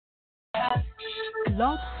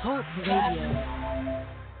Blog Talk Radio.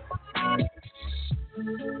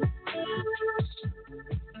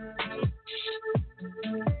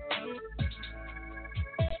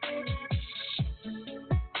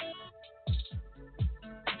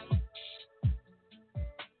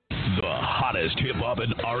 The hottest hip-hop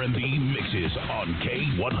and R&B mixes on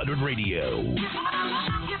K100 Radio.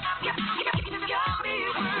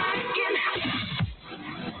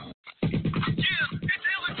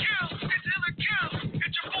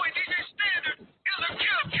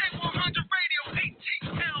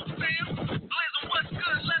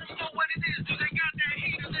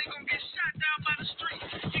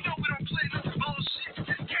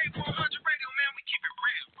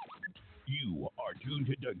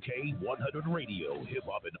 To K100 Radio, hip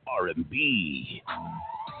hop and R&B.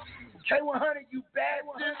 K100, you bad.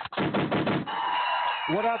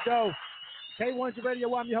 What up, though? K100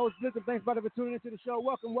 Radio. I'm your host, Blizzard. Thanks, brother, for tuning into the show.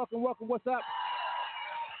 Welcome. What's up?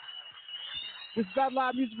 This is our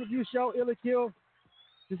live music review show, Ill or Kill.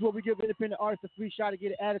 This is where we give independent artists a free shot to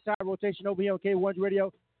get an at-a-time rotation over here on K100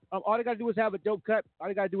 Radio. All they got to do is have a dope cut. All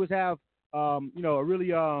they got to do is have, a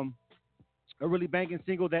really banging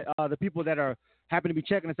single that the people that are happen to be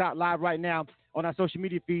checking us out live right now on our social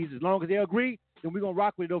media feeds. As long as they agree, then we're going to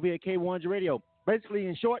rock with it over here at K100 Radio. Basically,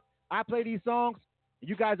 in short, I play these songs, and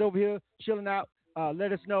you guys over here chilling out,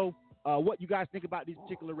 let us know what you guys think about these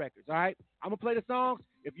particular records, all right? I'm going to play the songs.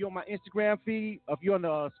 If you're on my Instagram feed, if you're on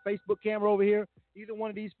the Facebook camera over here, either one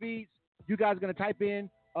of these feeds, you guys are going to type in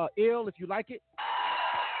ill if you like it,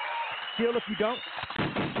 kill if you don't.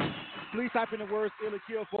 Please type in the words ill or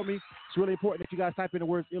kill for me. It's really important that you guys type in the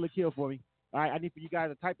words ill or kill for me. All right, I need for you guys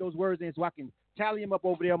to type those words in so I can tally them up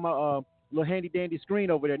over there on my little handy dandy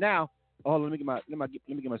screen over there. Now, let me get my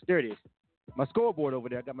there it is. My scoreboard over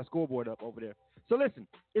there. I got my scoreboard up over there. So listen,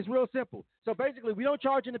 it's real simple. So basically, we don't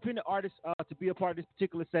charge independent artists to be a part of this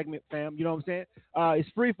particular segment, fam. You know what I'm saying? It's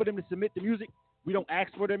free for them to submit the music. We don't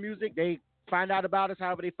ask for their music. They find out about us,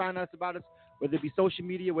 however they find out about us, whether it be social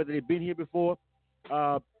media, whether they've been here before.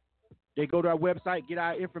 They go to our website, get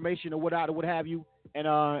our information or what have you, and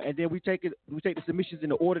then we take the submissions in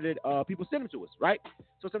the order that people send them to us, right?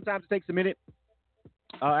 So sometimes it takes a minute.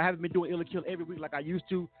 I haven't been doing Ill or Kill every week like I used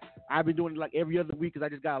to. I've been doing it like every other week because I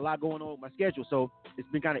just got a lot going on with my schedule. So it's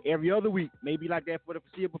been kind of every other week, maybe like that for the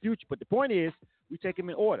foreseeable future. But the point is, we take them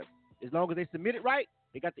in order. As long as they submit it right,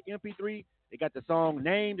 they got the MP3, they got the song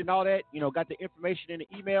named and all that, got the information in the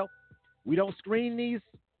email. We don't screen these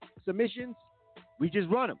submissions. We just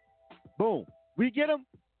run them. Boom. We get them,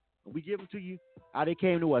 and we give them to you how they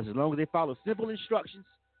came to us. As long as they follow simple instructions,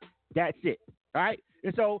 that's it. All right?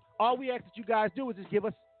 And so all we ask that you guys do is just give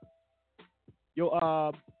us your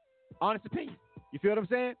honest opinion. You feel what I'm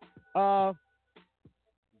saying?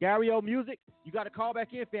 Gary O Music, you got to call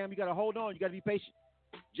back in, fam. You got to hold on. You got to be patient.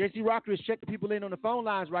 JC Rocker is checking people in on the phone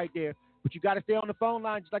lines right there, but you got to stay on the phone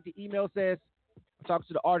line just like the email says. I'm talking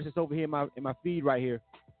to the artist that's over here in my feed right here.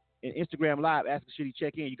 In Instagram Live, asking should he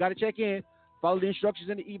check in. You got to check in, follow the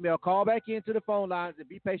instructions in the email, call back into the phone lines, and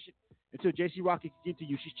be patient until JC Rocker can get to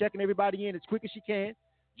you. She's checking everybody in as quick as she can.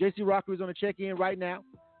 JC Rocker is on the check in right now.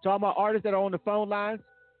 To all my artists that are on the phone lines,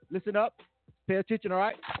 listen up, pay attention, all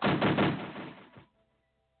right?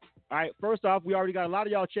 All right, first off, we already got a lot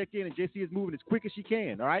of y'all checked in, and JC is moving as quick as she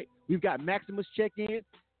can, all right? We've got Maximus checked in.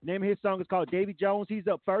 The name of his song is called Davy Jones. He's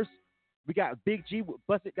up first. We got Big G with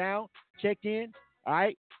Bust It Down checked in. All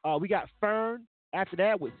right. We got Fern after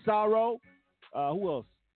that with Sorrow. Who else?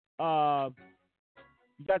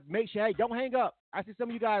 You got to make sure, hey, don't hang up. I see some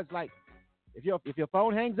of you guys, like, if your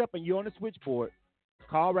phone hangs up and you're on the switchboard,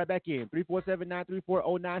 call right back in.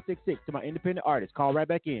 347-934-0966 to my independent artists. Call right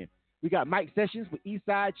back in. We got Mike Sessions with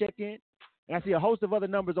Eastside checked in. And I see a host of other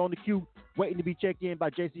numbers on the queue waiting to be checked in by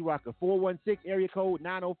JC Rocker. 416 area code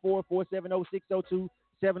 904-470-602,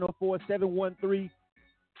 704-713.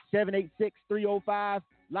 786-305. A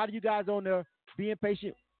lot of you guys on there being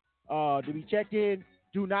patient to be checked in.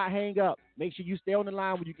 Do not hang up. Make sure you stay on the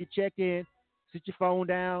line when you get checked in. Sit your phone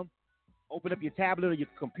down. Open up your tablet or your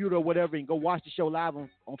computer or whatever and go watch the show live on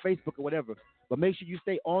Facebook or whatever. But make sure you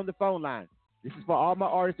stay on the phone line. This is for all my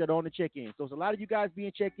artists that are on the check-in. So it's a lot of you guys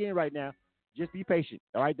being checked in right now. Just be patient.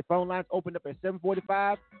 All right. The phone lines opened up at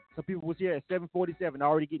 7:45. Some people was here at 7:47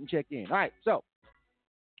 already getting checked in. All right. So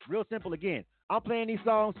real simple again. I'm playing these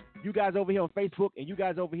songs. You guys over here on Facebook and you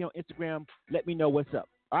guys over here on Instagram, let me know what's up.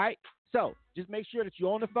 All right? So just make sure that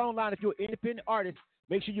you're on the phone line. If you're an independent artist,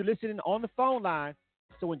 make sure you're listening on the phone line.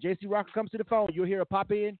 So when JC Rocker comes to the phone, you'll hear her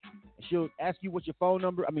pop in, and she'll ask you what your phone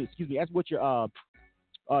number, ask what your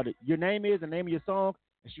name is, the name of your song,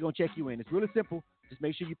 and she's going to check you in. It's really simple. Just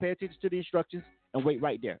make sure you pay attention to the instructions and wait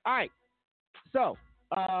right there. All right. So,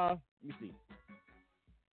 let me see.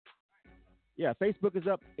 Yeah, Facebook is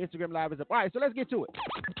up. Instagram Live is up. All right, so let's get to it.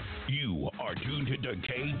 You are tuned to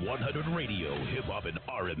K100 Radio, Hip Hop and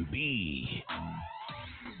R&B.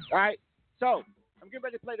 All right, so I'm getting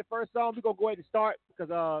ready to play the first song. We're going to go ahead and start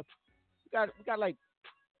because we got like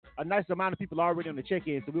a nice amount of people already on the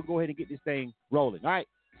check-in, so we'll go ahead and get this thing rolling. All right,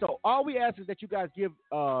 so all we ask is that you guys give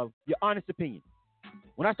your honest opinion.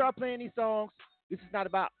 When I start playing these songs, this is not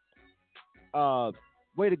about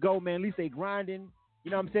way to go, man. At least they grinding,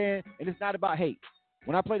 you know what I'm saying? And it's not about hate.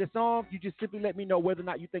 When I play the song, you just simply let me know whether or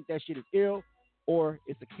not you think that shit is ill or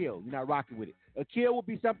it's a kill. You're not rocking with it. A kill will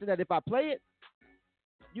be something that if I play it,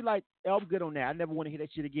 you like, oh, I'm good on that. I never want to hear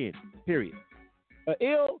that shit again, period.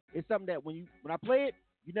 Ill is something that when I play it,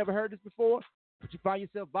 you never heard this before, but you find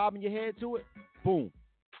yourself bobbing your head to it, boom.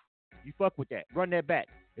 You fuck with that. Run that back.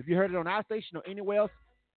 If you heard it on our station or anywhere else,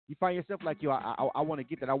 you find yourself like, yo, I want to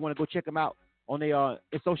get that. I want to go check them out on their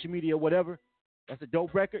social media or whatever. That's a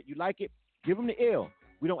dope record. You like it. Give them the ill.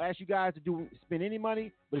 We don't ask you guys to spend any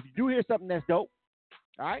money, but if you do hear something that's dope,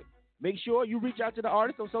 all right, make sure you reach out to the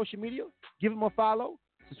artist on social media, give them a follow,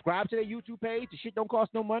 subscribe to their YouTube page. The shit don't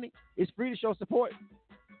cost no money. It's free to show support.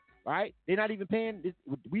 All right, they're not even paying.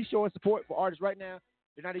 We showing support for artists right now.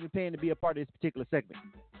 They're not even paying to be a part of this particular segment.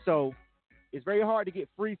 So it's very hard to get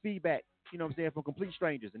free feedback, you know what I'm saying, from complete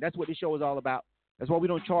strangers, and that's what this show is all about. That's why we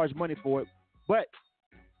don't charge money for it. But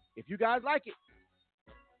if you guys like it,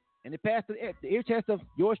 and it passed the ear test of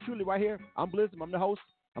yours truly right here, I'm Blizzard, I'm the host.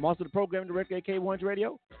 I'm also the program director at K100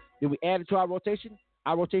 Radio. Then we added to our rotation.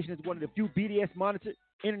 Our rotation is one of the few BDS-monitored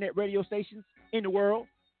internet radio stations in the world.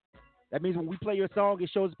 That means when we play your song,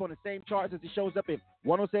 it shows up on the same charts as it shows up if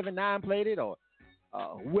 107.9 played it or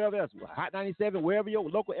whoever else, Hot 97, wherever your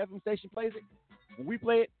local FM station plays it. When we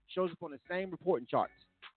play it, it shows up on the same reporting charts.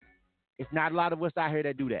 It's not a lot of us out here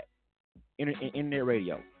that do that. Internet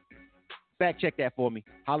radio. Fact check that for me.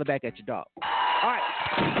 Holler back at your dog. All right.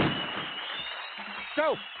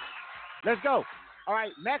 So, let's go. All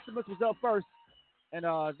right, Maximus was up first, and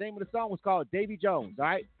the name of the song was called Davy Jones, all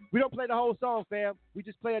right? We don't play the whole song, fam. We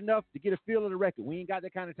just play enough to get a feel of the record. We ain't got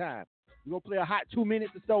that kind of time. We're going to play a hot 2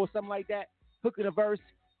 minutes or so or something like that, hook in a verse,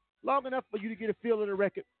 long enough for you to get a feel of the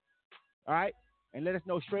record, all right? And let us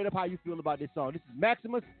know straight up how you feel about this song. This is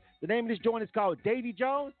Maximus. The name of this joint is called Davy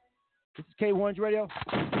Jones. This is K100 Radio.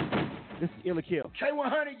 This is Illa Kill.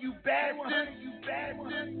 K100, you bad one. You bad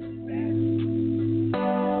one.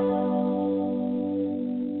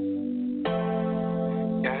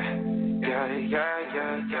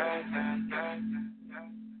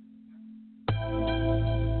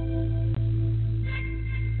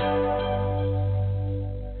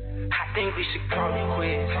 I think we should call it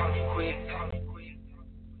quits.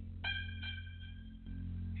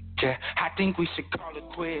 Yeah, I think we should call it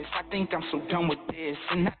quits. I think I'm so done with this,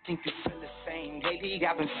 and I think you feel the same. Lately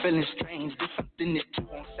I've been feeling strange. There's something that you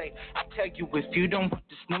won't say. I tell you if you don't want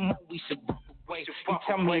this no more, we should walk away. You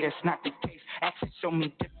tell me that's not the case. Actions show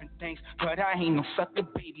me different things, but I ain't no sucker,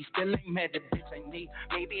 baby. Still ain't mad the bitch I need.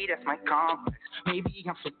 Maybe that's my complex. Maybe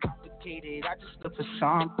I'm so complicated. I just look for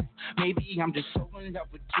something. Maybe I'm just so in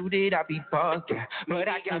love with you that I be bugging. But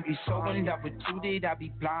I can be so in love with you that I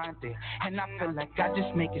be blinded. And I feel like I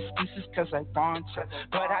just make excuses cause I want you.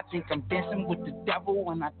 But I think I'm dancing with the devil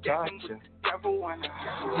when I touch you.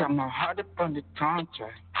 Yeah, my heart up on the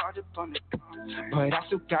contract. But I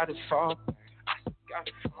still gotta fall back. Cause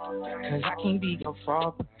I can't be your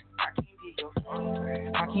fallback.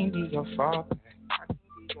 I can't be your fallback.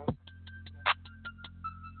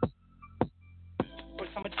 Put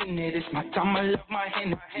so much in it, it's my time, I love my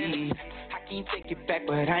energy. I can't take it back,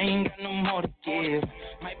 but I ain't got no more to give.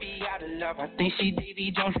 Might be out of love, I think she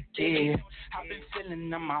Davy Jones again. I've been feeling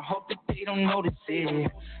them, I hope that they don't notice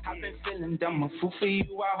it. I've been feeling dumb, a fool for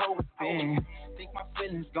you, I hope it's been. Think my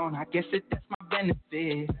feelings gone, I guess that's my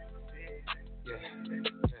benefit.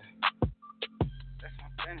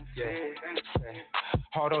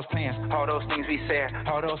 All those plans, all those things we said,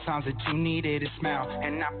 all those times that you needed a smile,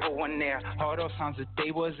 and I put one there. All those times that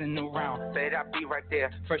they wasn't around, said I'd be right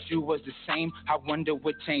there. First you was the same, I wonder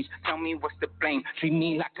what changed. Tell me what's the blame, treat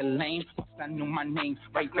me like a lame. Once I knew my name,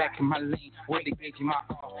 right back in my lane. Where they gave you my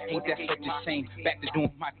all, ain't that such a shame? Back to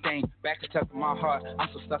doing my thing, back to touching my heart. I'm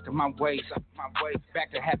so stuck in my ways,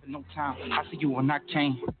 back to having no time. I see you when I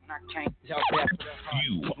came.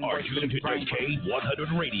 You are tuned to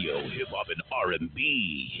K100 Radio, Hip Hop and R&B.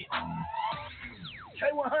 K100,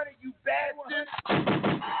 you bad one.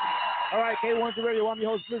 All right, K100 Radio. I'm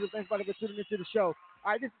your host, Blizzard. Thanks for tuning into the show.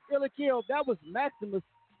 All right, this is Illa Kill. That was Maximus.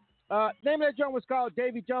 Name of that joint was called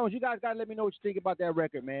Davy Jones. You guys got to let me know what you think about that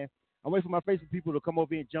record, man. I'm waiting for my Facebook people to come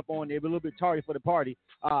over here and jump on. They're a little bit tardy for the party.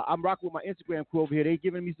 I'm rocking with my Instagram crew over here. They're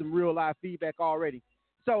giving me some real live feedback already.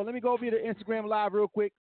 So let me go over here to Instagram Live real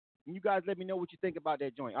quick, and you guys let me know what you think about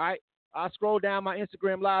that joint, all right? I'll scroll down my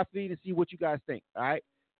Instagram Live feed and see what you guys think, all right?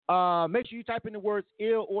 Make sure you type in the words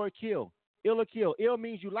ill or kill. Ill or kill. Ill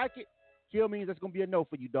means you like it. Kill means that's going to be a no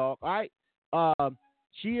for you, dog, all right?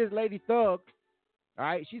 She is Lady Thug, all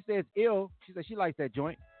right? She says ill. She says she likes that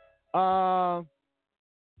joint.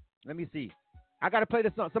 Let me see. I got to play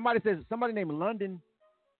the song. Somebody named London.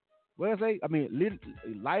 What did I say? I mean,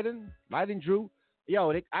 Leiden Drew.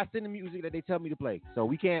 Yo, I send the music that they tell me to play. So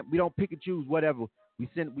we don't pick and choose whatever. They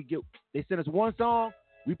send us one song,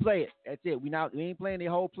 we play it. That's it. We ain't playing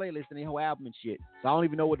their whole playlist and their whole album and shit. So I don't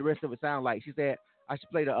even know what the rest of it sound like. She said I should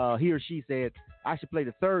play he or she said I should play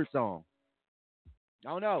the third song. I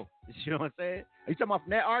don't know. You know what I'm saying? Are you talking about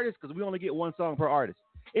from that artist? Because we only get one song per artist.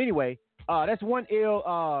 Anyway, that's one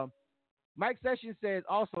ill. Mike Sessions says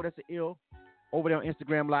also that's an ill over there on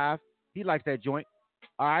Instagram Live. He likes that joint.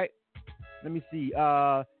 All right. Let me see.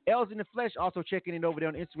 L's in the Flesh also checking in over there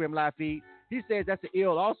on Instagram Live feed. He says that's an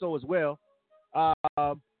ill also as well.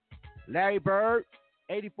 Larry Bird,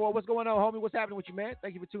 84. What's going on, homie? What's happening with you, man?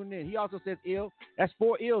 Thank you for tuning in. He also says ill. That's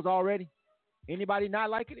 4 ills already. Anybody not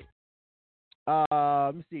liking it?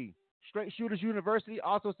 Let me see. Straight Shooters University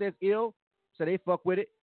also says ill, so they fuck with it.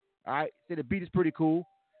 All right. Say the beat is pretty cool.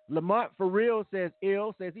 Lamont for real says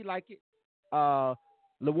ill, says he like it.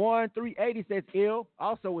 Lawan 380 says ill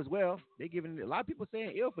also as well. They giving a lot of people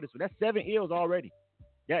saying ill for this one. That's 7 ills already.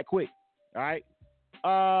 That quick. All right.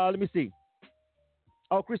 Let me see.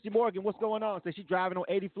 Oh, Christy Morgan, what's going on? Says she driving on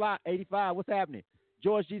 85. What's happening?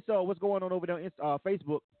 George G. Soul, what's going on over there on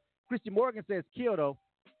Facebook? Christy Morgan says kill though.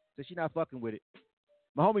 Says she not fucking with it.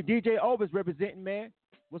 My homie DJ Obens representing, man.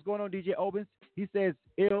 What's going on, DJ Obens? He says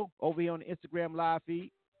ill over here on the Instagram Live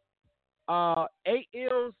feed. 8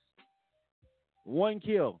 ills, 1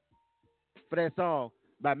 kill for that song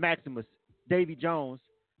by Maximus, Davy Jones.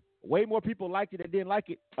 Way more people liked it than didn't like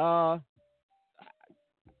it. I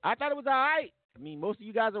thought it was all right. I mean, most of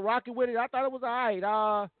you guys are rocking with it. I thought it was all right.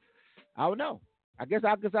 I don't know. I guess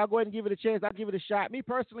I'll go ahead and give it a chance. I'll give it a shot. Me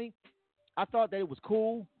personally, I thought that it was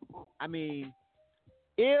cool. I mean,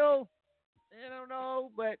 ill, I don't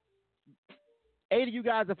know, but 8 of you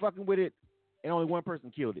guys are fucking with it, and only 1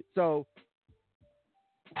 person killed it. So,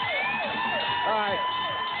 all right.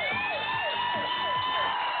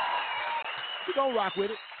 We're going to rock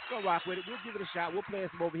with it. We'll give it a shot. We'll play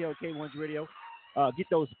some over here on K100 Radio. Get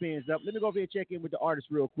those spins up. Let me go over here and check in with the artist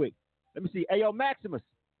real quick. Let me see. Hey, yo, Maximus.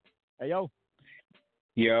 Hey, yo.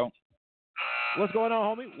 Yo. What's going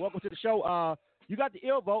on, homie? Welcome to the show. You got the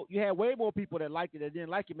ill vote. You had way more people that liked it than didn't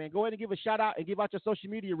like it, man. Go ahead and give a shout out and give out your social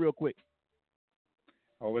media real quick.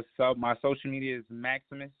 Oh, what's up? My social media is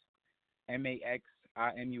Maximus, Maximus,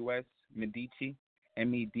 Medici,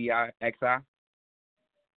 Medixi.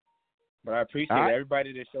 But I appreciate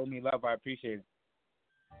everybody that showed me love. I appreciate it.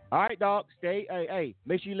 All right, dog. Hey,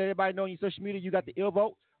 make sure you let everybody know on your social media you got the ill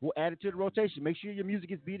vote. We'll add it to the rotation. Make sure your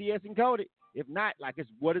music is BDS encoded. If not,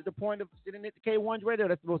 what is the point of sitting at the K100 Radio?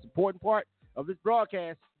 That's the most important part of this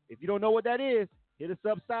broadcast. If you don't know what that is, hit us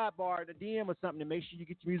up sidebar in a DM or something and make sure you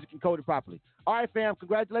get your music encoded properly. All right, fam.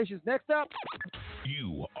 Congratulations. Next up.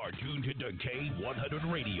 You are tuned to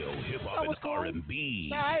K100 Radio, hip hop and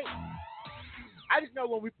R&B. All right. I just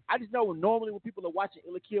know when normally when people are watching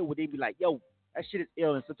Ill or Kill, would they be like, yo, that shit is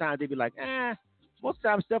ill, and sometimes they be like, most of the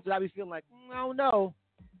time stuff that I be feeling like, I don't know,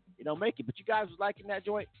 make it. But you guys was liking that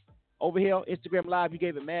joint over here on Instagram Live. You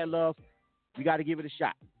gave it mad love. We got to give it a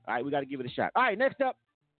shot. All right, we got to give it a shot. All right, next up,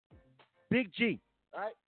 Big G. All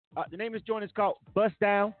right, the name of this joint is called Bust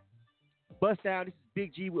Down. Bust Down. This is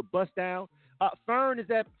Big G with Bust Down. Fern is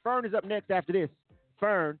up next after this.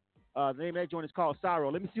 Fern. The name of that joint is called Sorrow.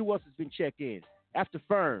 Let me see who else has been checked in after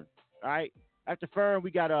Fern. All right. After Fern,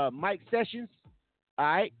 we got Mike Sessions. All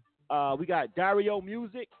right. We got Dario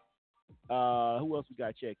Music. Who else we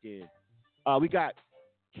got checked in? We got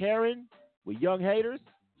Karen with Young Haters.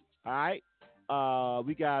 All right.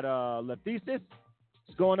 We got Lathesis.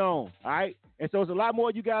 What's going on? All right. And so there's a lot more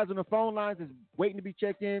of you guys on the phone lines that's waiting to be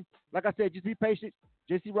checked in. Like I said, just be patient.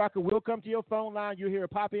 JC Rocker will come to your phone line. You'll hear a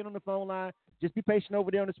pop in on the phone line. Just be patient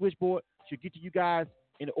over there on the switchboard. She'll get to you guys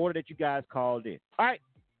in the order that you guys called in. All right.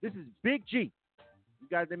 This is Big G. You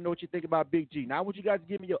guys let me know what you think about Big G. Now, I want you guys to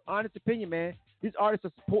give me your honest opinion, man. These artists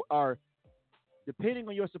are depending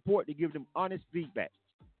on your support to give them honest feedback.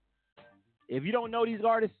 If you don't know these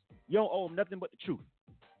artists, you don't owe them nothing but the truth.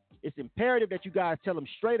 It's imperative that you guys tell them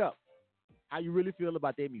straight up how you really feel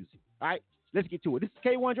about their music. All right? Let's get to it. This is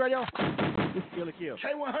K100 Radio. This is Ill or Kill.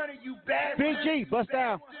 K100, you bad. Big G, bust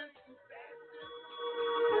down.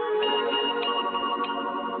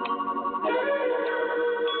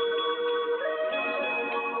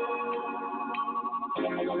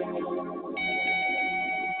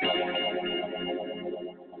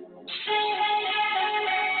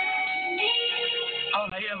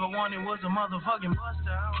 ever wanted was a motherfucking bust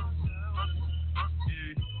down.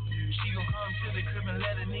 She gon' come to the crib and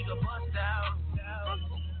let a nigga bust out.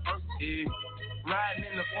 Yeah. Riding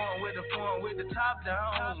in the phone with the top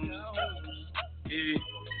down. Yeah.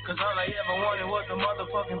 Cause all I ever wanted was a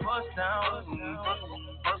motherfucking bust down.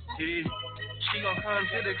 Yeah. She gon' come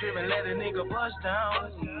to the crib and let a nigga bust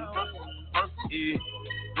down. Yeah.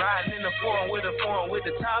 Riding in the phone with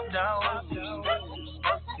the top down.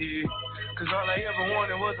 Yeah. Cause all I ever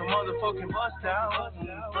wanted was a motherfucking bust down.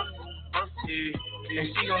 Yeah. And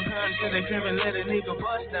she gon' come to the crib and let a nigga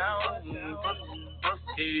bust down. Yeah.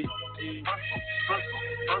 She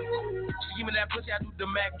give me that pussy, I do the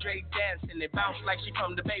Mac Dre dancing. It bounce like she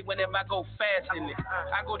from the Bay whenever I go fast in it.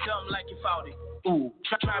 I go dumb like you fought it. Ooh,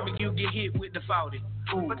 try me, you get hit with the 40.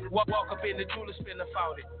 Ooh, walk up in the jeweler, spin the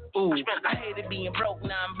 40. Ooh, I hated being broke,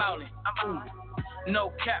 now I'm ballin'. Ooh,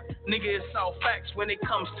 no cap, nigga, it's all facts when it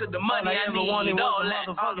comes to the money. I never wanted all that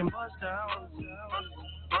motherfucking bust down. Yeah.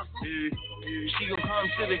 She gon' come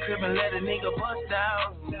to the crib and let a nigga bust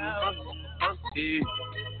down. Yeah.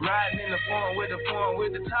 Riding in the phone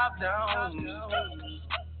with the top down.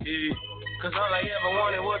 Yeah. Cause all I ever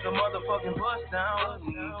wanted was a motherfucking bust down.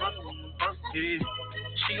 Yeah.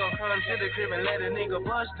 She gon' come to the crib and let a nigga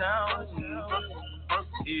bust down.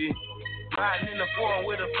 Yeah. Riding in the phone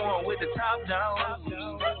with the top down.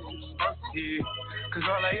 Yeah. Cause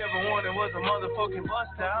all I ever wanted was a motherfucking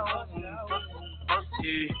bust down. Yeah.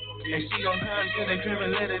 And she gon' come to the crib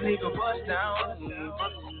and let a nigga bust down. Yeah.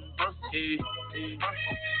 She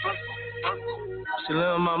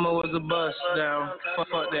little mama was a bust down. Fuck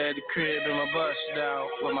that at the crib and my bust down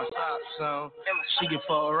with my socks on. She can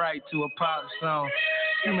fall right to a pop song.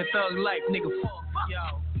 Screaming thug life, nigga, fuck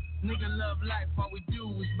y'all. Nigga love life, all we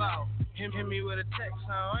do is bow. Hit me with a text,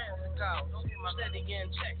 I don't answer calls. Steady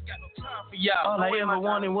getting checks, got no time for y'all. All I ever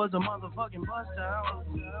wanted was a motherfucking bust down.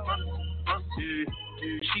 Yeah.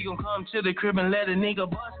 She gon' come to the crib and let a nigga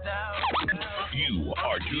bust out. You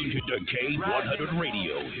are tuned to K100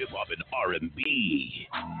 Radio, Hip Hop and R&B.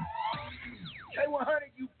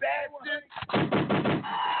 K100, you bad.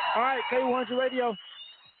 All right, K100 Radio.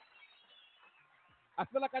 I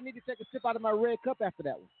feel like I need to take a sip out of my red cup after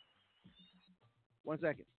that one. 1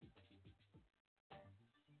 second.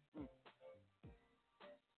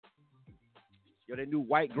 Yo, that new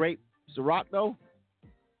white grape Ciroc, though.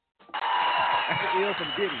 That's the ill from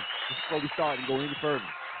Diddy. Just before we start and go any further.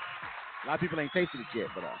 A lot of people ain't tasted it yet,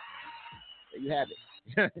 but there you have it.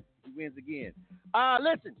 He wins again.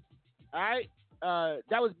 Listen. All right.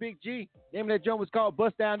 That was Big G. The name of that joint was called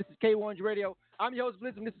Bust Down. This is K100 Radio. I'm your host,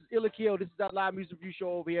 Blizzard. This is Illa Kill. This is our live music review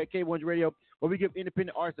show over here at K100 Radio, where we give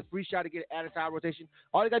independent artists a free shot to get added to our rotation.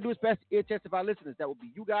 All you got to do is pass the ear test of our listeners. That would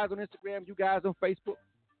be you guys on Instagram, you guys on Facebook.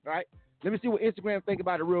 All right? Let me see what Instagram think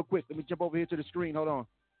about it real quick. Let me jump over here to the screen. Hold on.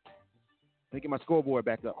 Let me get my scoreboard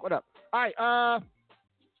back up. What up? All right.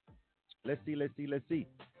 Let's see.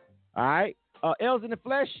 All right. L's in the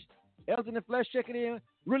Flesh. L's in the Flesh checking in.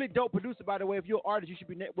 Really dope producer, by the way. If you're an artist, you should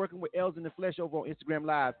be networking with L's in the Flesh over on Instagram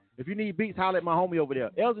Live. If you need beats, holler at my homie over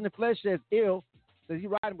there. L's in the Flesh says ill. Says he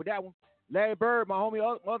riding with that one. Larry Bird, my homie,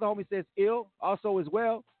 other homie says ill. Also as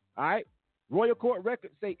well. All right. Royal Court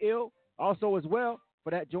Records say ill. Also as well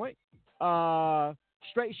for that joint.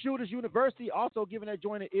 Straight Shooters University also giving that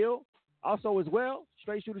joint an ill. Also as well.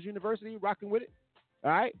 Straight Shooters University rocking with it.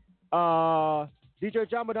 All right. DJ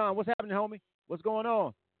Jamadan, what's happening, homie? What's going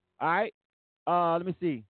on? All right. Let me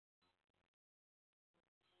see.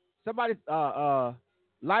 Somebody,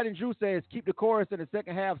 Light and Drew says, keep the chorus in the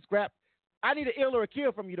second half scrap. I need an ill or a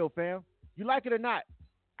kill from you, though, fam. You like it or not?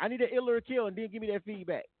 I need an ill or a kill, and then give me that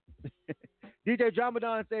feedback. DJ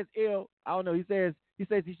Jamadan says ill. I don't know. He says he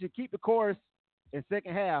should keep the chorus in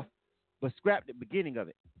second half, but scrap the beginning of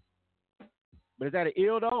it. But is that an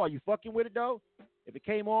ill, though? Are you fucking with it, though? If it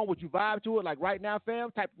came on, would you vibe to it? Like right now,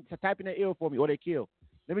 fam? Type in that ill for me, or they kill.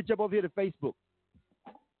 Let me jump over here to Facebook.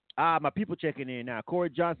 My people checking in now. Corey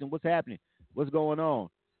Johnson, what's happening? What's going on?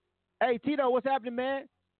 Hey, Tito, what's happening, man?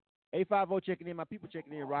 850 checking in. My people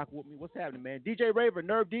checking in. Rock with me. What's happening, man? DJ Raver,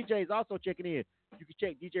 Nerve DJ is also checking in. You can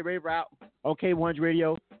check DJ Raver out on K100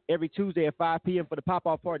 Radio every Tuesday at 5 p.m. for the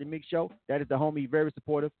Pop-Off Party Mix Show. That is the homie, very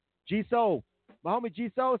supportive. G-Soul. My homie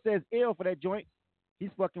G-Soul says ill for that joint.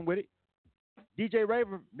 He's fucking with it. DJ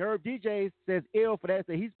Raver, Nerve DJ, says ill for that.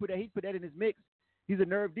 So he's put that in his mix. He's a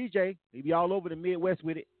Nerve DJ. He be all over the Midwest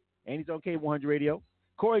with it. And he's on K100 Radio.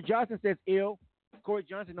 Corey Johnson says ill. Corey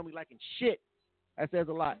Johnson don't be liking shit. That says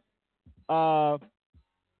a lot.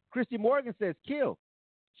 Christy Morgan says kill.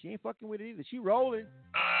 She ain't fucking with it either. She rolling.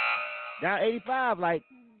 Down 85, like,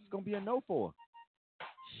 it's going to be a no for her.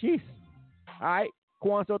 Jeez. All right.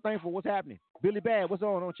 Quan, so thankful. What's happening? Billy Bad, what's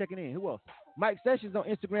on? Checking in. Who else? Mike Sessions on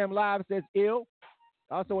Instagram Live says ill.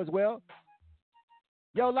 Also as well.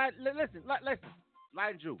 Yo, listen. Light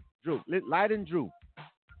and Drew. Light and Drew.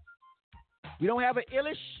 We don't have an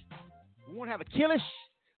illish. We won't have a killish.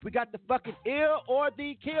 We got the fucking ill or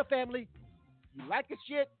the kill family. You like the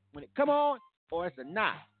shit when it come on, or it's a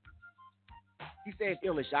nah. He says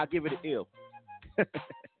illish. I'll give it an ill.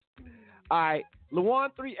 All right.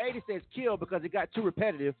 Lawan380 says kill because it got too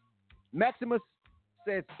repetitive. Maximus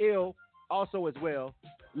says ill also as well.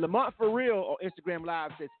 Lamont for real on Instagram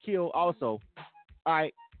Live says kill also. All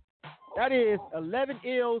right. That is 11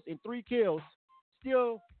 ills and 3 kills.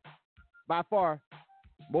 Still, by far,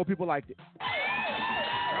 more people liked it. All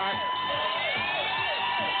right.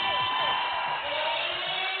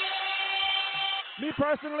 Me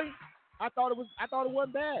personally, I thought it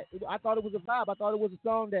wasn't bad. I thought it was a vibe. I thought it was a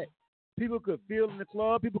song that people could feel in the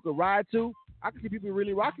club, people could ride to. I could see people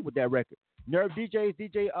really rocking with that record. Nerve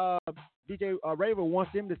DJ Raver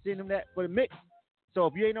wants him to send him that for the mix. So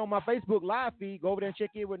if you ain't on my Facebook live feed, go over there and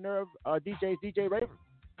check in with Nerve DJ Raver.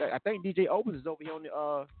 I think DJ Opens is over here on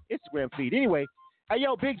the Instagram feed. Anyway, hey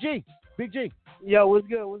yo, Big G. Yo, what's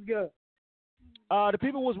good? The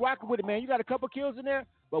people was rocking with it, man. You got a couple kills in there,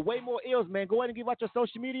 but way more ills, man. Go ahead and give out your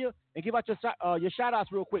social media and give out your shout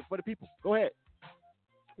outs real quick for the people. Go ahead.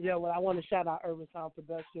 Yeah, well, I want to shout out Urban Sound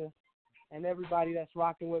Production and everybody that's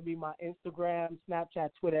rocking with me. My Instagram, Snapchat,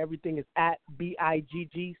 Twitter, everything is at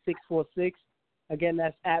BIGG646. Again,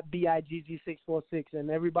 that's at BIGG646. And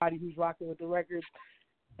everybody who's rocking with the records,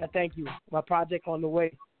 thank you. My project on the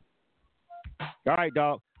way. All right,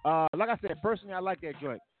 dog. Like I said, personally, I like that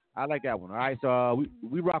joint. I like that one. All right, so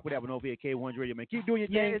we rock with that one over here at K100 Radio, man. Keep doing your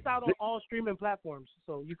thing. Yeah, it's out on all streaming platforms,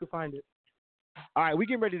 so you can find it. All right, we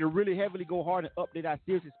getting ready to really heavily go hard and update our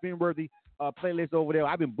seriously spin-worthy playlist over there.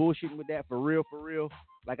 I've been bullshitting with that for real.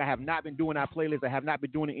 Like, I have not been doing our playlist. I have not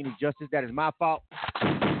been doing it any justice. That is my fault.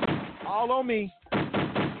 All on me.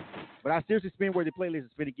 But our seriously spin-worthy playlist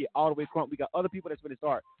is going to get all the way crunk. We got other people that's going to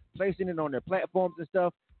start placing it on their platforms and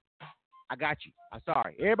stuff. I got you. I'm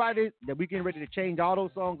sorry. Everybody that we getting ready to change all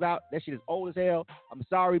those songs out, that shit is old as hell. I'm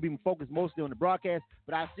sorry. We've been focused mostly on the broadcast.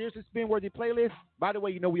 But our seriously spin-worthy playlist, by the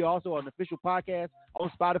way, you know we also are an official podcast on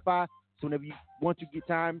Spotify. So whenever you want to get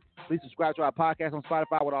time, please subscribe to our podcast on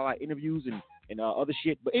Spotify with all our interviews and other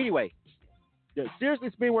shit. But anyway, the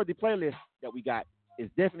seriously spin-worthy playlist that we got is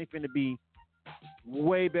definitely going to be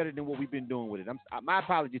way better than what we've been doing with it. My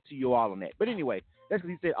apology to you all on that. But anyway, that's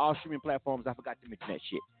because he said all streaming platforms. I forgot to mention that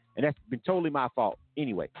shit. And that's been totally my fault.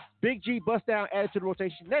 Anyway, Big G, Bust Down, added to the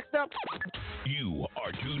rotation. Next up. You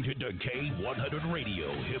are tuned to K100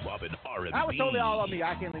 Radio, Hip Hop and R&B. That was totally all on me.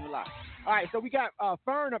 I can't even lie. All right, so we got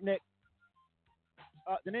Fern up next.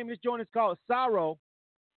 The name of this joint is called Sorrow.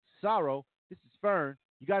 This is Fern.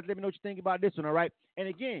 You guys let me know what you think about this one, all right? And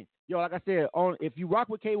again, yo, like I said, if you rock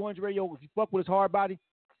with K100 Radio, if you fuck with his hard body,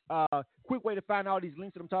 quick way to find all these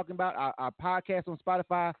links that I'm talking about, our podcast on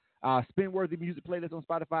Spotify, Spinworthy music playlist on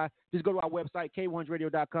Spotify. Just go to our website,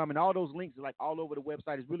 K100radio.com, and all those links are like all over the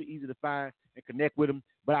website. It's really easy to find and connect with them.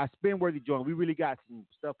 But our Spinworthy joint, we really got some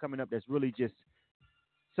stuff coming up that's really just,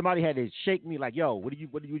 somebody had to shake me like, yo, what are you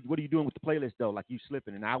doing with the playlist though? Like you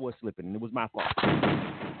slipping, and I was slipping, and it was my fault.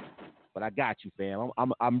 But I got you, fam.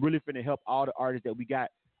 I'm really finna help all the artists that we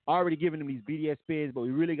got. Already giving them these BDS spins, but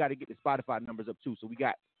we really got to get the Spotify numbers up too. So we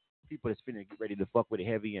got people that's finna get ready to fuck with it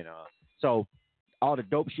heavy, and so all the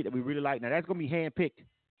dope shit that we really like. Now that's gonna be handpicked.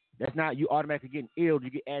 That's not you automatically getting ill.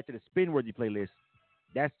 You get added to the Spinworthy playlist.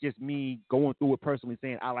 That's just me going through it personally,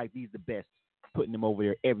 saying I like these the best, putting them over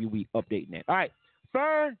there every week, updating that. All right,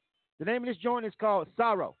 Fern. The name of this joint is called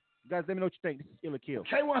Sorrow. You guys let me know what you think. This is Ill or Kill.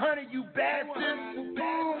 K100, you bastard.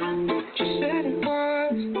 She said it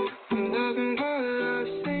was, I'm loving what I've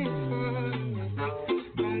seen.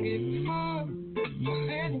 Don't give me more,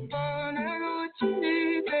 anyone. I know what you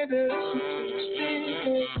need, baby.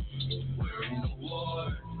 We're in a war,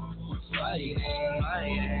 we're fighting.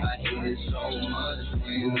 I hate it so much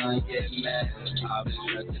when I get mad. I've been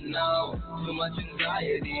stressing out, too much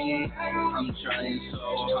anxiety. I'm trying so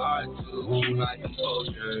hard to keep my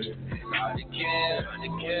composure. Hard to care,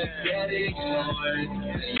 get ignored.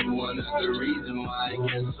 And you one of the reasons why I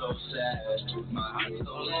get so sad. My heart's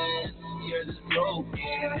stolen, yours is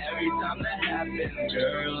broken. Every time that happens,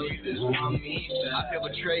 girl, you just want me back. I feel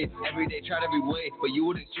betrayed every day, tried every way, but you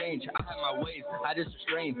wouldn't change. I have my ways, I just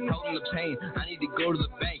restrain, held in the pain. I need to go to the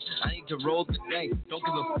bank, I need to roll the bank. Don't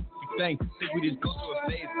give a thing, think we just go through a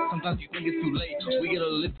phase. Sometimes you think it's too late, we gotta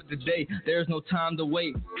live for today. There's no time to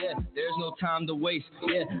wait, yeah, there's no time to waste.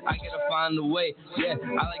 Yeah, I gotta find a way, yeah,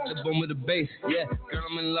 I like the boom of the bass. Yeah, girl,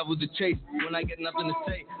 I'm in love love with the chase. When I get nothing to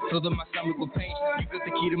say, fill up my stomach with pain. You got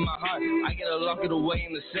the key to my heart. I gotta lock it away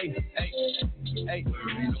in the safe. Hey, hey, hey,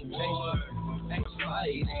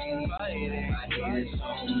 fighting. I hate it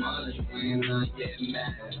so much when I get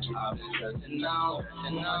mad. I've been stressing out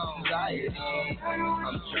and anxiety.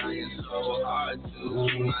 I'm trying so hard to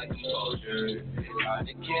keep my composure. It's hard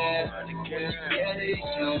to care, get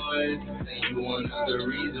ignored. And you another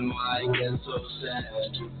reason why I get so sad.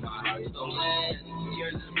 My heart's stolen,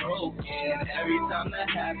 yours is broken. Every time that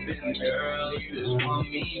happens, girl, you just want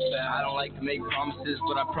me back. I don't like to make promises,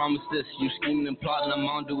 but I promise this. You scheming and plotting, I'm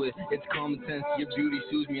onto it. It's common sense, your beauty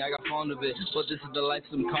soothes me, I got fond of it. But this is the life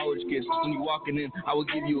of some college kids. When you walking in, I will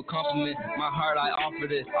give you a compliment. My heart, I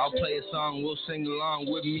offered it. I'll play a song, we'll sing along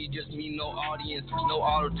with me, just me, no audience, no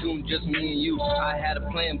auto-tune, just me and you. I had a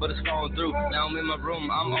plan, but it's falling through. Now I'm in my room,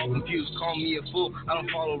 I'm all confused. Call me a fool, I don't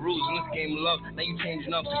follow rules in this game of love. Now you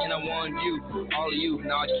changing up, and I wanted you, all of you.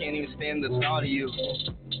 Now I can't even stand the thought of you.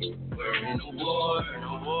 We're in a war,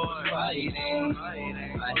 fighting.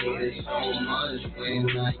 I hate it so much when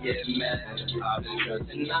I get mad. I've been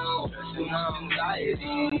stressing out,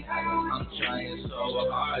 anxiety. I'm trying so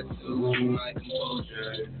hard to keep my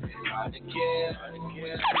composure. It's hard to care.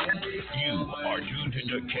 You are tuned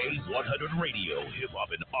into K100 Radio, Hip Hop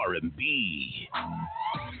and R&B.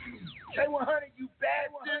 K100, you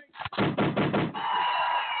bastard.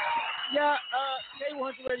 Yeah,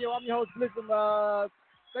 K100 Radio. I'm your host, Blizzum.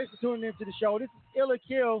 Thanks for tuning into the show. This is Ill or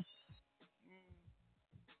Kill.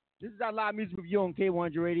 This is our live music review on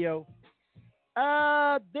K100 Radio.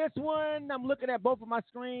 This one, I'm looking at both of my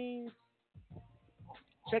screens.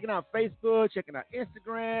 Checking out Facebook, checking out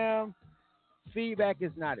Instagram. Feedback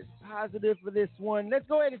is not as positive for this one. Let's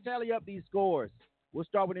go ahead and tally up these scores. We'll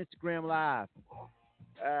start with Instagram Live.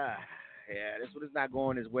 Yeah, this one is not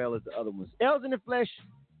going as well as the other ones. L's in the Flesh,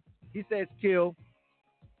 he says kill.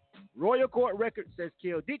 Royal Court Records says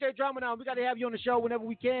kill. DJ Drama Now, we got to have you on the show whenever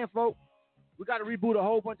we can, folks. We got to reboot a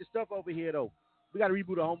whole bunch of stuff over here, though. We got to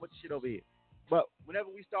reboot a whole bunch of shit over here. But whenever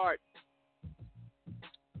we start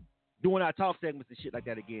doing our talk segments and shit like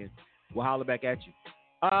that again, we'll holler back at you.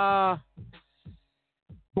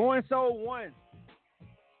 Born Soul 1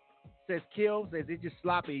 says kill. Says it's just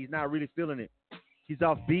sloppy. He's not really feeling it. He's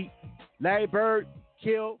off beat. Larry Bird,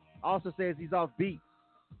 kill. Also says he's off beat.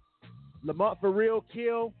 Lamont for real,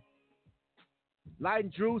 kill. Light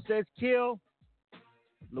and Drew says kill.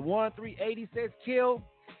 LeJuan 380 says kill.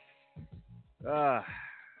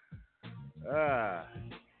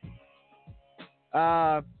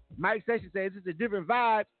 Mike Sessions says it's a different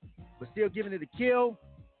vibe, but still giving it a kill.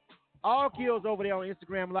 All kills over there on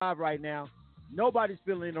Instagram Live right now. Nobody's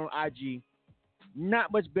feeling it on IG.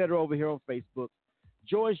 Not much better over here on Facebook.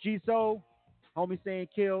 George G. Soul, homie saying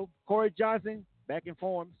kill. Corey Johnson, back in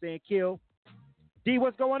form, saying kill. D,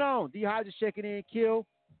 what's going on? D Hodges checking in, kill.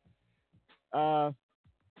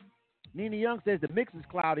 Nina Young says the mix is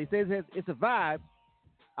cloudy. Says it's a vibe.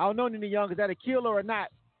 I don't know, Nina Young, is that a kill or not?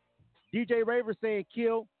 DJ Raver saying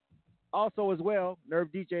kill. Also as well, Nerve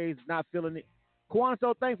DJ is not feeling it. Kwan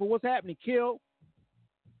So Thankful, what's happening? Kill.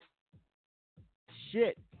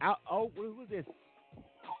 Shit. Who was this?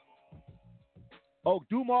 Oh,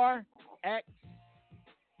 Dumar X.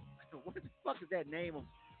 What the fuck is that name of?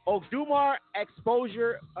 Oh, Dumar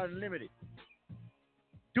Exposure Unlimited.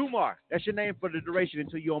 Dumar. That's your name for the duration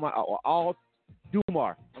until you're on my all.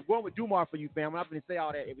 Dumar. I'm going with Dumar for you, fam. I'm not going to say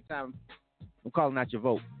all that every time I'm calling out your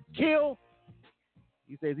vote. Kill.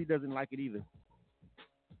 He says he doesn't like it either.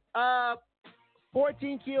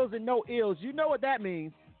 14 kills and no ills. You know what that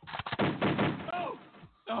means.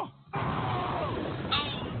 Oh.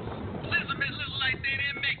 Listen, man, look like they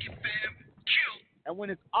didn't make it, fam. Kill. And when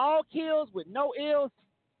it's all kills with no ills,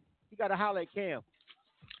 you got to holler at Cam.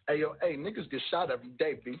 Hey, yo, niggas get shot every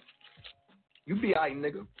day, B. You be alright,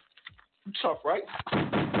 nigga. You tough, right?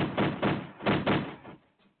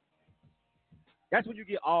 That's when you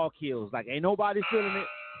get all kills. Like, ain't nobody feeling it.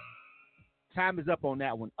 Time is up on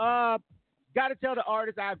that one. Got to tell the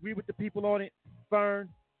artist I agree with the people on it. Fern,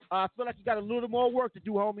 I feel like you got a little more work to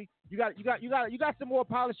do, homie. You got some more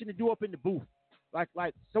polishing to do up in the booth. Like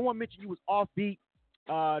someone mentioned, you was offbeat.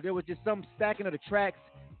 There was just some stacking of the tracks.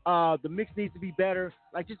 The mix needs to be better.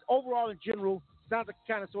 Like, just overall in general, sounds like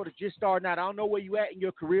you kind of sort of just starting out. I don't know where you at in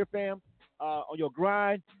your career, fam, on your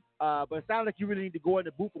grind, but it sounds like you really need to go in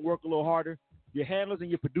the booth and work a little harder. Your handlers and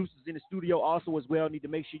your producers in the studio also as well need to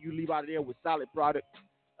make sure you leave out of there with solid product.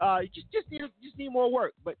 You just need more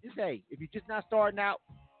work. But just, hey, if you're just not starting out,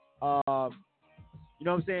 you know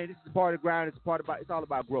what I'm saying? This is a part of the grind. It's all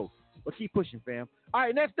about growth. But keep pushing, fam. All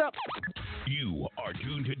right, next up. You are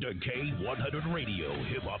tuned to K100 Radio,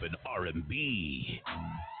 Hip Hop and R&B.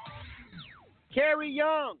 Carrie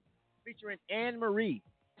Young featuring Anne Marie.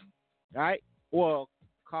 All right? Well,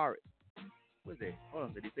 Carrie. What is that? Hold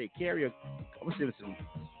on. Did they say Carrie? I'm going to say this.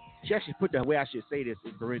 She actually put the way I should say this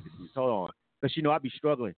in parentheses. Hold on. Because, I be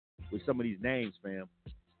struggling with some of these names, fam.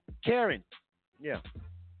 Karen. Yeah.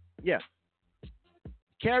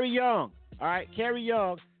 Carrie Young. All right? Carrie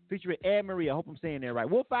Young featuring Anne Marie. I hope I'm saying that right.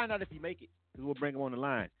 We'll find out if you make it because we'll bring them on the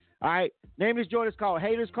line. All right? Name of this joint is called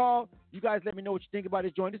Haters Call. You guys let me know what you think about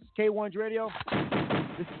this joint. This is K1's Radio.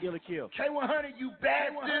 This is Ill or Kill. K100, you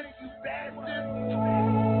bastard.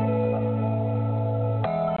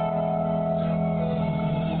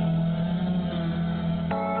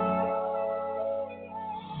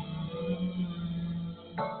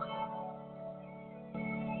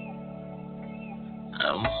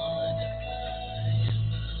 I'm on the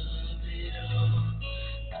above it all,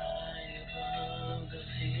 high above the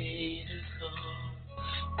haters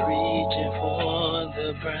call, reaching for the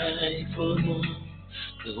bright full moon,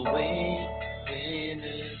 the way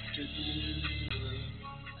winners do.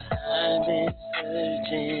 I've been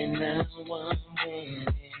searching, now I'm winning,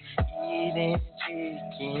 eating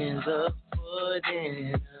chickens up for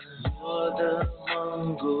dinner. You're the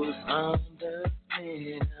mongoose, I'm the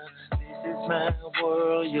spinner. This is my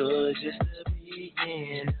world, you're just a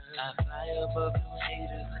beginner. I fly above them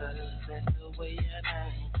haters, cause that's the way I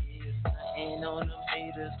like it. Nothing on them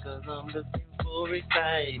haters, cause I'm looking for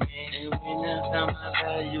excitement. And when I found my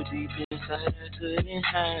value deep inside, I couldn't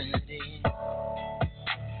hide it.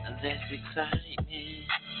 That's excitement.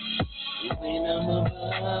 When I'm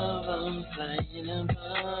above, I'm flying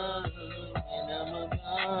above. When I'm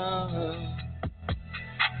above,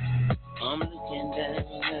 I'm looking down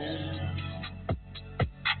now.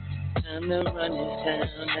 Time to run this town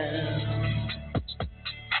now.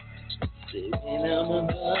 Say when I'm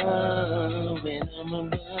above,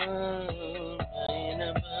 flying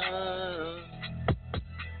above.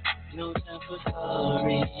 No time for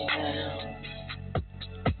sorry now.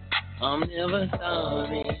 I'm never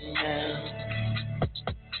sorry now.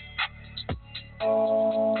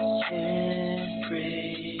 Can't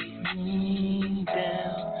break me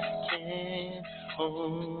down, can't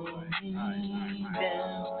hold me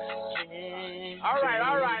down, can't All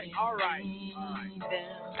right.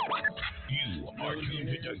 You are tuned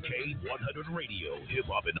to K100 Radio, Hip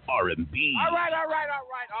Hop and R&B. All right.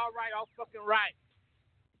 All fucking right.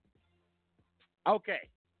 Okay.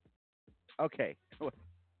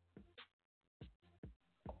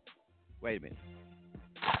 Wait a minute.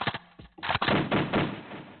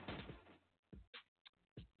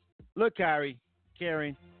 Look, Karen,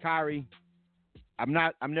 I'm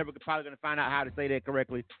never probably going to find out how to say that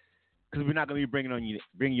correctly because we're not going to be bringing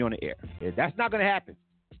you on the air. Yeah, that's not going to happen.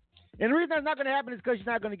 And the reason that's not going to happen is because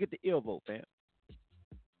you're not going to get the ill vote, fam.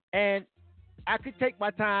 And I could take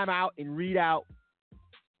my time out and read out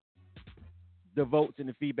the votes and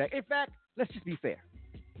the feedback. In fact, let's just be fair.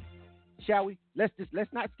 Shall we? Let's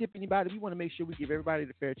not skip anybody. We want to make sure we give everybody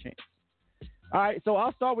the fair chance. All right, so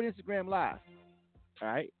I'll start with Instagram Live. All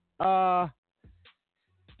right.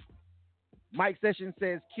 Mike Sessions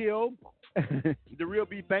says kill. The Real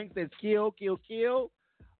B Bank says kill.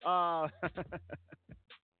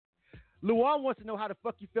 Luan wants to know how the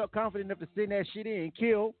fuck you felt confident enough to send that shit in.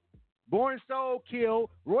 Kill. Born Soul,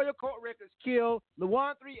 kill. Royal Court Records, kill.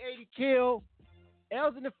 Luan 380, kill.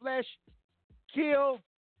 Els in the Flesh, kill.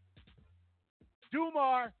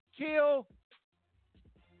 Dumar, kill.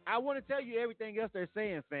 I want to tell you everything else they're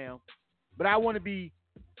saying, fam. But I'm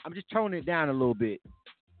just toning it down a little bit.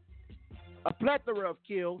 A plethora of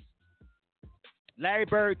kills. Larry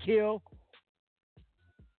Bird, kill.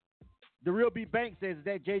 The Real B Bank says, is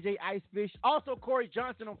that JJ Icefish? Also, Corey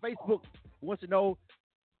Johnson on Facebook wants to know,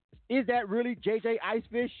 is that really JJ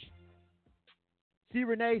Icefish? C.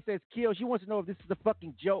 Renee says, kill. She wants to know if this is a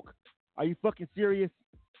fucking joke. Are you fucking serious?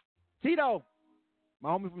 Tito, my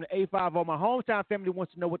homie from the A50, my hometown family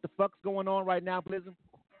wants to know what the fuck's going on right now, Blizzard.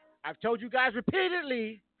 I've told you guys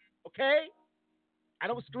repeatedly, okay? I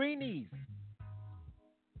don't screen these.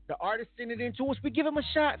 The artists send it in to us. We give them a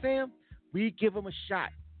shot, fam. We give them a shot.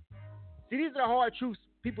 See, these are the hard truths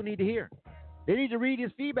people need to hear. They need to read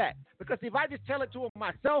his feedback. Because if I just tell it to him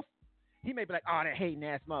myself, he may be like, oh, that hating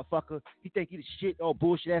ass motherfucker. He think he the shit, oh,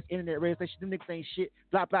 bullshit ass internet radio station. Them niggas ain't shit.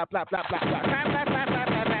 Blah, blah, blah, blah, blah, blah. Blah, blah, blah, blah, blah,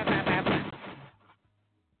 blah, blah, blah, blah.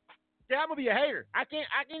 Yeah, I'm going to be a hater. I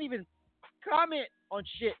can't even comment on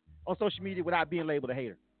shit on social media without being labeled a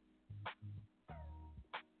hater.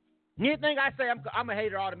 Anything I say, I'm a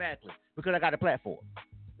hater automatically because I got a platform.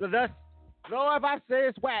 So thus, if I say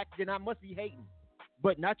it's whack, then I must be hating.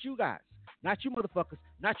 But not you guys. Not you motherfuckers.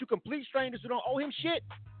 Not you complete strangers who don't owe him shit.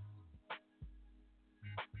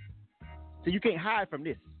 So you can't hide from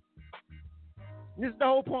this. And this is the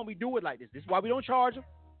whole point we do it like this. This is why we don't charge them.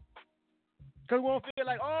 Because we won't feel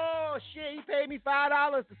like, oh, shit, he paid me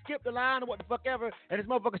 $5 to skip the line or what the fuck ever, and this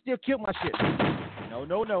motherfucker still killed my shit. No.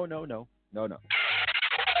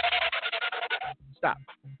 Stop.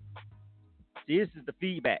 See, this is the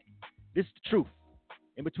feedback. This is the truth.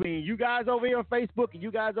 In between you guys over here on Facebook and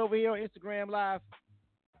you guys over here on Instagram Live,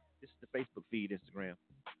 this is the Facebook feed, Instagram.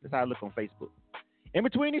 That's how I look on Facebook. In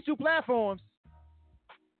between these two platforms,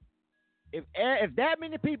 if that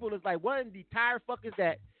many people is like, what in the tire fuck is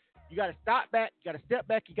that? You got to stop back. You got to step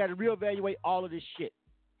back. You got to reevaluate all of this shit.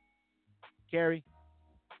 Carrie,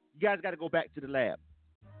 you guys got to go back to the lab.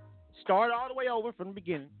 Start all the way over from the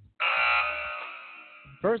beginning.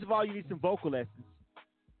 First of all, you need some vocal lessons.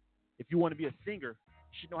 If you want to be a singer,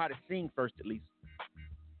 you should know how to sing first, at least.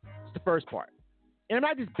 It's the first part. And I'm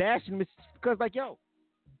not just bashing this because, like, yo,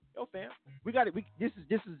 fam, we got it. This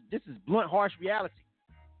is blunt, harsh reality.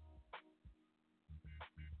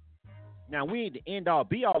 Now, we ain't the end all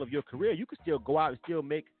be all of your career. You can still go out and still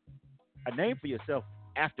make a name for yourself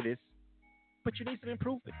after this, but you need some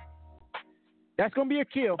improvement. That's gonna be a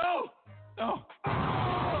kill. Elizabeth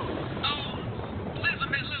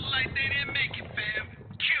look like they didn't make it, fam.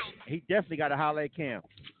 Kill. He definitely got to holler at Cam.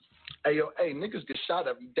 Hey, niggas get shot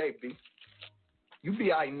every day, B. You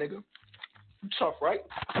be alright, nigga. You tough, right?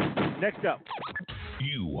 Next up.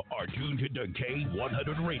 You are tuned to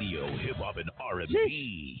K100 Radio, Hip Hop and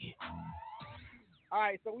R&B. All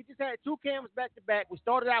right, so we just had two cameras back to back. We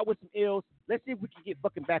started out with some ills. Let's see if we can get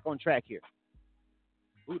fucking back on track here.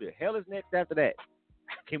 Who the hell is next after that?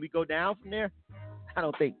 Can we go down from there? I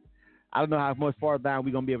don't know how much far down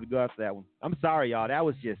we're going to be able to go after that one. I'm sorry, y'all. That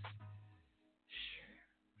was just...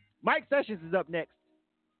 Mike Sessions is up next.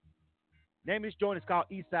 Name of this joint is called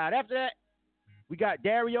Eastside. After that, we got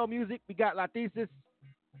Dario Music. We got Lathesis.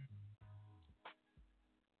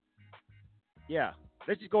 Yeah.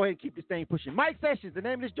 Let's just go ahead and keep this thing pushing. Mike Sessions, the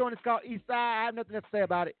name of this joint is called Eastside. I have nothing else to say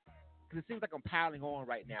about it because it seems like I'm piling on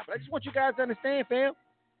right now. But I just want you guys to understand, fam.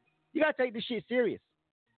 You got to take this shit serious.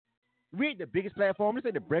 We ain't the biggest platform. This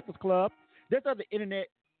ain't the Breakfast Club. There's other internet,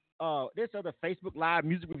 there's other Facebook Live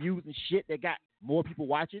music reviews and shit that got more people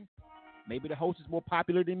watching. Maybe the host is more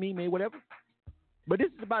popular than me, maybe whatever. But this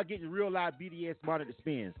is about getting real live BDS monitor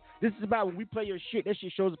spins. This is about when we play your shit, that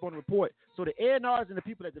shit shows up on the report. So the A&Rs and the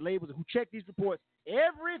people at the labels who check these reports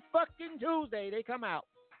every fucking Tuesday, they come out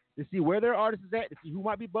to see where their artist is at, to see who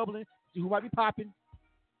might be bubbling, to see who might be popping.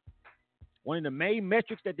 One of the main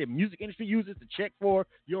metrics that the music industry uses to check for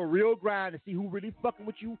your real grind, to see who really fucking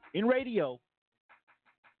with you in radio.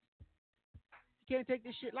 You can't take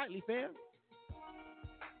this shit lightly, fam.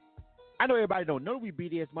 I know everybody don't know we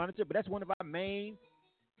BDS Monitor, but that's one of our main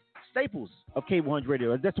staples of K100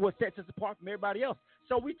 Radio. That's what sets us apart from everybody else.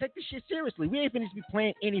 So we take this shit seriously. We ain't finished be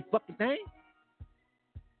playing any fucking thing.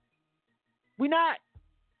 We not.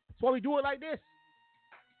 That's why we do it like this.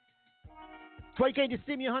 That's why you can't just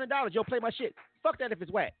send me $100. Yo, play my shit. Fuck that if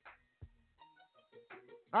it's whack.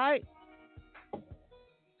 All right?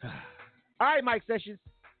 All right, Mike Sessions.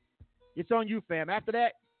 It's on you, fam. After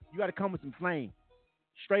that, you got to come with some flame.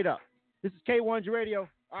 Straight up. This is K100 Radio.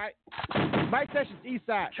 All right. Mike Sessions,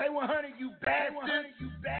 Eastside. K100, you bastard.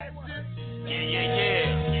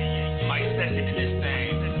 Yeah. Mike Sessions in this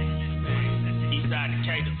thing. Eastside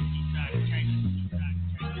Decatur.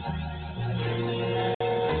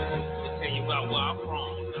 Tell you about where I'm from.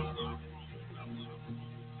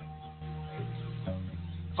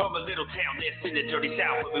 From a little town that's in the dirty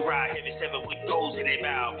south where we ride heavy 7 with goals in their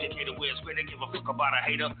mouth. Decatur, where square, they give a fuck about a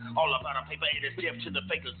hater. All about a paper and it's death to the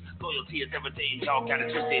fakers. Loyalty is everything, y'all got it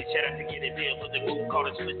twisted. Shout out to get it there for the group called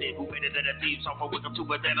it twisted. Who made it at a thieves off of Wickham to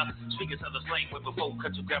Banana. Speakers of the slang with before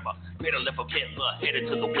cut to grandma. Made a left for Kessler, headed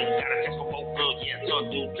to the whip. Got a text for both blood, yeah, son,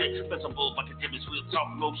 dude, trick. Spent some bull bucket Jimmy's real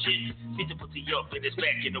talk, low shit. Fit to put the up and it's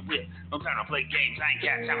back in the whip. No time to play games, I ain't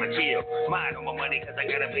got time to chill. Mind on my money cause I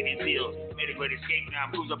gotta pay these bills. Made a great escape, now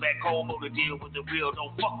I'm cruising back home on the deal with the real.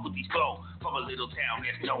 Don't fuck with these flow. From a little town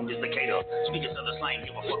that's known as Decatur. Speakers of the slang,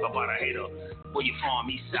 give a fuck about a hater. Where you from,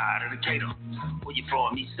 east side of Decatur? Where you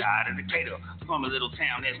from, east side of Decatur? From a little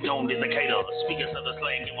town that's known as Decatur. Speakers of the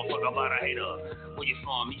slang, give a fuck about a hater. Where you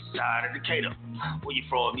from, east side of Decatur? Where you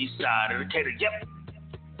from, east side of Decatur? Yep.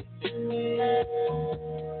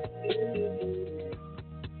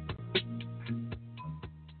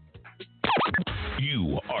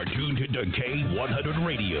 You are tuned to K100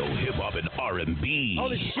 Radio, Hip Hop and R&B.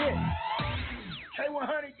 Holy shit.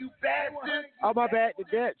 K100, you bastard. Oh, my bad.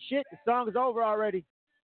 Shit, the song is over already.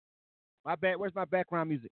 My bad. Where's my background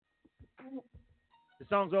music? The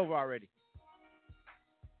song's over already.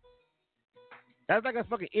 That's like a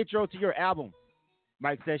fucking intro to your album,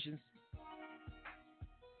 Mike Sessions.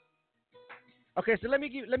 Okay, so let me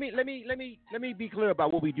be clear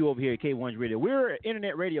about what we do over here at K1's Radio. We're an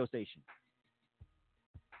internet radio station.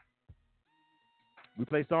 We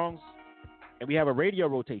play songs, and we have a radio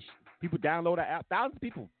rotation. People download our app. Thousands of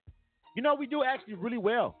people. You know, we do actually really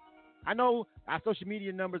well. I know our social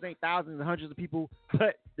media numbers ain't thousands and hundreds of people,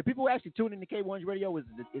 but the people who actually tune into K1's Radio is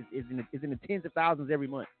in the tens of thousands every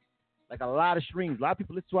month. Like a lot of streams. A lot of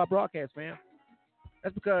people listen to our broadcast, fam.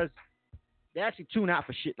 That's because they actually tune out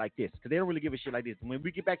for shit like this, because they don't really give a shit like this. When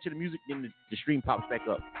we get back to the music, then the stream pops back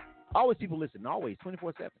up. Always people listen, always,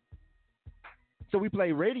 24/7. So we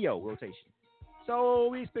play radio rotation. So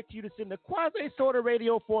we expect you to send a quasi sort of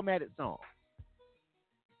radio formatted song.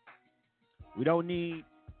 We don't need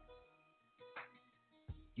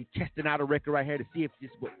you testing out a record right here to see if this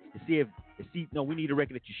no, we need a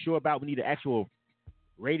record that you're sure about. We need an actual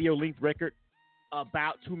radio length record,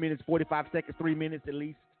 about 2 minutes, 45 seconds, 3 minutes at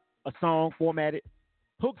least. A song formatted,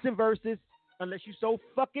 hooks and verses. Unless you so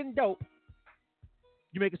fucking dope,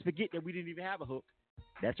 you make us forget that we didn't even have a hook.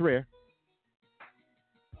 That's rare.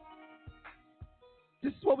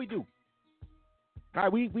 This is what we do. All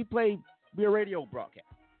right, we're a radio broadcast,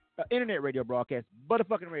 internet radio broadcast, but a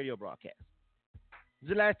fucking radio broadcast. This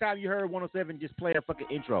is the last time you heard 107 just play a fucking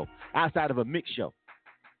intro outside of a mix show.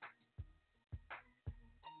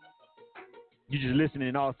 You just listening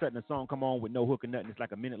and all of a sudden a song come on with no hook or nothing. It's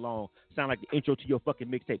like a minute long. Sound like the intro to your fucking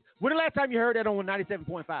mixtape. When the last time you heard that on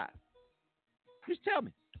 97.5? Just tell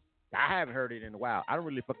me. I haven't heard it in a while. I don't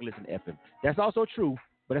really fucking listen to FM. That's also true,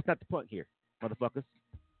 but that's not the point here, motherfuckers.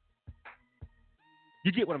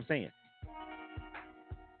 You get what I'm saying.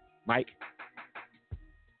 Mike,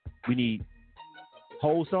 we need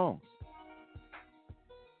whole songs.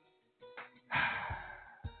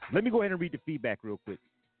 Let me go ahead and read the feedback real quick.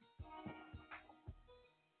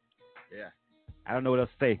 Yeah. I don't know what else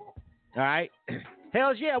to say. All right.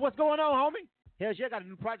 Hells yeah. What's going on, homie? Hells yeah, got a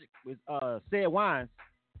new project with Said Wines.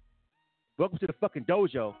 Welcome to the fucking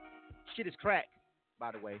dojo. Shit is crack,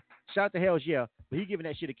 by the way. Shout out to Hells yeah, but he giving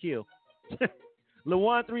that shit a kill.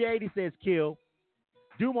 Lawan 380 says kill.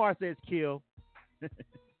 Dumar says kill.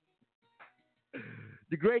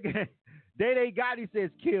 The great guy, Day Gotti says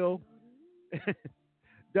kill.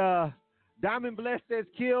 The Diamond Bless says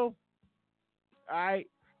kill. All right.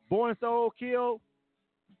 Born Soul kill.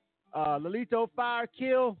 Lolito Fire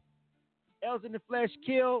kill. Els in the Flesh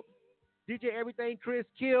kill. DJ Everything Chris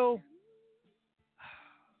kill.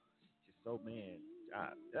 Just so man.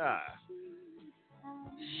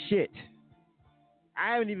 Shit.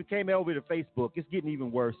 I haven't even came over to Facebook. It's getting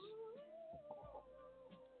even worse.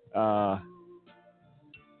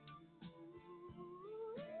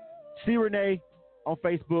 C. Renee on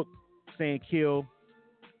Facebook saying kill.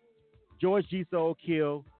 George G. Soul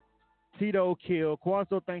kill. Tito kill.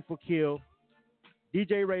 Quanso Thankful kill.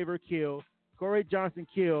 DJ Raver kill. Corey Johnson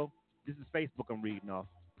kill. This is Facebook I'm reading off.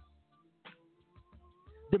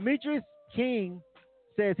 Demetrius King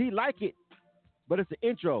says he like it, but it's an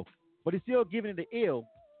intro. But he's still giving it the ill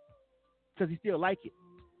because he still like it.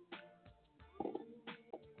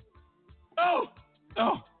 Oh!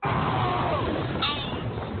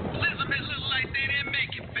 Elizabeth look like they didn't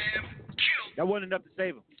make it, fam. Kill. That wasn't enough to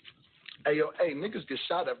save him. Hey, yo, niggas get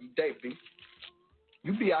shot every day, B.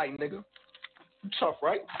 You be aight, nigga. You tough,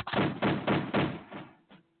 right?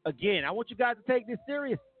 Again, I want you guys to take this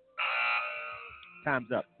serious.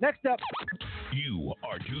 Time's up. Next up. You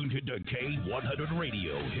are tuned to K100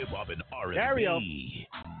 Radio, Hip Hop and R&B.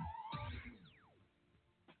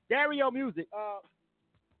 Dario Music.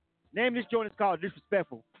 Name this joint is called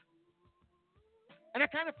Disrespectful. And I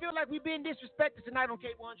kind of feel like we're being disrespected tonight on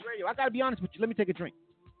K100 Radio. I got to be honest with you. Let me take a drink.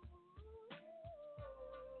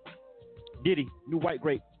 Diddy, new white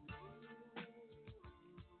grape.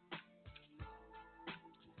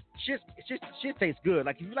 Shit tastes good.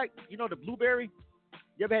 Like if you like, the blueberry.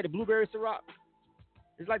 You ever had the blueberry Ciroc?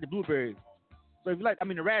 It's like the blueberry. So if you like,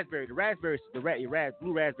 the raspberry, blue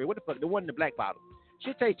raspberry. What the fuck? The one in the black bottle.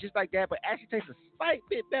 Shit tastes just like that, but actually tastes a slight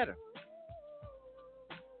bit better.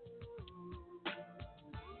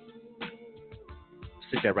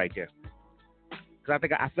 Sit that right there. Because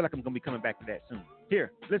I feel like I'm gonna be coming back to that soon.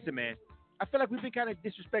 Here, listen, man. I feel like we've been kind of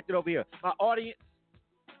disrespected over here. My audience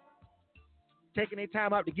taking their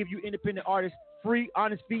time out to give you independent artists free,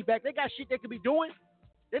 honest feedback. They got shit they could be doing.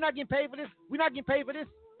 They're not getting paid for this. We're not getting paid for this.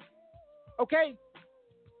 Okay?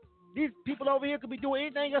 These people over here could be doing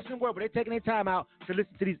anything else in the world, but they're taking their time out to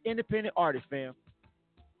listen to these independent artists, fam.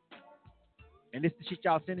 And this is the shit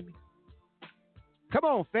y'all sending me? Come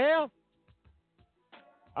on, fam.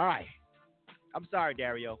 All right. I'm sorry,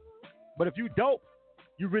 Dario. But if you dope,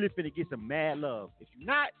 you really finna get some mad love. If you're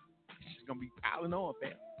not, it's just gonna be piling on,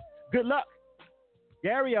 fam. Good luck.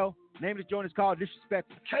 Dario, name of the joint is called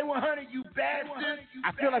Disrespectful. K100, you bastard.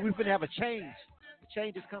 I feel like we finna have a change. The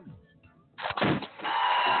change is coming. What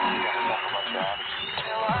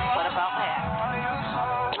about that?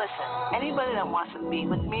 Listen, anybody that wants to be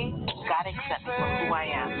with me, gotta accept me for who I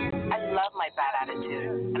am. I love my bad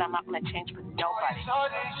attitude, and I'm not gonna change for nobody.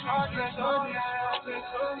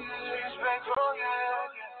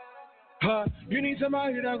 You need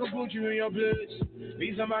somebody that can put you in your place.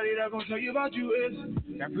 Need somebody that can tell you about you is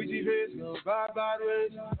that pretty face, no bad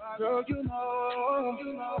ways. Girl, you know,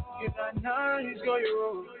 you're not nice, girl, you're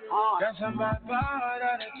wrong. That's some bad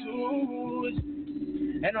attitudes.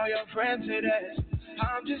 And all your friends say that.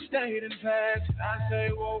 I'm just stating facts. I say,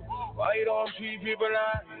 whoa, why you don't treat people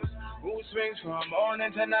nice? Mood swings from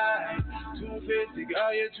morning to night. Two-faced,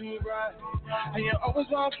 girl, you're too bright. And you always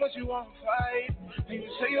want fuss, you want fight. And you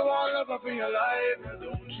say you want love up in your life, but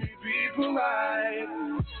don't treat people right.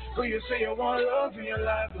 But you say you want love in your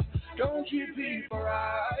life, but don't treat people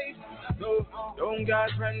right. No, don't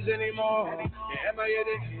got friends anymore. Your MIA,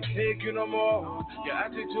 they can't take you no more. Your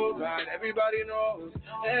attitude bad, everybody knows.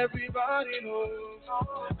 Everybody knows.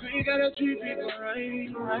 Cause you gotta treat people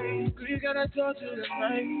right. Cause you gotta talk to them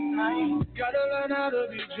right. Gotta learn how to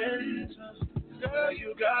be gentle. Girl,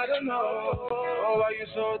 you gotta know. Why you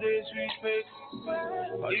so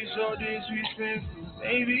disrespectful? Why you so disrespectful?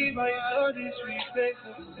 Baby, why you so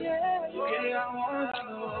disrespectful? Yeah, I wanna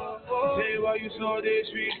know. Say why you so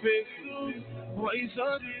disrespectful? Why you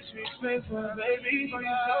so disrespectful? Baby, why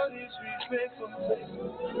you so disrespectful?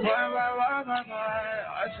 Why?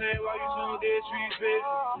 I say why you so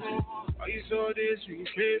disrespectful? Why you so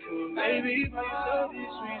disrespectful? Baby, why you so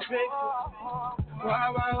disrespectful? Why?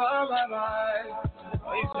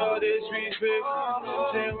 Why you so disrespectful?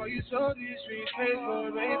 Say why you so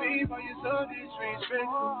disrespectful? Baby, why you so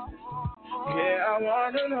disrespectful? Yeah, I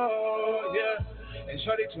wanna know, yeah. And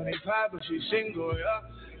shorty 25, but she's single, yeah.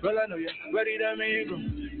 Girl, I know you're ready to mingle.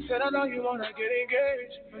 Said I know you wanna get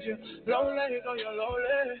engaged, but you're lonely, girl, you're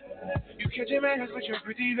lonely. You catch your man with your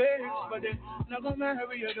pretty face, but they're not gonna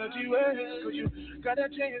marry your dirty ways. Cause you gotta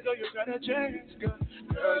change, girl, you gotta change, girl.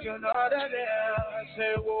 Girl, you're not a there. I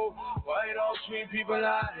say, whoa, why don't treat people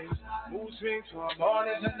nice? Mood swings from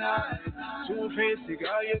morning to night. Two-faced,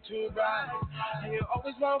 girl, you're too bright. And you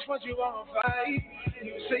always want what you want to fight.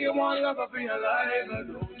 You say you want love up in your life, but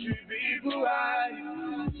don't treat people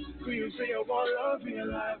right. You say you want love in your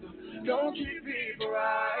life, but don't treat people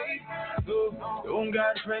right. No, don't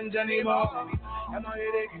got friends anymore. Am I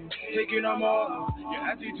here take you no more? Your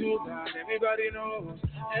attitude bad, everybody knows.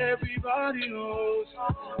 Everybody knows.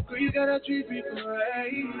 Cause you gotta treat people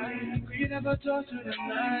right. Cause you never talk to them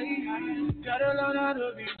nice. Gotta learn how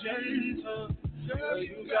to be gentle. Girl,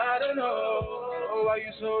 you gotta know why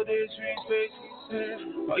you so disrespectful.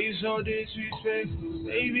 Why you so disrespectful?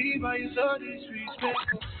 Baby, why you so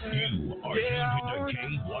disrespectful? You are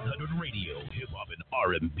listening to K100 Radio, Hip Hop and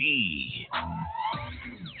R&B.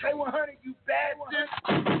 K100, you bastard.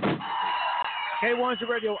 K100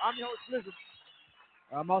 Radio. I'm your host, Blizzard.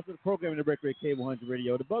 I'm also the program director at K100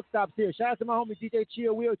 Radio. The buck stops here. Shout out to my homie DJ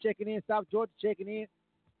Chill Will checking in. South Georgia checking in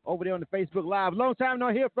over there on the Facebook Live. Long time no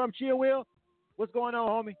hear from Chill Will. What's going on,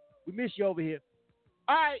 homie? We miss you over here.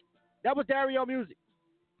 All right. That was Dario music.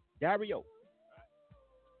 Dario.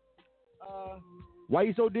 Why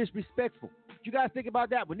you so disrespectful? You guys think about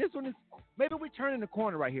that one. This one is, maybe we turn in the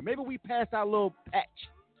corner right here. Maybe we passed our little patch.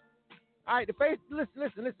 All right, the face.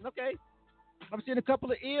 Listen. Okay, I'm seeing a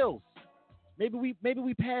couple of ills. Maybe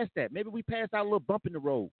we passed that. Maybe we passed our little bump in the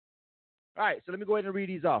road. All right, so let me go ahead and read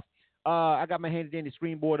these off. I got my handy dandy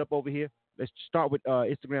screen board up over here. Let's start with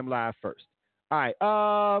Instagram Live first. All right.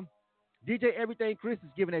 DJ Everything Chris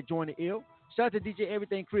is giving that joint the ill. Shout out to DJ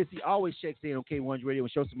Everything Chris. He always checks in on K100 Radio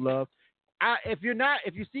and shows some love. If you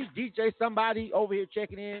see DJ somebody over here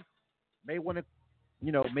checking in, may want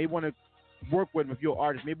to work with him if you're an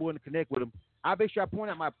artist, maybe want to connect with him. I make sure I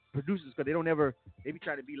point out my producers because they be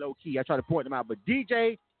trying to be low key. I try to point them out. But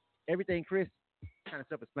DJ Everything Chris, kind of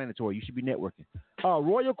self-explanatory. You should be networking.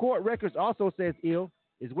 Royal Court Records also says ill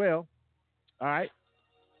as well. All right.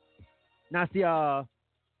 Now see,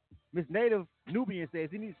 Miss Native Nubian says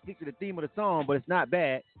he needs to stick to the theme of the song, but it's not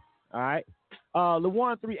bad. All right.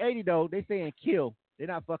 LeWan 380 though, they saying kill. They're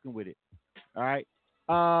not fucking with it. All right.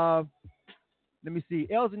 Let me see.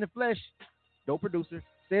 Els in the Flesh, dope producer,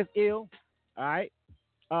 says ill. All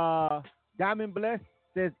right. Diamond Bless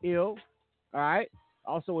says ill. All right.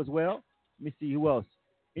 Also as well. Let me see who else.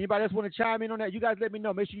 Anybody else want to chime in on that? You guys let me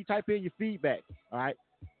know. Make sure you type in your feedback. All right.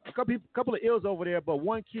 a couple of ills over there, but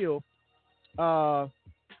one kill. Dumar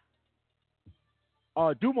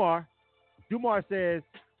says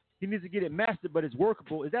he needs to get it mastered, but it's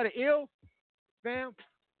workable. Is that an ill, fam?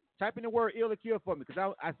 Type in the word ill or kill for me,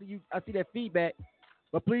 because I see that feedback.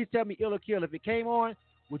 But please tell me ill or kill. If it came on,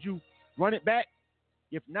 would you run it back?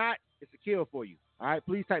 If not, it's a kill for you. All right,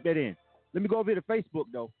 please type that in. Let me go over here to Facebook,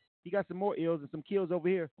 though. He got some more ills and some kills over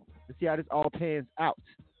here. Let's see how this all pans out.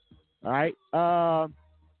 All right.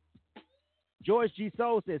 George G.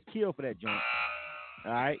 Soul says kill for that joint.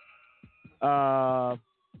 All right.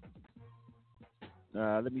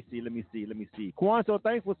 Let me see. Quan So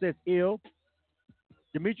Thankful says ill.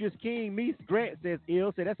 Demetrius King Meese Grant says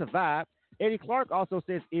ill. Say that's a vibe. Eddie Clark also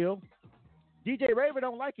says ill. DJ Raver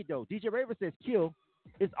don't like it though. DJ Raver says kill.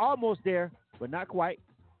 It's almost there, but not quite.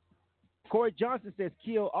 Corey Johnson says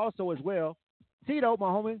kill also as well. Tito, my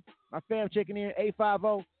homie, my fam checking in,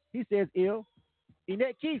 850, he says ill.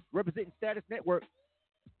 Enette Keith, representing Status Network.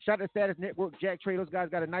 Shout out to Status Network, Jack Trey. Those guys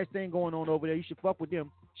got a nice thing going on over there. You should fuck with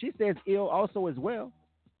them. She says ill also as well.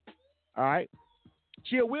 All right.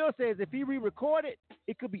 Chill Will says if he re-recorded,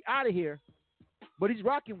 it could be out of here, but he's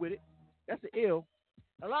rocking with it. That's an ill.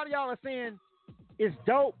 A lot of y'all are saying it's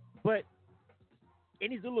dope, but it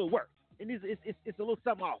needs a little work. It's a little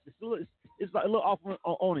something off. It's like a little off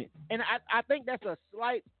on it. And I think that's a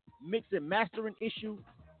slight mix and mastering issue.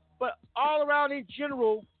 But all around in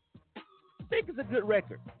general, I think it's a good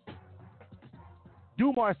record.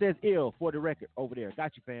 Dumar says ill for the record over there.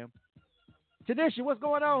 Got you, fam. Tanisha, what's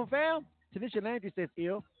going on, fam? Tanisha Landry says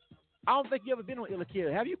ill. I don't think you ever been on Ill or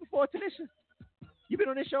Kill. Have you before, Tanisha? You been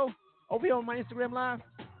on this show over here on my Instagram Live?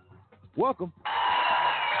 Welcome.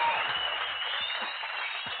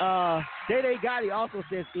 Day Day Gotti also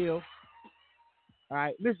says ill. All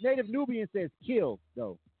right. Miss Native Nubian says kill,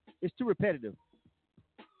 though. It's too repetitive.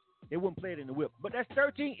 They wouldn't play it in the whip. But that's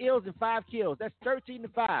 13 ills and 5 kills. That's 13 to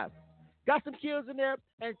 5. Got some kills in there,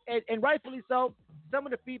 and rightfully so. Some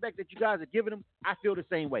of the feedback that you guys are giving them, I feel the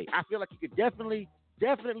same way. I feel like you could definitely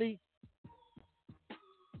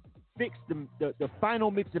fix the final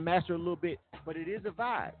mix and master a little bit, but it is a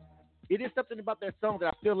vibe. It is something about that song that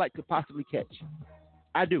I feel like could possibly catch.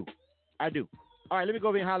 I do. All right, let me go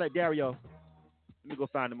over and holler at Dario. Let me go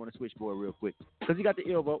find him on the switchboard real quick, because he got the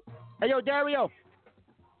ill vote. Hey, yo, Dario.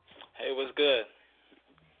 Hey, what's good?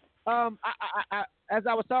 I as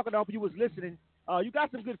I was talking, I hope you was listening. You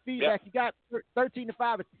got some good feedback. Yep. You got 13 to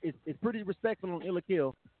 5. It's pretty respectful on Ill or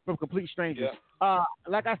Kill from Complete Strangers. Yep.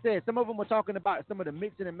 Like I said, some of them were talking about some of the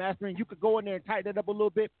mixing and mastering. You could go in there and tighten it up a little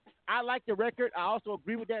bit. I like the record. I also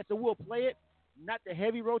agree with that, so we'll play it. Not the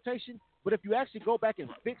heavy rotation, but if you actually go back and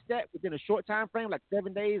fix that within a short time frame, like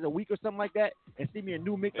 7 days, a week or something like that, and see me a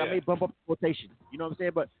new mix, I may bump up the rotation. You know what I'm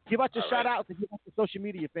saying? But give out your shout outs and give out your social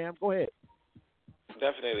media, fam. Go ahead.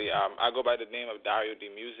 Definitely. I go by the name of Dario D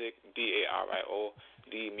Music, Dario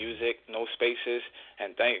D Music, no spaces.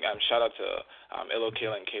 And shout out to Ill or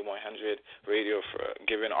Kill and K100 Radio for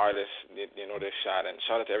giving artists their shot, and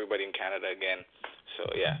shout out to everybody in Canada again. So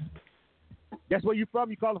yeah. That's where you from?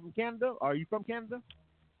 You calling from Canada? Or are you from Canada?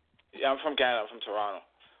 Yeah, I'm from Canada. I'm from Toronto.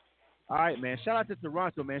 All right, man. Shout out to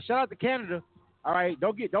Toronto, man. Shout out to Canada. All right,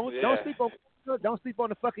 don't sleep on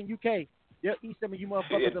the fucking UK. They'll eat some of you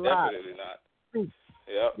motherfuckers alive. Definitely not.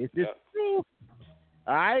 Yep. It's just true.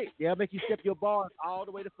 All right, they'll make you step your bars all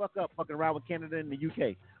the way the fuck up, fucking around with Canada and the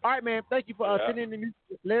UK. All right, man. Thank you for sending in the music.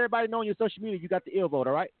 Let everybody know on your social media you got the ill vote.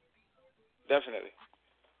 All right. Definitely.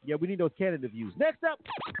 Yeah, we need those Canada views. Next up.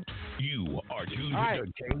 You are tuned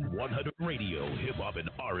to K100 Radio, Hip Hop and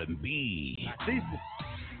R&B.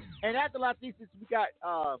 And after La Thesis, we got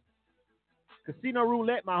Casino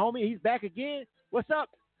Roulette, my homie. He's back again. What's up?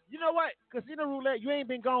 You know what? Casino Roulette, you ain't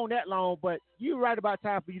been gone that long, but you right about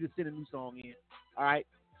time for you to send a new song in. All right.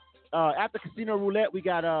 After Casino Roulette, we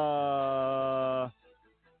got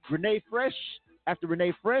Renee Fresh. After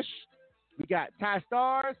Renee Fresh, we got Ty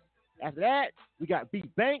Stars. After that, we got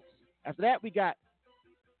Beat Banks. After that, we got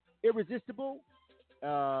Irresistible.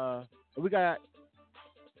 We got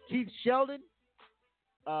Keith Sheldon.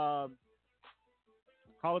 Caller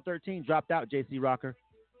 13 dropped out, JC Rocker.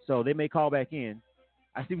 So they may call back in.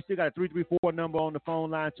 I see we still got a 334 number on the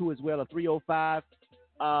phone line too as well, a 305.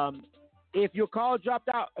 If your call dropped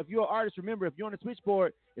out, if you're an artist, remember, if you're on the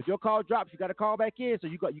switchboard, if your call drops, you got to call back in. So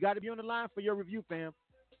you got to be on the line for your review, fam.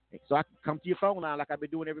 So I can come to your phone line like I've been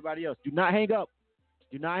doing everybody else. Do not hang up.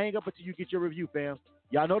 Do not hang up until you get your review, fam.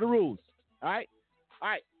 Y'all know the rules. All right? All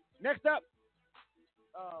right. Next up,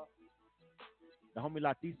 the homie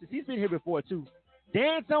La Thesis. He's been here before, too.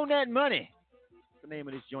 Dance on That Money. What's the name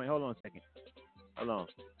of this joint? Hold on a second. Hold on.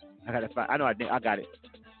 I got to find. I know I got it.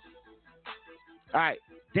 All right.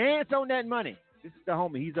 Dance on that money. This is the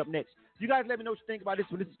homie. He's up next. You guys let me know what you think about this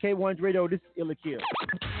one. This is K100 Radio. This is Illa Kill.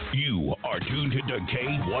 You are tuned to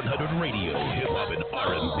K100 Radio, Hip Hop and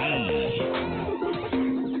R&B.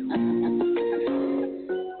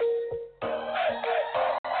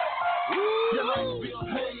 Your life will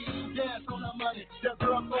pay, dance on the money. Your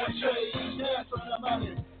girl going shade, dance on the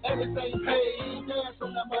money. Everything paid, dance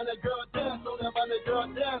on the money. Girl, dance on the money. Girl,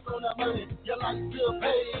 dance on the money. Your life will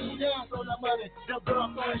pay, dance on the money. Your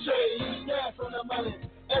girl going shade, dance on the money.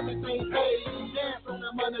 Everything paid, dance on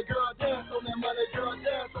the money. Girl, dance on the money. Girl,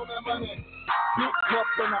 dance on the money. Big cup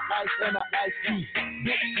and the ice and the iced tea.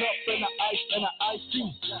 Big cup and the ice and the iced tea.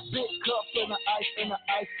 Big cup and the ice and the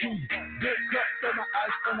iced tea. Big cup and the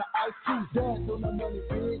ice and the iced tea. Dance on the money,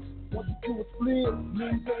 bitch. Want you to a split.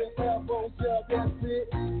 Knees and elbows, yeah, that's it.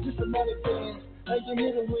 Just a money dance. And you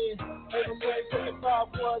hit a win. And I'm ready to take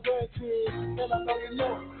 5 1 and 10. And I know you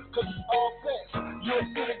know, cause it's all facts. You're a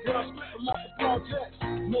city girl, stripping out the projects.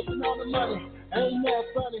 Making all the money, ain't that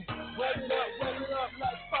funny? Wet it up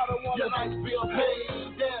like Spider Woman. Your life bill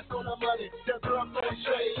paid, dance on the money. Your girl going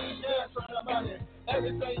shade, dance on the money.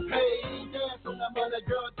 Everything paid, dance on the money.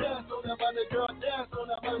 Girl, dance on the money. Girl, dance on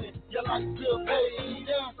the money. Your life bill paid,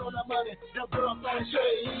 dance on the money. Your girl going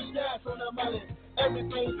shade, dance on the money.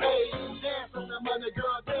 Everything paid, dance on the money.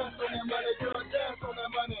 Girl, dance on the money. Girl, dance on the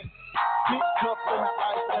money. Big cup and the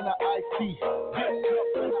ice and the iced tea. Big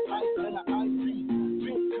cup and the ice and the iced tea.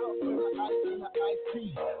 Big cup and the ice and the iced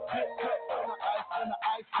tea. Big cup and the ice and the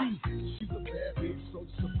iced tea. She's a bad bitch, so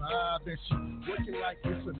to survive, and she working like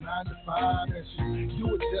it's a 9 to 5, and she do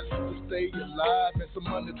it just to stay alive, and some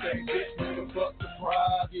other things, bitch, nigga, fuck the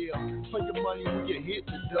pride, yeah. Pay your money when you hit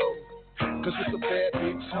the dough. Cause it's a bad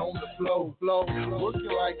bitch on the flow.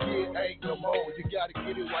 Working like it ain't no more. You gotta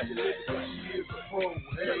get it while you live it, cause she is a pro.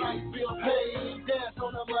 Hey. Your life bill paid, dance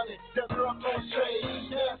on the money. Your girl going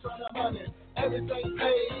shade, dance on the money. Everything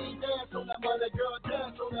paid, dance on the money. Girl,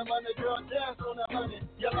 dance on the money. Girl, dance on the money.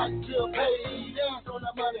 Your life bill paid, dance on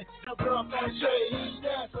the money. Your girl going shade,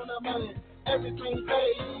 dance on the money. Everything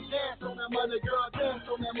paid, dance on the money. Girl, dance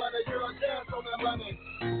on the money. Girl, dance on the money.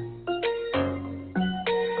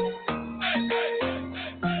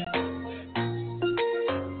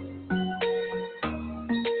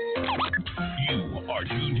 You are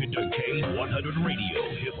tuned to K100 Radio,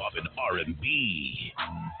 Hip Hop and R&B.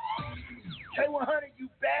 K100, you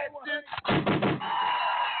bastard!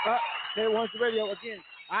 K100 Radio again.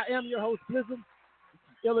 I am your host, Blizzum. This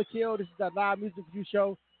is Illa Kill. This is our live music review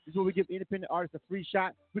show. This is where we give independent artists a free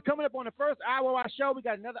shot. We're coming up on the first hour of our show. We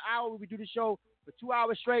got another hour where we do the show for 2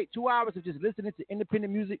 hours straight. 2 hours of just listening to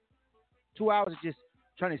independent music. 2 hours of just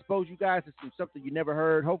trying to expose you guys to something you never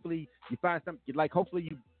heard. Hopefully you find something you like.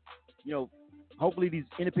 Hopefully hopefully these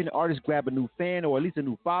independent artists grab a new fan or at least a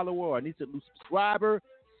new follower or at least a new subscriber.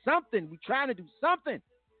 Something. We're trying to do something.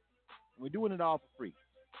 We're doing it all for free.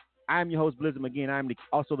 I'm your host, Blizzum. Again, I'm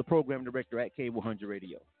also the program director at K100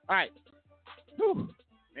 Radio. All right. Whew.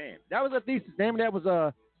 Man, that was a thesis. Damn, that was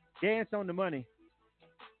Dance on the Money.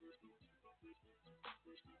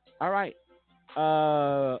 All right.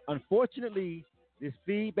 Unfortunately, this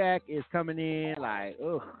feedback is coming in like,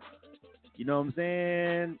 ugh. You know what I'm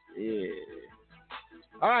saying? Yeah.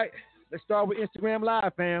 All right. Let's start with Instagram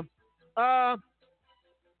Live, fam.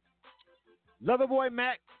 Loverboy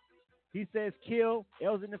Mac, he says kill.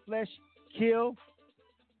 L's in the flesh, kill.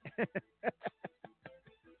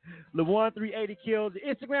 LeOne380 kills. The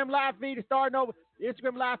Instagram live feed is starting over. The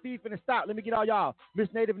Instagram live feed finna stop. Let me get all y'all. Miss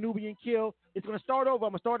Native Nubian kill. It's gonna start over.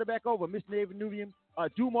 I'm gonna start it back over. Miss Native Nubian.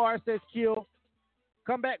 Dumar says kill.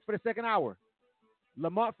 Come back for the second hour.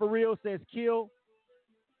 Lamont for real says kill.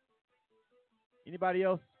 Anybody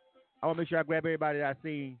else? I want to make sure I grab everybody that I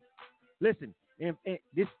see. Listen,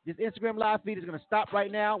 this Instagram live feed is going to stop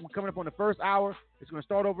right now. We're coming up on the first hour. It's going to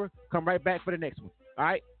start over. Come right back for the next one. All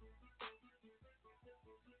right?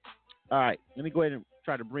 All right. Let me go ahead and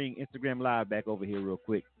try to bring Instagram live back over here real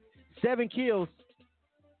quick. 7 kills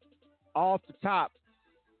off the top.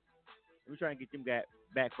 Let me try and get them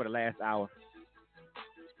back for the last hour.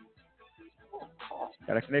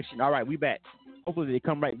 Got a connection. All right, we back. Hopefully they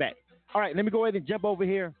come right back. All right, let me go ahead and jump over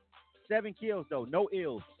here. 7 kills, though. No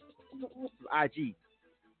ills. IG.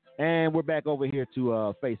 And we're back over here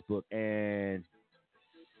to Facebook. And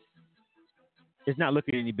it's not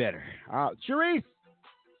looking any better. Sharice,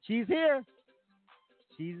 she's here.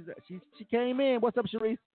 She came in. What's up,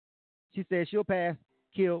 Sharice? She said she'll pass.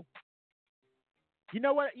 Kill. You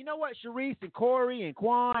know what, Sharice and Corey and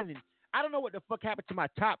Quan, and I don't know what the fuck happened to my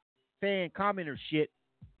top fan commenter shit.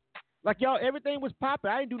 Like, y'all, everything was popping.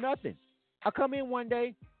 I didn't do nothing. I come in one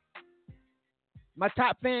day, my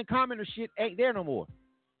top fan commenter shit ain't there no more.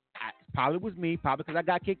 Probably was me. Probably because I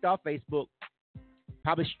got kicked off Facebook.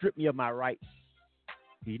 Probably stripped me of my rights.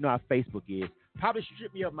 You know how Facebook is. Probably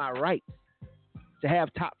stripped me of my rights to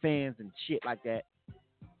have top fans and shit like that.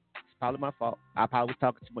 It's probably my fault. I probably was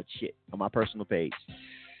talking too much shit on my personal page.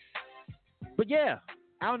 But yeah,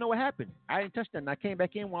 I don't know what happened. I didn't touch nothing. I came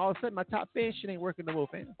back in when all of a sudden my top fan shit ain't working no more,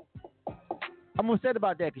 fam. I'm upset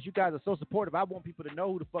about that because you guys are so supportive. I want people to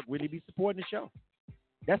know who the fuck really be supporting the show.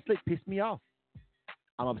 That slick pissed me off.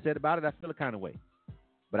 I'm upset about it. I feel a kind of way.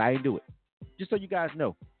 But I ain't do it. Just so you guys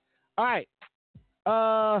know. All right.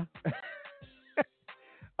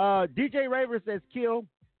 DJ Raver says kill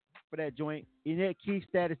for that joint. Inet Key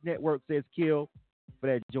Status Network says kill for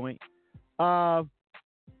that joint.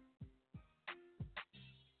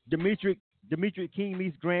 Dimitri King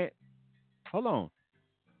meets Grant. Hold on.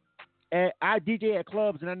 And I DJ at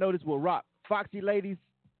clubs and I know this will rock. Foxy ladies,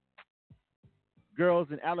 girls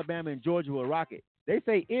in Alabama and Georgia will rock it. They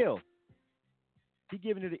say ill. He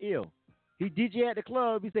giving it an ill. He DJ at the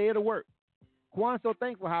club. He say it'll work. Quan So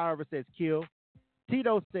Thankful, however, says kill.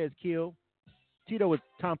 Tito says kill. Tito is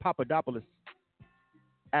Tom Papadopoulos.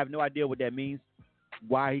 I have no idea what that means.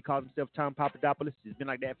 Why he calls himself Tom Papadopoulos. It's been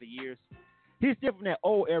like that for years. He's still from that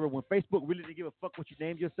old era when Facebook really didn't give a fuck what you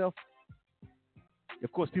named yourself.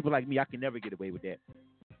 Of course, people like me, I can never get away with that.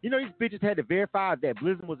 You know, these bitches had to verify that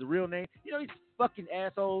Blizzard was a real name. You know, these fucking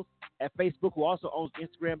assholes at Facebook, who also owns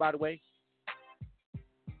Instagram, by the way,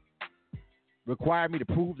 require me to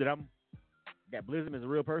prove that Blizzard is a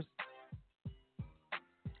real person.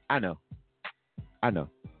 I know.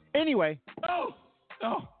 Anyway. Oh.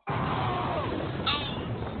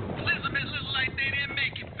 Elizabeth looked like they didn't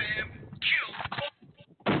make it, fam. Kill.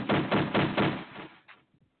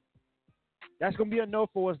 That's going to be a no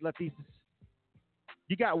for us, Lathesis.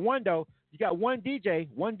 You got one, though. You got one DJ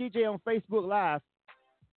on Facebook Live.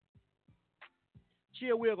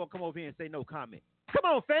 Chill Will going to come over here and say no comment. Come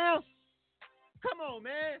on, fam. Come on,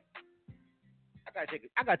 man. I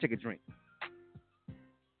gotta take a drink.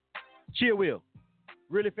 Chill Will.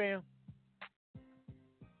 Really, fam?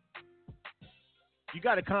 You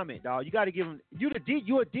got to comment, dog. You got to give them. You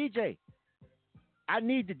a DJ. I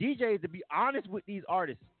need the DJs to be honest with these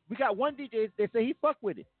artists. We got one DJ that say he fuck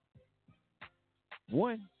with it.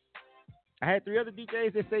 One. I had 3 other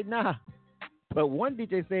DJs that say nah. But one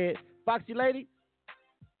DJ said, Foxy Lady,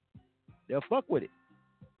 they'll fuck with it.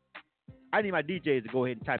 I need my DJs to go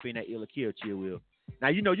ahead and type in that ill or kill, Chill Will. Now,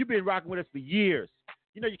 you know, you've been rocking with us for years.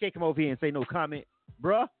 You know you can't come over here and say no comment.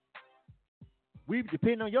 Bruh, we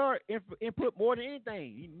depend on your input more than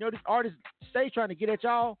anything. You know, this artist stay trying to get at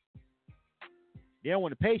y'all. They don't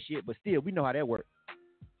want to pay shit, but still, we know how that works.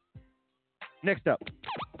 Next up.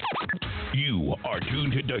 You are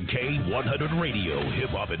tuned to K100 Radio, Hip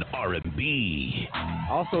Hop and R&B.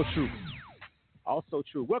 Also true.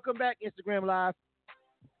 Welcome back, Instagram Live.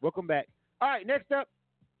 Welcome back. All right, next up.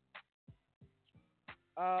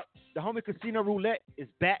 The homie Casino Roulette is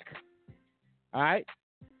back. All right.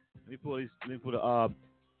 Let me pull the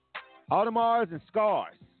Audemars and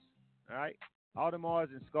Scars. All right. Audemars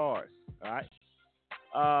and Scars. All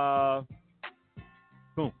right.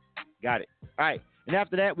 Boom. Got it. All right. And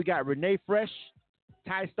after that, we got Renee Fresh,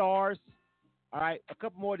 Ty Stars. All right. A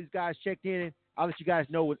couple more of these guys checked in. I'll let you guys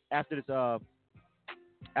know after this.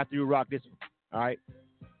 After you rock this one. All right.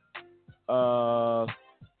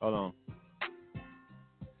 Hold on.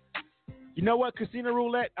 You know what, Casino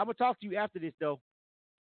Roulette? I'm gonna talk to you after this, though.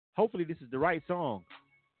 Hopefully, this is the right song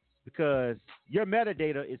because your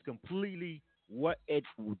metadata is completely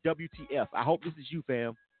WTF. I hope this is you,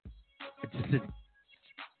 fam.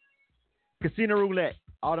 Casino Roulette,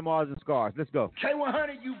 Audemars and Scars. Let's go.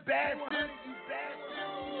 K100, you bad.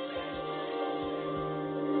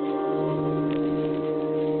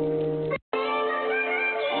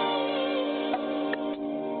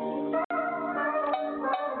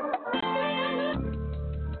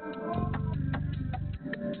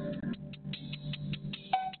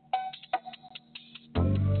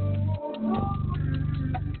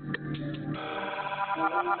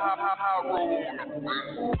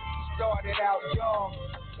 Started out young,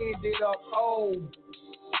 ended up old.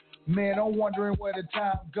 Man, I'm wondering where the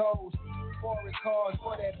time goes. Foreign cars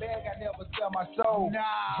for that bag, I never sell my soul.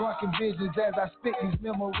 Drunken visions as I spit these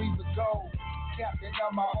memories of gold. Captain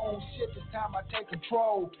of my own ship, it's time I take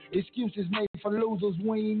control. Excuses made for losers,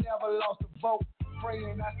 we ain't never lost a vote.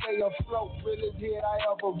 Praying I stay afloat, realest hit I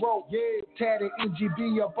ever wrote. Yeah, tatted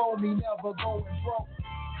NGB up on me, never going broke.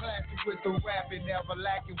 Classic with the rapping, never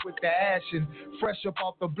lacking with the action. Fresh up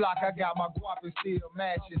off the block, I got my guap and still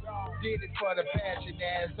matching. Did it for the passion,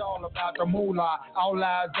 yeah, it's all about the moolah. All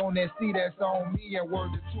eyes on that C, that's on me. And word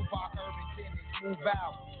to Tupac, urban tenants, move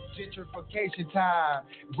out. Gentrification time.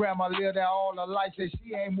 Grandma lived out all her life, said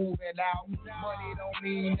she ain't moving out. Money don't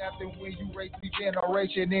mean nothing when you raise 3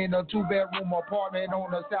 generation in a 2-bedroom apartment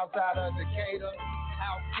on the south side of Decatur.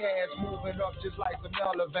 Outcast moving up just like some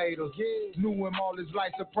elevators. Knew him all his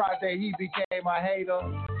life, surprised that he became a hater.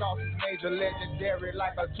 Thought his major legendary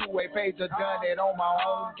like a 2-way pager. Done it on my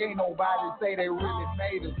own, can't nobody say they really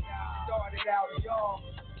made it. Started out young,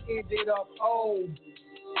 ended up old.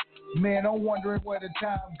 Man, I'm wondering where the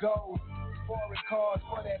time goes. Foreign cars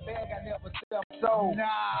for that bag, I never sold.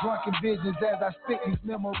 Drunken visions as I spit these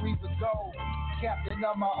memories of gold. Captain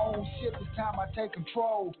of my own ship, it's time I take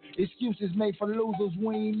control. Excuses made for losers,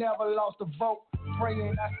 we ain't never lost a vote.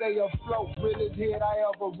 Praying I stay afloat, realest hit I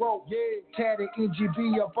ever wrote. Tatted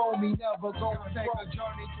NGB up on me, never gonna take a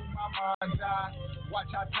journey through my mind's eye. Watch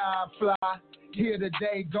how time fly. Here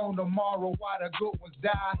today, gone tomorrow, why the good ones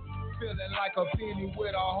die. Feeling like a penny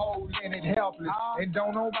with a hole in it, helpless. And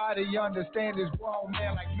don't nobody understand this grown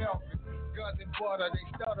man like Memphis. Guns and butter, they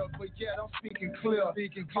stutter, but yet I'm speaking clear.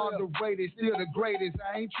 Underrated, still the greatest,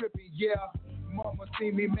 I ain't tripping, yeah. Mama see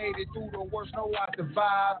me, made it through the worst, know I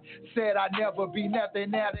survived. Said I'd never be nothing,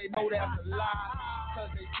 now they know that's a lie. Cause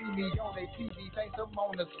they see me on their TV, think I'm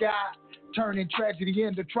on the sky. Turning tragedy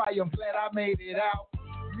into triumph, glad I made it out.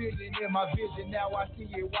 Million in my vision, now I see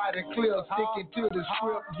it wide and clear. Sticking to the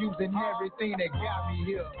script, using everything that got me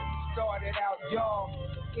here. Started out young,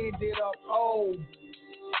 ended up old.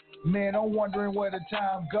 Man, I'm wondering where the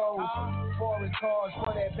time goes. Foreign cars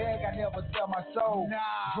for that bag, I never sell my soul.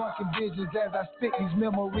 Drunken visions as I spit these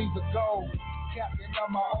memories of gold. Captain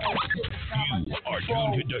of my own ship, You are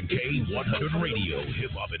tuned to K100 Radio,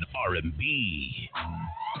 Hip Hop and R&B.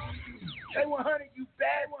 K100, you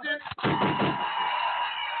bastard!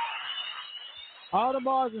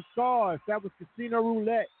 Audemars and Scars, that was Casino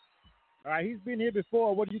Roulette. All right, he's been here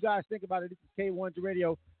before. What do you guys think about it? This is K100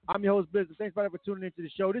 Radio. I'm your host, Business. Thanks for tuning into the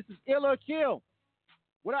show. This is Ill or Kill.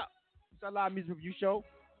 What up? It's our live music review show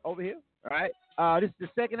over here. All right. This is the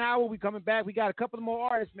second hour. We coming back. We got a couple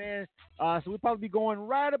more artists, man. So we'll probably be going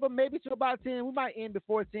right up, maybe to about 10. We might end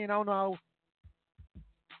before 10. I don't know.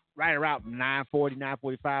 Right around 9:40,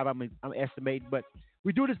 9:45. I'm estimating, but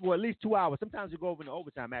we do this for at least 2 hours. Sometimes we go over into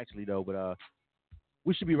overtime, actually, though. But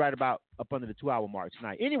we should be right about up under the 2-hour mark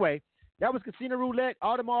tonight. Anyway, that was Casino Roulette,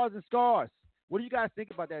 Audemars and Scars. What do you guys think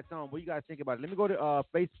about that song? What do you guys think about it? Let me go to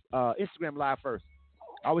Instagram Live first.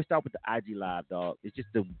 I always start with the IG Live, dog. It's just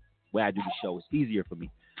the way I do the show. It's easier for me.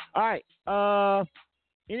 All right.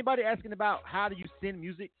 Anybody asking about how do you send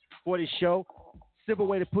music for this show? Simple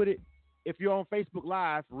way to put it. If you're on Facebook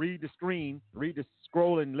Live, read the screen. Read the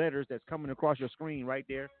scrolling letters that's coming across your screen right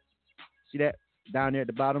there. See that down there at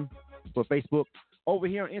the bottom for Facebook? Over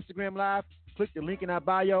here on Instagram Live, click the link in our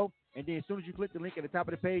bio. And then as soon as you click the link at the top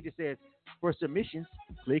of the page, it says, for submissions,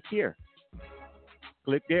 click here.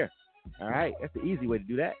 Click there. All right. That's the easy way to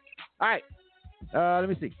do that. All right. Let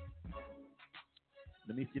me see.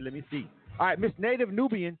 All right. Miss Native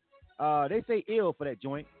Nubian, they say ill for that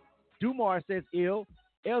joint. Dumar says ill.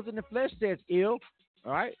 Els in the Flesh says ill.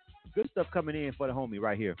 All right. Good stuff coming in for the homie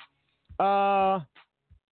right here.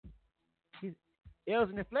 Els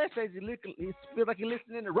in the Flesh says he feels like he's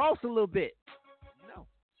listening to Ross a little bit. No.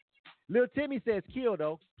 Lil Timmy says kill,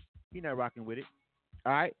 though. He not rocking with it.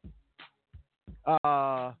 All right.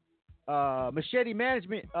 Machete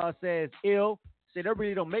Management says ill. Said they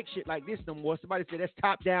really don't make shit like this no more. Somebody said that's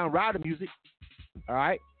top-down rider music. All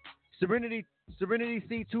right. Serenity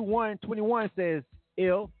C2121 says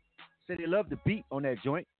ill. Said they love the beat on that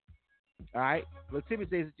joint. All right. Lil Timmy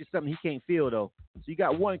says it's just something he can't feel, though. So you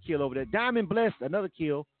got one kill over there. Diamond Bless, another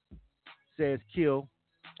kill, says kill.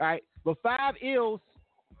 All right. But 5 ills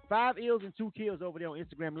and 2 kills over there on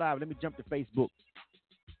Instagram Live. Let me jump to Facebook.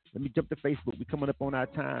 We're coming up on our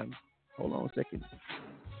time. Hold on a second.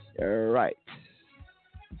 All right.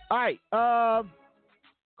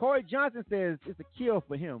 Corey Johnson says it's a kill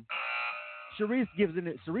for him. Sharice giving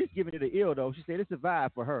it an ill, though. She said it's a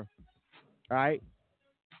vibe for her. All right.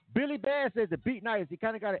 Billy Bad says the beat nice. He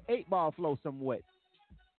kind of got an 8-ball flow somewhat.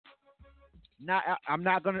 Now I'm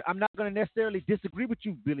not gonna necessarily disagree with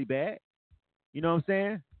you, Billy Bad. You know what I'm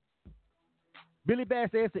saying? Billy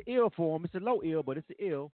Bad says it's an ill for him. It's a low ill, but it's an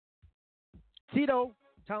ill. Tito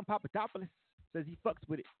Tom Papadopoulos says he fucks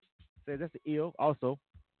with it. Says that's an ill also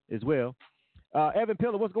as well. Evan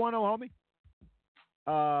Pillar, what's going on, homie?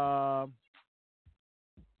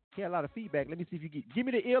 He had a lot of feedback. Let me see if you give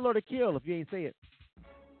me the ill or the kill if you ain't say it.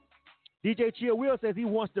 DJ Chill Will says he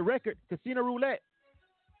wants the record. Casino Roulette.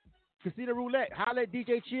 Casino Roulette. Holla at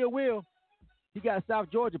DJ Chill Will. He got South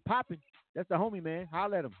Georgia popping. That's the homie, man.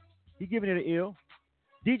 Holla at him. He giving it an ill.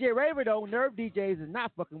 DJ Raver, though, Nerve DJs is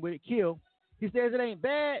not fucking with it. Kill. He says it ain't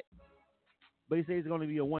bad, but he says it's going to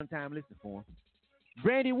be a one-time listen for him.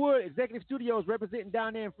 Brandy Wood, Executive Studios, representing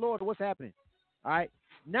down there in Florida. What's happening? All right.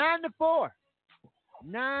 9-4.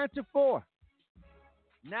 9-4.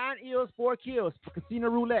 9 ills, 4 kills for Casino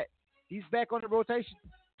Roulette. He's back on the rotation.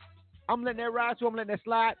 I'm letting that ride, so I'm letting that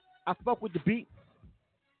slide. I fuck with the beat.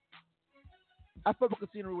 I fuck with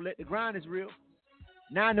Casino Roulette. The grind is real.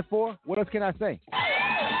 9-4. What else can I say?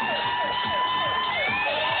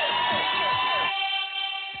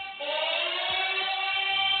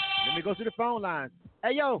 Let me go to the phone lines.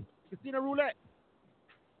 Hey, yo, Casino Roulette.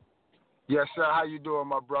 Yes, sir. How you doing,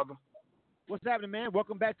 my brother? What's happening, man?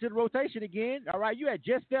 Welcome back to the rotation again. All right, you had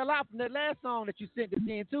just fell out from that last song that you sent us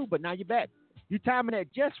in too, but now you're back. You timing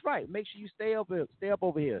that just right. Make sure you stay up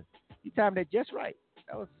over here. You timing that just right.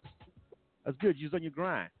 That's good. You was on your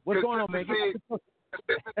grind. What's going on, man?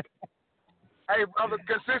 Hey, brother,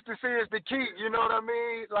 consistency is the key. You know what I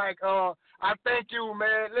mean? Like, I thank you,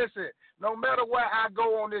 man. Listen, no matter where I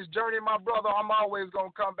go on this journey, my brother, I'm always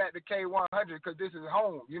going to come back to K100 because this is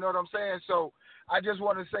home. You know what I'm saying? So I just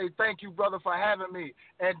want to say thank you, brother, for having me.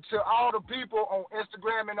 And to all the people on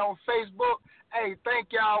Instagram and on Facebook, hey,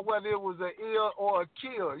 thank y'all whether it was an ill or a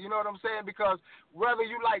kill. You know what I'm saying? Because whether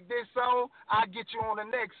you like this song, I get you on the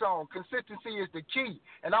next song. Consistency is the key.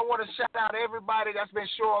 And I want to shout out everybody that's been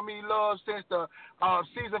showing me love since the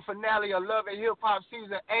season finale of Love and Hip Hop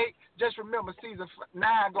season 8. Just remember, season 9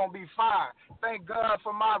 going to be fire. Thank God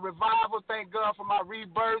for my revival. Thank God for my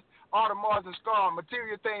rebirth. All the Mars and scars.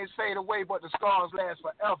 Material things fade away, but the scars last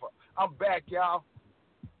forever. I'm back, y'all.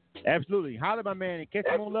 Absolutely. Holler, my man, and catch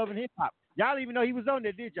him on Love and Hip Hop. Y'all didn't even know he was on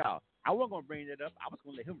there, did y'all? I wasn't going to bring that up. I was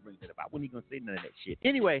going to let him bring that up. I wasn't even going to say none of that shit.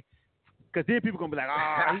 Anyway, because then people going to be like,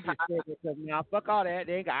 oh, he just said that stuff now. Fuck all that.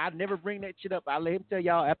 I'd never bring that shit up. I'll let him tell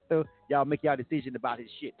y'all after y'all make y'all decision about his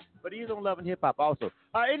shit. But he's on Love and Hip Hop also.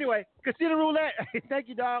 Anyway, Casino Roulette. Thank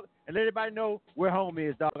you, dog. And let everybody know where home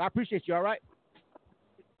is, dog. I appreciate you, all right?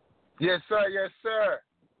 Yes, sir. Yes, sir.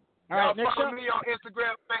 All y'all right, next follow up. me on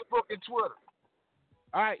Instagram, Facebook, and Twitter.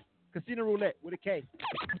 All right. Casino Roulette with a K.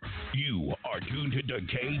 You are tuned to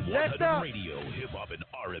K100 Radio, Hip Hop and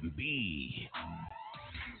R&B.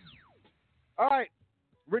 All right,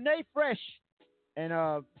 Renee Fresh, and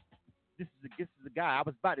this is a guy. I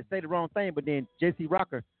was about to say the wrong thing, but then JC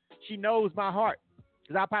Rocker, she knows my heart,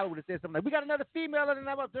 because I probably would have said something like, "We got another female," and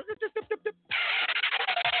I'm up. This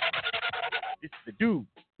is the dude,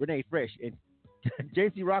 Renee Fresh, and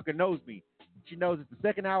JC Rocker knows me. She knows it's the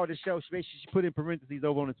second hour of the show. She put in parentheses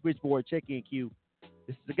over on the switchboard check-in queue.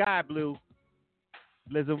 This is the guy, Blue,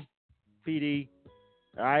 Blizzum, PD.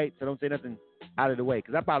 All right, so don't say nothing out of the way,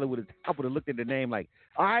 because I probably would have looked at the name like,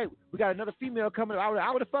 all right, we got another female coming.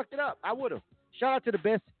 I would have fucked it up. I would have. Shout out to the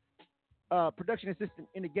best production assistant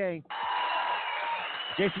in the game,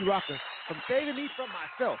 JC Rocker, from saving me from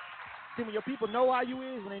myself. See, when your people know how you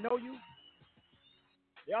is, when they know you,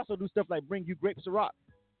 they also do stuff like bring you grape Ciroc,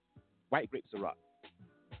 white grape Ciroc,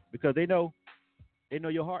 because they know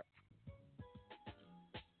your heart.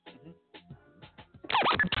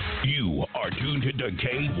 You are tuned to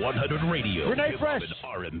K100 Radio, Renee Hip Fresh.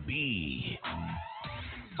 Hop and R&B.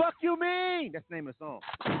 Fuck you mean? That's the name of the song.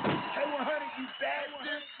 K100, you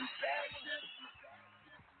bastard.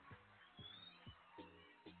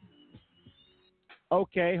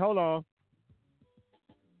 Okay, hold on.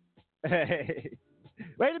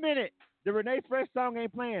 Wait a minute. The Renee Fresh song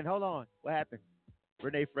ain't playing. Hold on. What happened?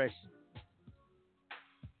 Renee Fresh.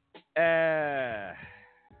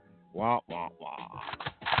 Wah, wah, wah.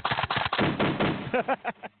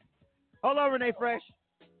 Hold on, Renee Fresh.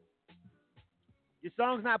 Your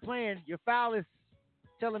song's not playing. Your file is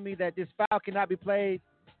telling me that this file cannot be played.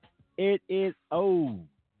 It is old.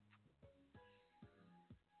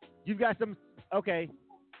 You've got some. Okay.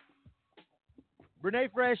 Renee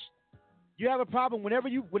Fresh, you have a problem whenever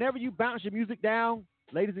you bounce your music down,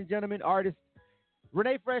 ladies and gentlemen, artists.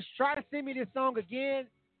 Renee Fresh, try to send me this song again.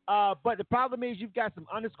 But the problem is you've got some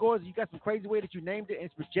underscores. You got some crazy way that you named it, and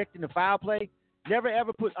it's rejecting the file play. Never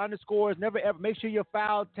ever put underscores. Never ever. Make sure your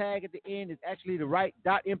file tag at the end is actually the right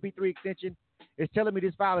 .mp3 extension. It's telling me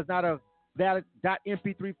this file is not a valid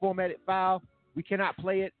 .mp3 formatted file. We cannot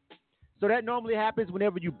play it. So that normally happens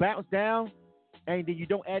whenever you bounce down, and then you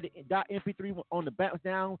don't add the .mp3 on the bounce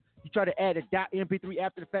down. You try to add a .mp3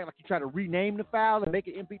 after the fact, like you try to rename the file and make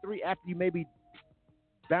it MP3 after you maybe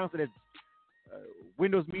bounce it as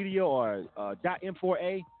Windows Media or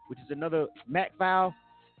 .m4a, which is another Mac file.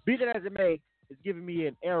 Be that as it may, it's giving me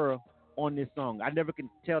an error on this song. I never can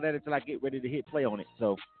tell that until I get ready to hit play on it.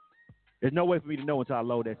 So there's no way for me to know until I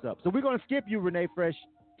load this up. So we're going to skip you, Renee Fresh.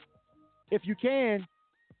 If you can,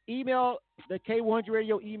 email the K100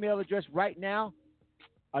 Radio email address right now.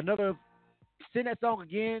 Send that song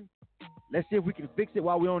again. Let's see if we can fix it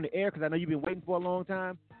while we're on the air, because I know you've been waiting for a long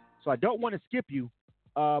time. So I don't want to skip you,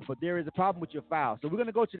 but there is a problem with your file. So we're going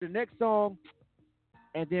to go to the next song,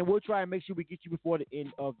 and then we'll try and make sure we get you before the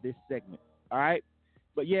end of this segment. All right?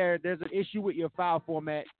 But, yeah, there's an issue with your file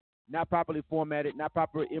format, not properly formatted, not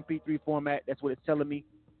proper MP3 format. That's what it's telling me.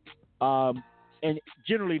 And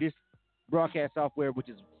generally, this broadcast software, which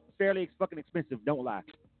is fairly fucking expensive, don't lie.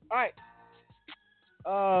 All right.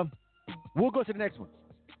 We'll go to the next one.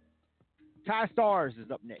 Ty Stars is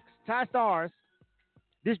up next. Ty Stars,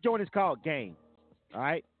 this joint is called Game. All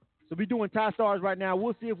right? So we're doing Ty Stars right now.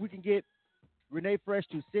 We'll see if we can get Renee Fresh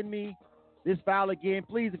to send me this file again.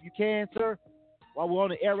 Please, if you can, sir, while we're on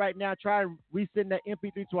the air right now, try and resend that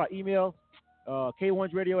MP3 to our email,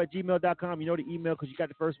 k1radio@gmail.com. You know the email because you got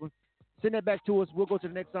the first one. Send that back to us. We'll go to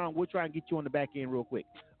the next song. We'll try and get you on the back end real quick.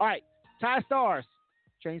 All right. Ty Stars,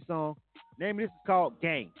 change song. Name of this is called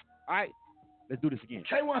Game. All right. Let's do this again.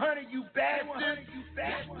 K100, you bastard.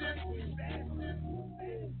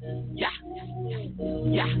 Yeah.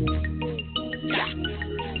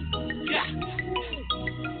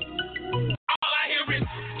 All I hear is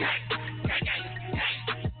gang.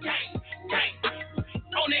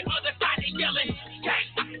 On the other side they yelling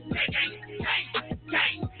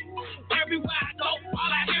gang. Everywhere I go,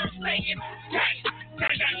 all I hear is saying gang.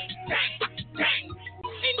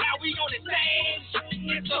 And now we on the same.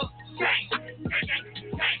 It's a gang.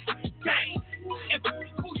 If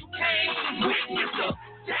who you came with, it's a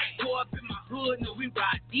gang. Go up in my hood, no we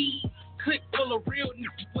ride D. Click full of real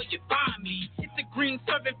niggas where you find me. Hit the green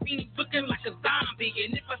serving fiends looking like a zombie.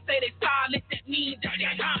 And if I say they solid, that means that they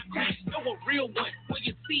concrete. You're a real one when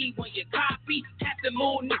you see, when you copy. Half the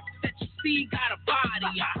little niggas that you see got a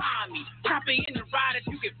body behind me. Chopper in the riders,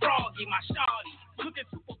 you get froggy, my shawty. Looking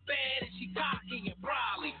super bad and she cocky and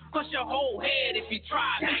brolic. Push your whole head if you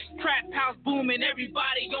try me. Trap house booming,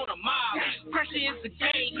 everybody on a mob. Pressure is the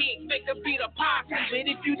game, hit, make a beat a posse. But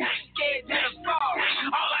if you not scared, then I'm sorry.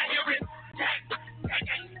 All I hear is gang.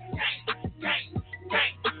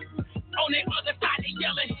 On the other side they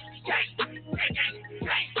yelling gang.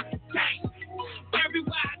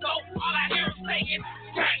 Everywhere I go, all I hear is saying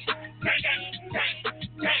gang.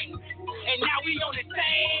 And now we on the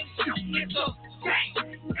same. It's a gang.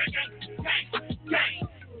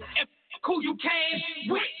 If who you came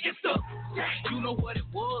with, it's the gang. You know what it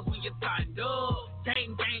was when you signed up.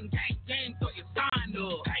 Gang, so you signed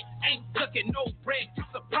up. Ain't cooking no bread, just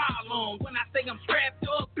a problem. When I say I'm strapped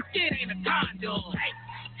up, it ain't a condom.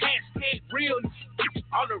 Hashtag real.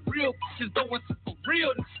 All the real bitches doing super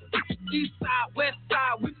real. East side, west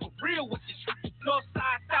side, we for real with this. North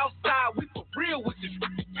side, south side, we for real with this.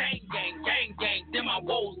 Gang. Them my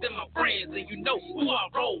woes, them my friends, and you know who I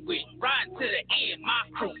roll with. Riding to the end, my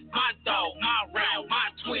crew, my dog, my round,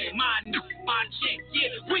 my twin, my new, my chick. Yeah,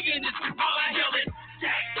 we in this. All I hear is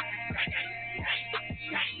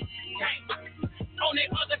gang. On the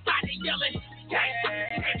other side they yelling gang.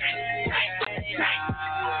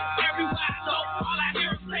 Everywhere I go, all I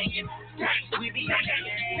hear is saying gang. We be gang.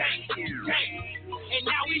 And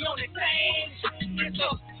now we on the same. It's a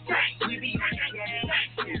gang. We be gang.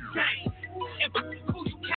 If who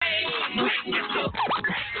you came with, it's a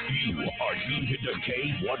gang. You are tuned to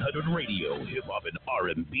K100 Radio, Hip Hop and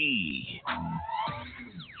R&B.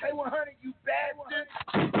 K100, you bastard.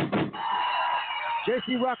 JC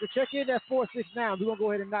Rocker, check in that 469. We're going to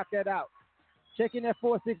go ahead and knock that out. Check in that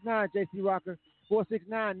 469, JC Rocker.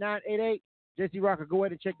 469-988. JC Rocker, go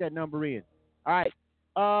ahead and check that number in. All right.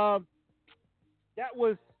 That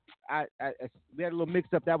was, we had a little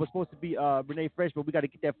mix-up. That was supposed to be Renee Fresh, but we got to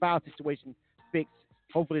get that file situation fixed.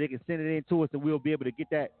 Hopefully they can send it in to us, and we'll be able to get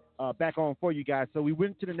that back on for you guys. So we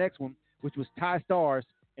went to the next one, which was Ty Stars,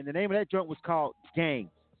 and the name of that joint was called Gang.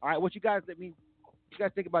 All right, what you guys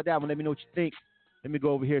think about that one? Let me know what you think. Let me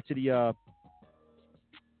go over here to the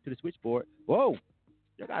switchboard. Whoa,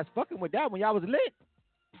 you guys fucking with that one. Y'all was lit.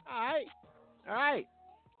 All right.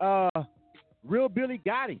 Real Billy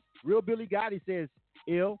Gotti says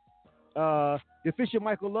ill. The official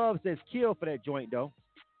Michael Love says kill for that joint though.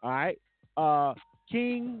 All right.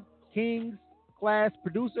 King's class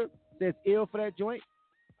producer says ill for that joint.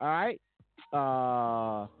 All right.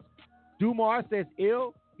 Dumar says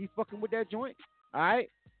ill. He's fucking with that joint. All right.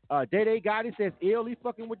 Day Gotti says ill. He's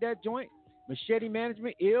fucking with that joint. Machete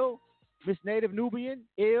Management ill. Miss Native Nubian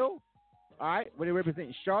ill. All right. Where they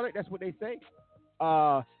representing Charlotte. That's what they say.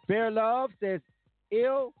 Bear Love says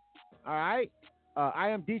ill. All right. I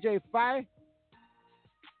am DJ Fife.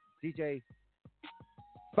 DJ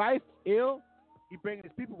Fife ill. He bringing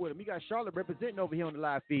his people with him. He got Charlotte representing over here on the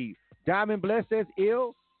live feed. Diamond Bless says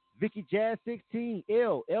ill. Vicky Jazz 16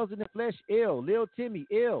 ill. L's in the Flesh ill. Lil Timmy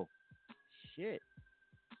ill. Shit.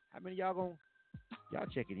 How many y'all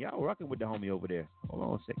checking? Y'all rocking with the homie over there. Hold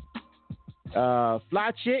on a second.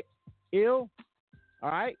 Fly Chick ill.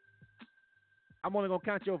 All right. I'm only gonna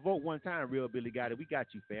count your vote one time, Real Billy got it. We got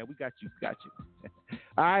you, fam. We got you.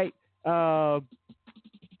 All right.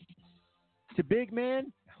 To Big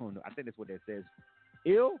Man. I don't know. I think that's what that says.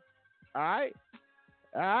 Ill. All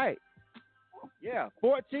right. Yeah.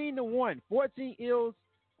 14-1. 14 ills,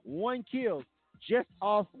 1 kill. Just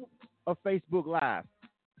off of Facebook Live.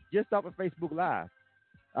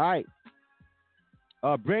 All right.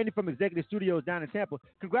 Brandy from Executive Studios down in Tampa.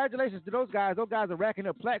 Congratulations to those guys. Those guys are racking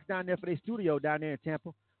up plaques down there for their studio down there in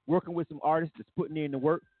Tampa, working with some artists that's putting in the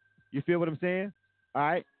work. You feel what I'm saying? All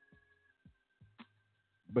right.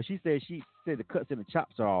 But she said the cuts and the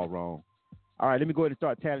chops are all wrong. All right, let me go ahead and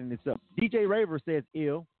start tallying this up. DJ Raver says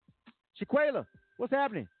ill. Shaquela, what's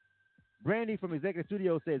happening? Brandy from Executive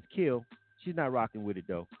Studios says kill. She's not rocking with it,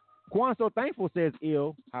 though. Quan So Thankful says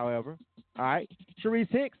ill, however. All right. Sharice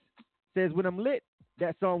Hicks says when I'm lit,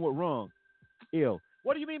 that song went wrong. Ill.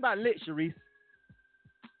 What do you mean by lit, Sharice?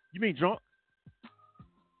 You mean drunk?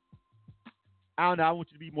 I don't know. I want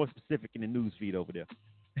you to be more specific in the news feed over there.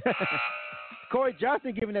 Corey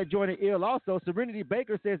Johnson giving that joint an ill also. Serenity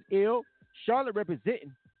Baker says ill. Charlotte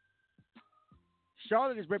representing.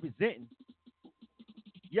 Charlotte is representing.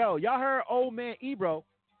 Yo, y'all heard Old Man Ebro?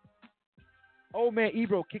 Old Man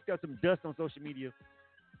Ebro kicked up some dust on social media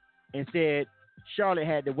and said Charlotte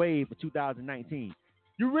had the wave for 2019.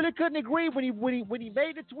 You really couldn't agree when he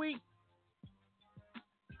made the tweet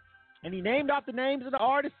and he named off the names of the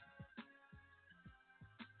artists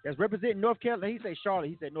that's representing North Carolina. He said Charlotte.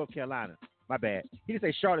 He said North Carolina. My bad. He didn't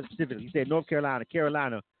say Charlotte specifically. He said North Carolina,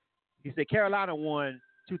 Carolina. He said Carolina won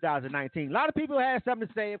 2019. A lot of people had something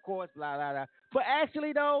to say, of course, blah, blah, blah. But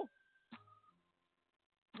actually, though,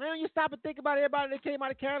 man, you stop and think about everybody that came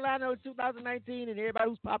out of Carolina in 2019 and everybody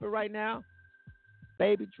who's popping right now.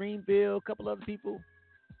 Baby, Dreamville, a couple other people.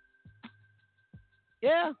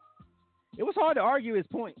 Yeah, it was hard to argue his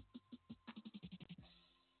point.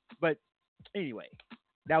 But anyway,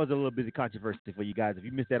 that was a little bit of controversy for you guys. If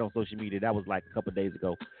you missed that on social media, that was like a couple of days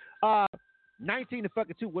ago. 19 to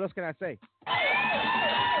fucking 2. What else can I say? All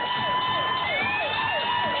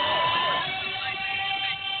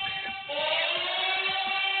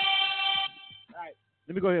right,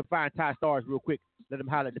 let me go ahead and find Ty Stars real quick. Let them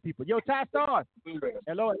holler at the people. Yo, Ty Stars.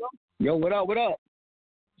 Hello. Yo, what up?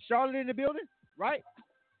 Charlotte in the building, right?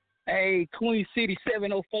 Hey, Queen City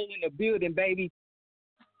 704 in the building, baby.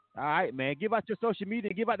 All right, man. Give out your social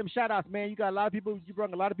media. Give out them shout-outs, man. You got a lot of people. You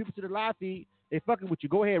brought a lot of people to the live feed. They fucking with you.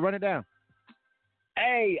 Go ahead. Run it down.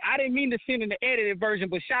 Hey, I didn't mean to send in the edited version,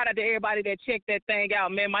 but shout out to everybody that checked that thing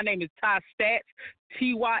out, man. My name is Ty Stats,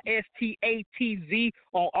 TYSTATZ,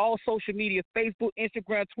 on all social media, Facebook,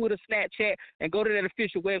 Instagram, Twitter, Snapchat, and go to that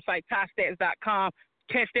official website, TyStats.com.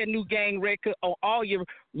 Catch that new gang record on all your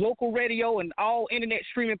local radio and all internet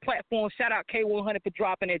streaming platforms. Shout out K100 for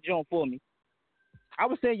dropping that joint for me. I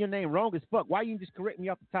was saying your name wrong as fuck. Why you just correct me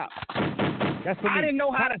off the top? That's for me. I didn't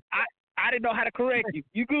know how to correct you.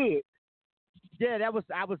 You good? Yeah,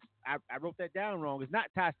 I wrote that down wrong. It's not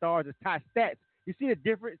Ty Stars, it's Ty Stats. You see the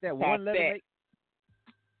difference that Ty one letter Stats. makes?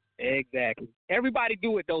 Exactly. Everybody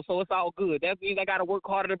do it though, so it's all good. That means I got to work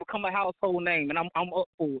harder to become a household name, and I'm up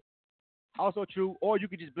for it. Also true, or you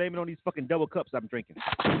could just blame it on these fucking double cups I'm drinking.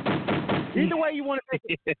 Either way you want to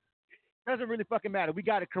take it, doesn't really fucking matter. We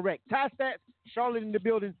got it correct. Ty Stats, Charlotte in the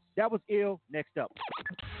building. That was ill. Next up.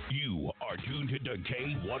 You are tuned to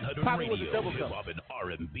K100 Probably with a Radio, double Hip cup. Hop and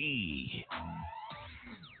R&B.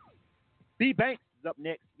 B Banks is up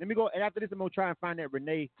next. Let me go, and after this, I'm gonna try and find that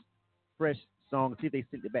Renee Fresh song and see if they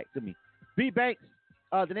sent it back to me. B Banks.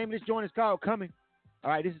 The name of this joint is called Coming.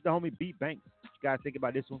 All right, this is the homie B Banks. What you guys think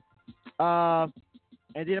about this one?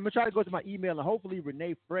 And then I'm gonna try to go to my email and hopefully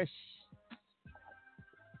Renee Fresh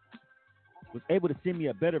was able to send me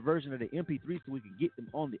a better version of the MP3 so we can get them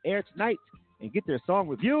on the air tonight and get their song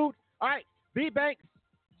reviewed. All right, B Banks.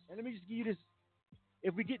 And let me just give you this.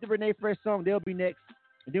 If we get the Renee Fresh song, they'll be next.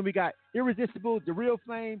 And then we got Irresistible, The Real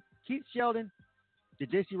Flame, Keith Sheldon.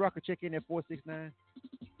 Did JC Rocker check in at 469?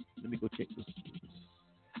 Let me go check this.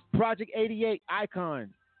 Project 88,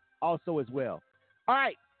 Icon, also as well. All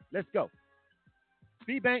right, let's go.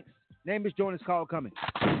 B Banks, name is Jonas Call coming.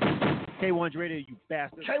 K100 Radio, you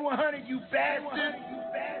bastard. K100, you bastard.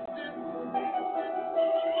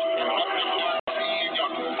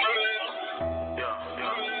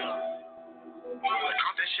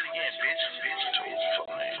 shit again, bitch.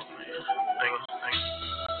 Nigga.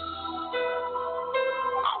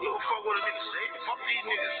 I don't give a fuck what a nigga say. Fuck these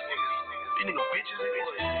niggas. These nigga bitches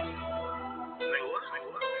anyway. Nigga what?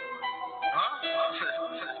 Huh?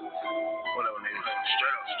 Whatever, nigga.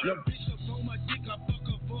 Straight up. Your bitch up on my dick, I fuck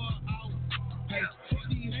her for an hour. Hey, fuck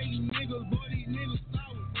these hating niggas, boy, these niggas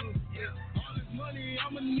sour. All this money,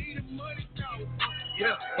 I'ma need a money cow.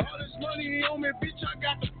 All this money on me, bitch, I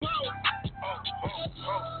got the power.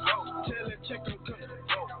 Tell that check I'm coming.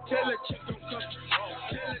 Tell that check I'm coming.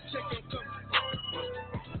 Tell that check I'm coming.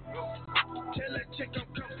 Tell that check I'm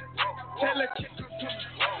coming. Tell that check I'm coming.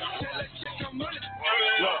 Tell that check I'm running.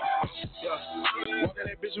 Walking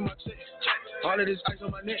that bitch with my check. All of this ice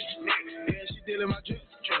on my neck. Yeah, she dealing my drip.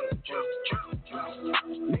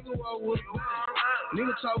 Nigga walk with a bang.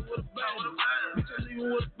 Nigga talk with a bang. Bitch, I leave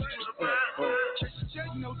with a bang. Check the check,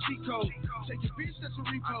 no cheat code. Take your bitch, that's a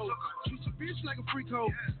repo. Treat your bitch like a free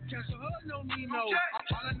code. Cancel her, no need no.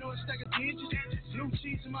 All I know is stack of dinges. Blue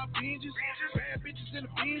cheese in my binges. Bad bitches in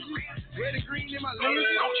the binges. Red and green in my lenses.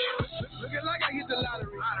 Looking like I hit the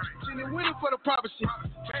lottery. Sending winning for the property.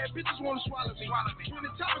 Bad bitches wanna swallow me. Twin the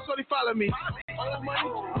top so they follow me. All money,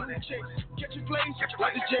 money checks. Catch your plays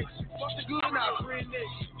like the Jakes. Fuck the good, now friend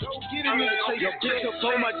next. Go get it, nigga. Take your bitch up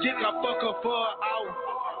on my dick, I fuck her for an hour.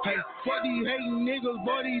 Hey, fuck these hating niggas,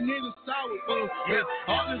 boy, these niggas sour.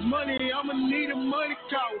 All this money, I'ma need a money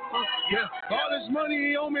cow. All this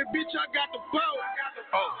money on me, bitch, I got the power.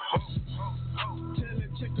 Tell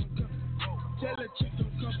that check I'm coming. Tell that check I'm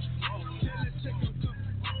coming. Tell that check I'm coming.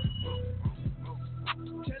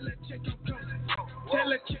 Tell that check I'm coming. Tell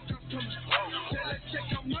that check I'm coming. Tell that check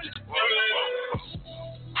I'm running.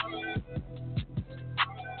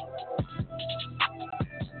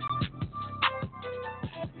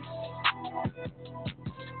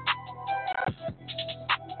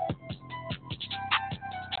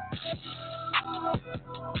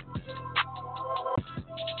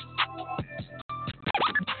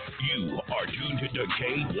 You are tuned to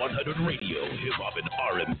K100 Radio, Hip Hop and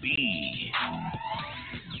R&B.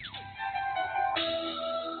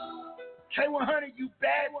 K100, you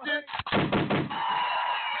bastard.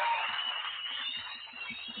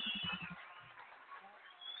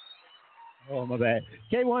 Oh, my bad.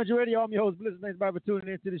 K100 Radio, I'm your host, Bliss. Thanks for tuning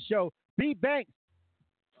into the show. B Banks.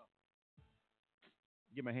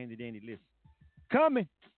 Get my handy dandy list. Coming.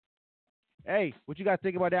 Hey, what you guys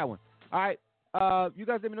think about that one? All right. You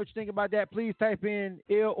guys let me know what you think about that. Please type in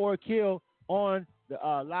Ill or Kill on the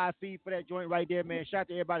live feed for that joint right there, man. Shout out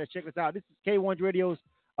to everybody that check us out. This is K100 Radio's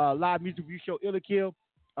live music review show, Ill or Kill,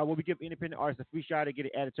 where we give independent artists a free shot to get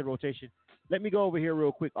it added to the rotation. Let me go over here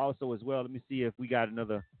real quick also as well. Let me see if we got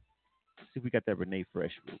another. See if we got that Renee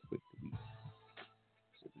Fresh real quick.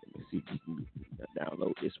 Let me see if we can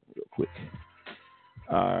download this one real quick.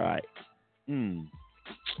 All right.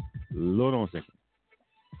 Hold on a second.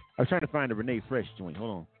 I was trying to find the Renee Fresh joint.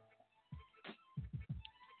 Hold on.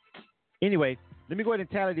 Anyway, let me go ahead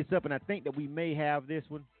and tally this up, and I think that we may have this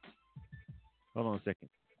one. Hold on a second.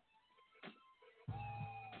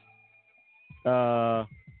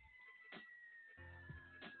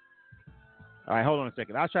 All right, hold on a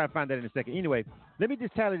second. I'll try to find that in a second. Anyway, let me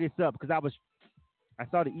just tally this up because I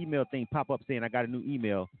saw the email thing pop up saying I got a new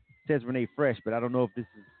email. It says Renee Fresh, but I don't know if this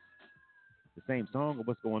is the same song or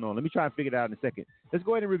what's going on. Let me try and figure it out in a second. Let's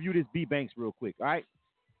go ahead and review this B Banks real quick. All right,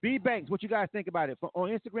 B Banks, what you guys think about it? On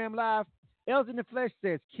Instagram Live, Els in the Flesh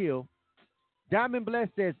says kill. Diamond Bless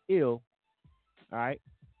says ill. All right.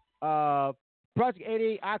 Project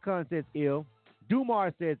 88 Icon says ill.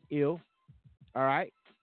 Dumar says ill. All right.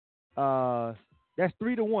 That's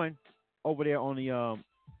 3-1 over there on the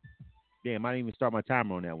damn, I didn't even start my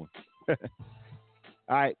timer on that one.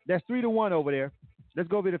 All right, that's 3-1 over there. Let's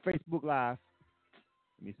go over to Facebook Live.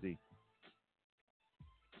 Let me see.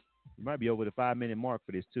 You might be over the 5-minute mark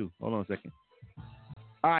for this too. Hold on a second.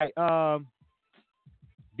 All right,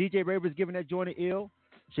 DJ Raver's giving that joint an ill.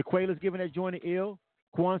 Shaquela's giving that joint an ill.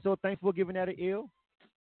 Kwanso, thanks for giving that an ill.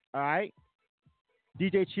 All right.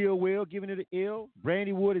 DJ Chill Will giving it an ill.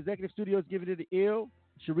 Brandy Wood Executive Studios giving it an ill.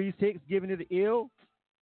 Sharice Hicks giving it an ill.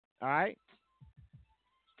 All right.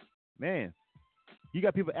 Man, you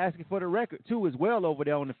got people asking for the record too as well over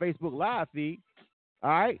there on the Facebook Live feed.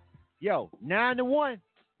 All right. Yo, 9-1.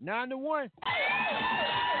 9-1.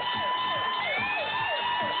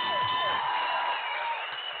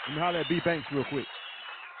 Let me holler at B Banks real quick.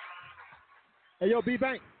 Hey, yo, B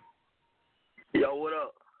Banks. Yo, what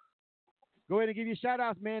up? Go ahead and give your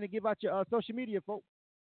shout-outs, man, and give out your social media, folks.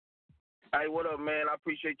 Hey, what up, man? I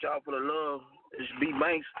appreciate y'all for the love. It's B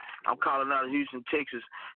Banks. I'm calling out of Houston, Texas.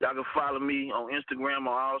 Y'all can follow me on Instagram on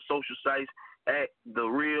all social sites. at the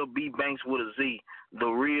real B Banks with a Z. The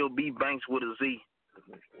real B Banks with a Z.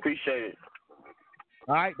 Appreciate it.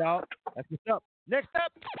 All right, dog. That's what's up. Next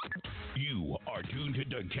up. You are tuned to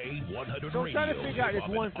K100 So I'm Radio. trying to figure out this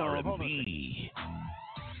hip-hop one and song. Hold on. R&B.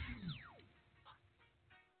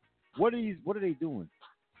 What are they doing?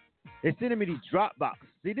 They're sending me these Dropbox.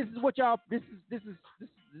 See, this is what y'all. This is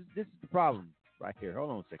the problem right here.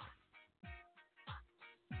 Hold on a second.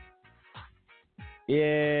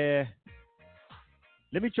 Yeah.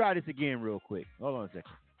 Let me try this again real quick. Hold on a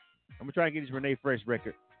second. I'm gonna try and get this Renee Fresh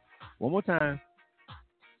record one more time.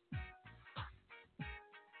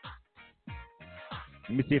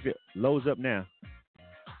 Let me see if it loads up now.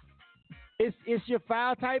 It's your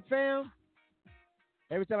file type, fam.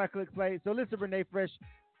 Every time I click play. So listen, Renee Fresh.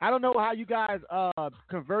 I don't know how you guys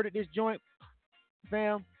converted this joint,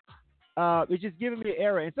 fam. It's just giving me an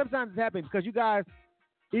error. And sometimes it's happening because you guys,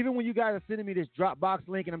 even when you guys are sending me this Dropbox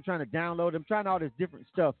link and I'm trying to download it, I'm trying all this different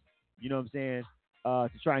stuff, you know what I'm saying, to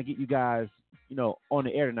try and get you guys, you know, on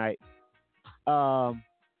the air tonight.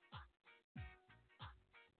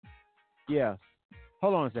 Yeah.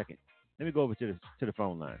 Hold on a second. Let me go over to the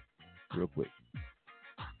phone line real quick.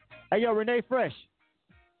 Hey, yo, Renee Fresh.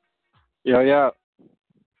 Yeah.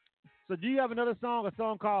 So do you have another song, a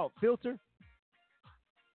song called Filter?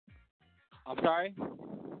 I'm sorry?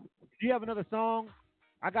 Do you have another song?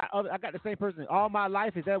 I got the same person. All My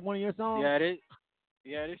Life, is that one of your songs? Yeah,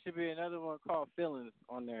 there should be another one called Feelings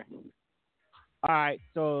on there. All right,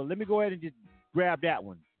 so let me go ahead and just grab that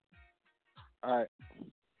one. All right.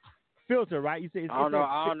 Filter, right? You say I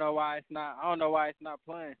don't know why it's not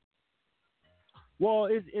playing. Well,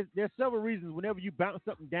 there's several reasons. Whenever you bounce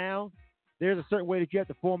something down, there's a certain way that you have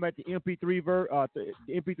to format the MP3 the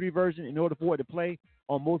MP3 version in order for it to play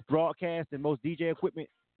on most broadcasts and most DJ equipment.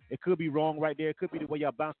 It could be wrong right there. It could be the way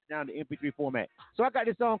y'all bounce it down the MP3 format. So I got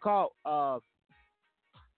this song called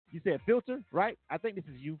you said Filter, right? I think this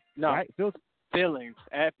is you. No. Right? Filter. Feelings.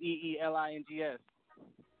 Feelings.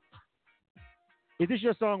 Is this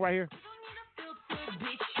your song right here?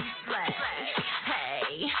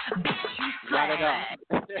 Not at all.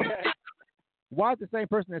 Why is the same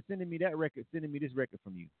person that's sending me that record sending me this record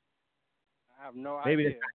from you? I have no Maybe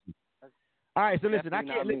idea. All right, so listen, I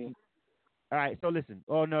Definitely can't not listen. me. All right, so listen.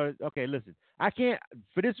 Oh no, okay, listen. I can't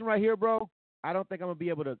for this one right here, bro. I don't think I'm gonna be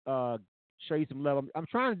able to show you some love. I'm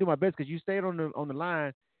trying to do my best because you stayed on the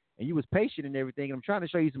line and you was patient and everything. And I'm trying to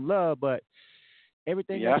show you some love, but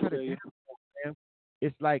everything I try to do, man,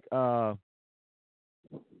 it's like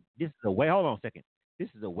this is a wave. Hold on a second. This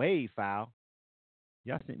is a wave file.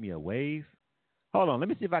 Y'all sent me a wave. Hold on. Let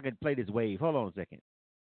me see if I can play this wave. Hold on a second.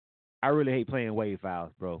 I really hate playing wave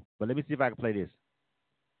files, bro. But let me see if I can play this.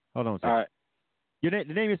 Hold on a second. All right. The name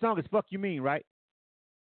of your song is Fuck You Mean, right?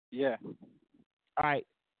 Yeah. All right.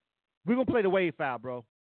 We're going to play the wave file, bro.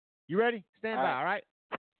 You ready? Stand by, all right?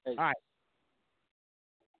 Hey. All right.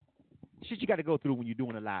 Shit you got to go through when you're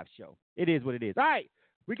doing a live show. It is what it is. All right.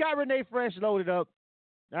 We got Renee Fresh loaded up.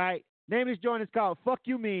 All right. Name of this joint is called Fuck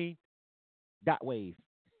You Mean .wave.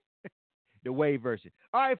 The wave version.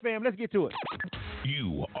 All right, fam. Let's get to it.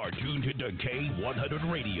 You are tuned to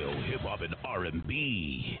K100 Radio, hip hop and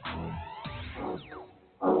R&B.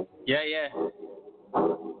 Yeah.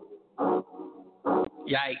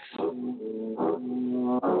 Yikes.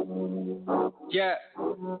 Yeah.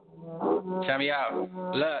 Tell me out.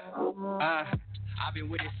 Look. I've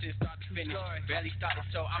been with it since start to finish. Barely started,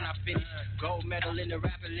 so I'm not finished. Gold medal in the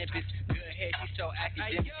rap Olympics. Good head, she so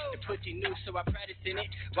academic. The pussy new, so I practice in it.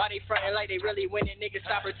 Why they frontin' like they really winning? Niggas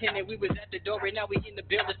stop pretending. We was at the door, and now we in the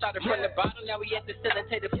building. Started from the bottom, now we at the ceiling.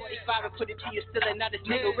 Take the 45 and put it to your ceiling. Now this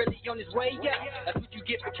nigga really on his way, yeah. That's what you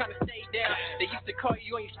get for trying to stay down. They used to call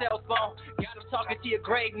you on your cell phone. Got them talking to your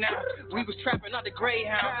grave now. We was trapping on the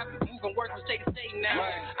Greyhound. Moving work from state to state now.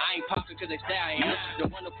 I ain't popping cause they say I am.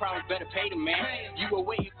 Don't want no problems, better pay the man. You were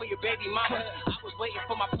waiting for your baby mama. I was waiting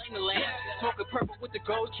for my plane to land. Smoking purple with the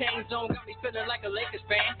gold chains on. Got me feeling like a Lakers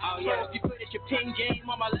fan. Oh yeah, if you put it your pin game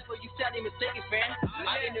on my level, you sadly mistaken fan.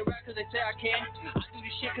 I ain't the rap cause they say I can. I do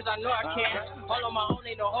this shit cause I know I can. All on my own,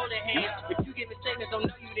 ain't no holding hands. If you give me statements, don't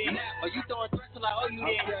know you then. Or you throwing threats till I owe you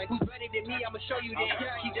then. Who's better than me, I'ma show you then.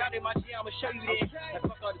 Keep down in my shit, I'ma show you then. And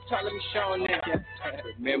fuck all the talk, let me show them then.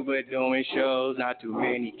 Remember doing shows, not too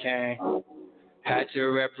many came. Had to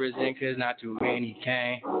represent cause not too many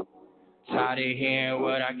came. Tired of hearing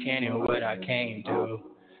what I can and what I can't do.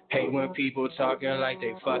 Hate when people talking like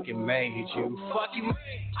they fucking made you. Fuck you.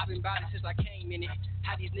 I've been about it since I came in it.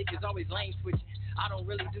 How these niggas always lane switching. I don't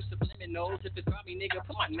really do subliminals. If it's about me, nigga,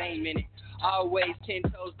 put my name in it. Always 10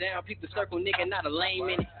 toes down. People circle, nigga, not a lame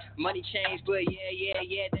in it. Money change, but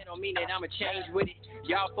yeah, that don't mean that I'ma change with it.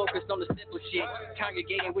 Y'all focused on the simple shit,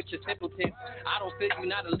 congregating with your simpletons. I don't feel you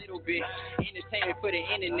not a little bit. Entertainment for the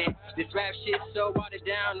internet. This rap shit so watered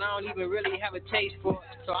down, I don't even really have a taste for it.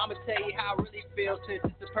 So I'ma tell you how I really feel since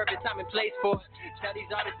it's the perfect time and place for it. Tell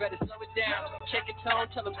these artists better slow it down. Check your tone,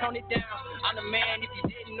 tell them tone it down. I'm the man, if you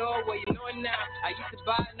didn't know it, well you know it now. I used to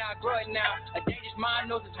buy it, now I grow it now. A dangerous mind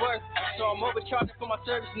knows its worth, so I'm overcharging for my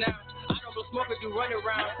service now. I don't blow smoke or do run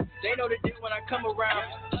around. They know the deal when I come around.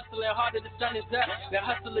 Hustling harder, the sun is up. Now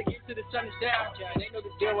hustle again till the sun is down. They know the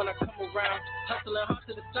deal when I come around. Hustling hard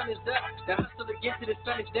till the sun is up. Now hustle again till the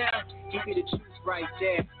sun is down. Give me the truth right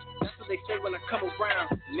there. That's what they say when I come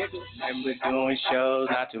around, nigga. Remember doing shows,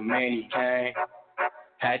 not too many came.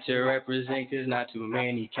 Had to represent cause not too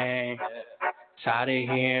many came. Tired of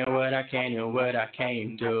hearing what I can and what I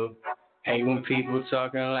can't do. Hate when people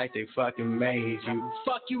talking like they fucking made you.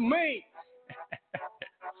 Fuck you mean?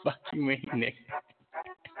 Fuck you mean, nigga.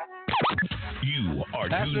 You are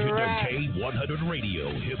tuned to K100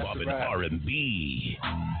 Radio, Hip Hop and R&B.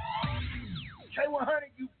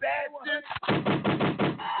 K100, you bastard.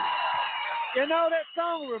 You know, that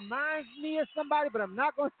song reminds me of somebody, but I'm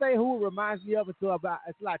not going to say who it reminds me of until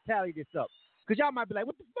I tally this up. Because y'all might be like,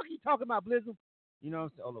 what the fuck are you talking about, Blizzard? You know what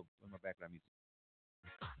I'm saying? Oh, look, my background music.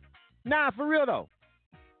 Nah, for real, though.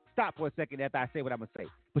 Stop for a second after I say what I'm going to say.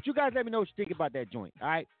 But you guys let me know what you think about that joint, all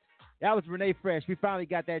right? That was Renee Fresh. We finally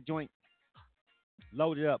got that joint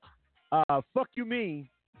loaded up. Fuck You Mean.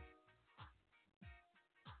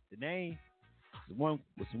 The name, the one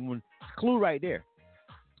with someone clue right there.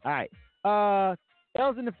 All right.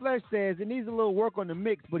 Els in the Flesh says it needs a little work on the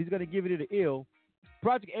mix, but he's going to give it a ill.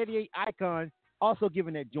 Project 88 Icon also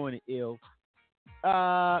giving that joint an ill.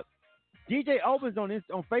 DJ Opens on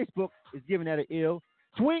Facebook is giving that an ill.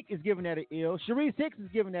 Twink is giving that an ill. Sharice Hicks is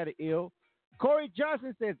giving that an ill. Corey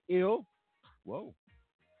Johnson says ill. Whoa.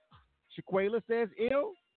 Shaquela says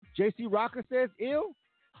ill. JC Rocker says ill.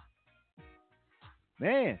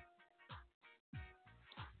 Man.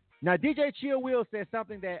 Now, DJ Chill Will says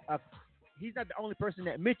something that he's not the only person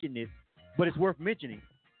that mentioned this, but it's worth mentioning.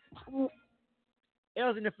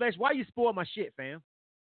 Els in the Flesh, why you spoil my shit, fam?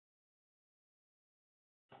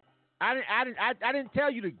 I didn't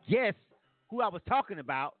tell you to guess who I was talking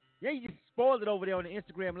about. Yeah, you just spoiled it over there on the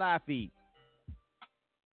Instagram live feed.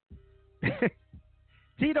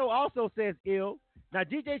 Tito also says ill. Now,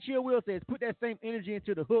 DJ Chill Will says put that same energy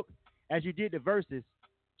into the hook as you did the verses,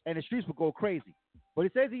 and the streets will go crazy. But he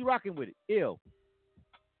says he's rocking with it. Ill.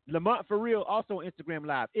 Lamont For Real also on Instagram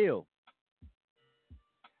Live. Ill.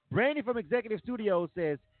 Brandy from Executive Studios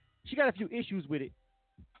says she got a few issues with it.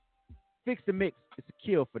 Fix the mix. It's a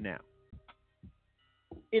kill for now.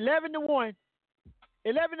 11-1.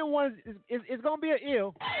 11-1 is going to be an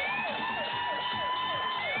ill.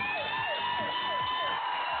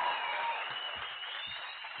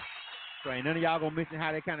 So ain't none of y'all going to mention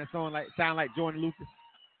how they kind of sound like Jordan Lucas?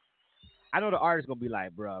 I know the artist going to be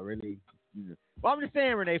like, bro, really? Well, I'm just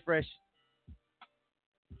saying, Renee Fresh.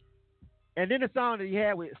 And then the song that he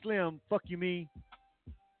had with Slim, Fuck You Mean.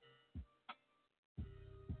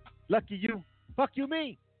 Lucky You, Fuck You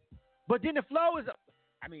Mean. But then the flow is,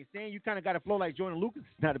 saying you kind of got to flow like Jordan Lucas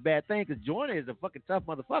is not a bad thing because Jordan is a fucking tough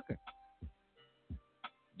motherfucker.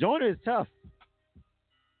 Jordan is tough.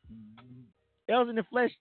 Els in the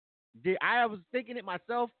Flesh, I was thinking it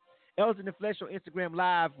myself. Els in the Flesh on Instagram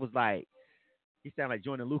Live was like, he sound like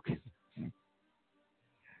Jordan Lucas.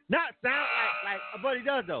 Not sound like, but he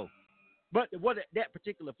does though. But what that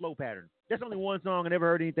particular flow pattern. That's only one song. I never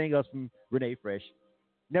heard anything else from Renee Fresh.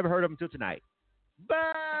 Never heard of him until tonight.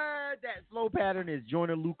 But that flow pattern is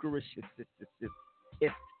Jordan Lucas.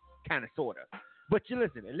 It's kind of sort of. But you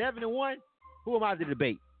listen, 11-1. Who am I to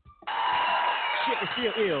debate? Shit was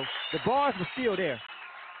still ill. The bars were still there.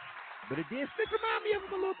 But it did remind me of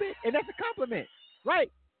him a little bit. And that's a compliment.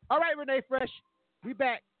 Right. All right, Renee Fresh. We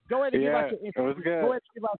back. Go ahead and give out your Instagram. It was good. Go ahead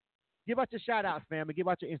and give out your shout outs, fam, and give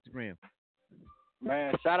out your Instagram.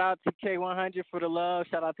 Man, shout out to K100 for the love.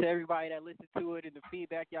 Shout out to everybody that listened to it and the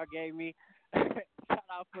feedback y'all gave me. Shout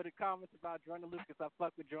out for the comments about Jordan Lucas. I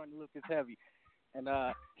fuck with Jordan Lucas heavy. And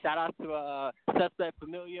shout out to Suspect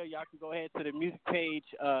Familia. Y'all can go ahead to the music page.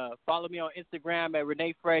 Follow me on Instagram at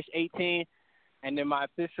ReneeFresh18. And then my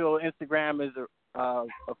official Instagram is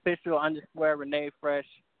official_ReneeFresh_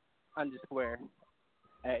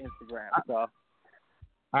 at Instagram. So, all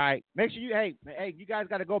right, make sure you you guys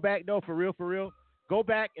got to go back though, for real. Go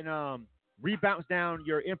back and rebounce down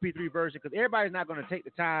your MP3 version because everybody's not going to take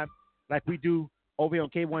the time like we do over here on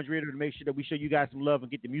K100 Radio to make sure that we show you guys some love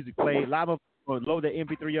and get the music played. A lot of them going to load the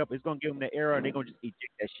MP3 up. It's going to give them the error, and they're going to just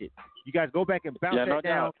eject that shit. You guys go back and bounce that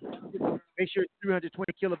down. Make sure it's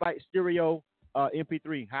 320 kilobyte stereo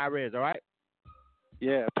MP3, high res, all right?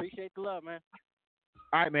 Yeah, appreciate the love, man.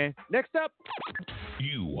 All right, man. Next up.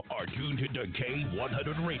 You are tuned to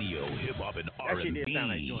K100 Radio, Hip Hop and That shit did R&B. sound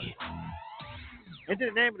like Jordan. And then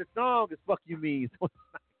the name of the song is Fuck You Means. All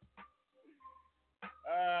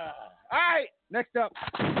right, next up.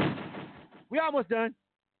 We almost done.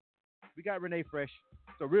 We got Renee Fresh.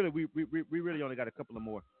 So really, we really only got a couple of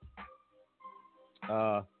more.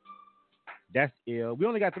 That's ill. We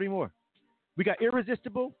only got 3 more. We got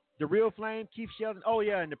Irresistible, The Real Flame, Keith Sheldon. Oh,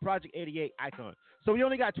 yeah, and the Project 88 Icon. So we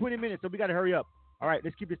only got 20 minutes, so we got to hurry up. All right,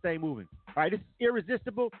 let's keep this thing moving. All right, this is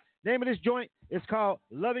Irresistible. Name of this joint is called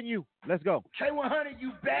Loving You. Let's go. K100,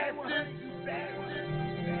 you bastard.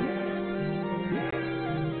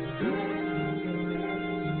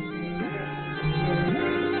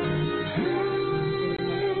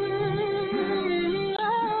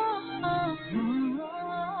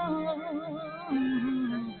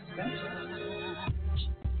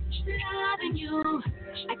 Loving you,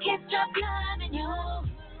 I can't stop loving you.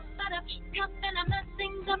 But I'm up and I mess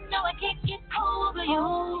things up, no, I can't get over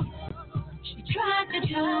you. You tried to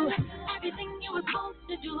do everything you were supposed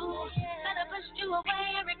to do, but I pushed you away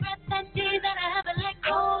and regret that day that I haven't let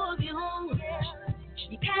go of you.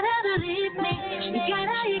 You gotta believe me, you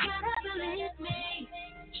gotta believe me.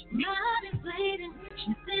 My heart is bleeding,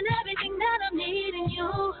 it's in everything that I'm needing you.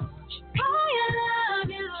 Oh, I love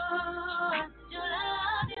you, I still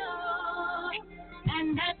love you.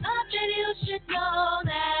 And I thought that you should know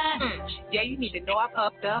that. Yeah, you need to know I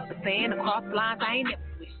puffed up for saying across lines I ain't never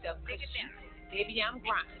switched up. Baby, I'm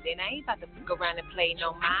grinding. I ain't about to fuck around and play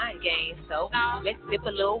no mind games. So let's sip a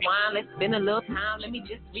little wine, let's spend a little time. Let me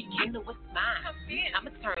just rekindle what's mine. I'ma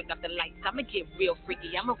turn up the lights, I'ma get real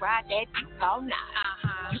freaky. I'ma ride that dick all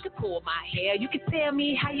night. You can pull my hair, you can tell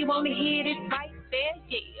me how you wanna hit it right there.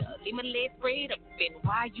 Yeah, leave my legs spread up and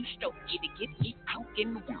while you stroke it, it gets me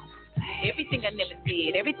talking raw. Everything I never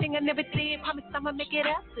did, everything I never did, promise I'ma make it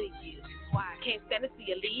up to you. Why? Can't stand to see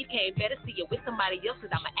you leave, can't better see you with somebody else, cause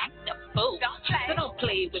I'ma act a fool. So don't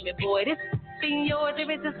play with me, boy, this thing yours,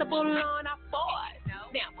 irresistible on our board.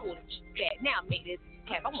 Now pull the back, now make this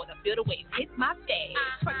cap, I wanna feel the waves hit my face.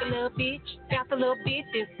 Twerk a little bit, bounce a little bit,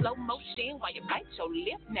 then slow motion while you bite your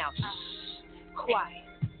lip. Now, quiet,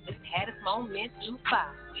 let's have this moment too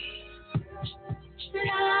far.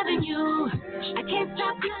 Loving you, I can't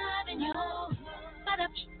stop loving you. But I'm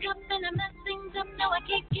up and I mess things up, no, I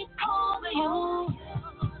can't get over you.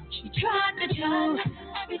 You tried to do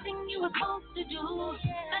everything you were supposed to do,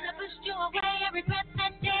 and I pushed you away and regret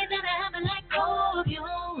that day that I haven't let go of you.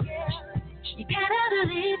 You gotta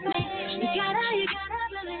believe me, you gotta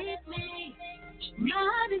believe me. My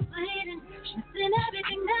heart is bleeding, it's in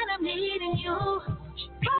everything that I'm needing you. Oh,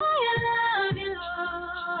 I love you,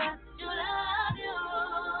 I still love you.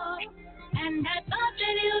 And I thought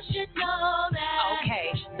that you should know that. Okay,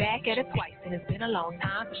 back at it twice, and it's been a long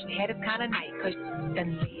time, but she had it kind of night, cause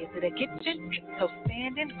done laid to the kitchen, so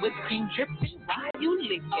standing, whipped cream dripping, while you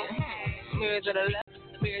licking. Mirrors to the left,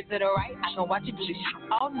 mirrors to the right, I can watch you do this shit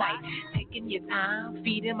all night, taking your time,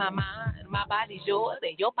 feeding my mind, my body's yours,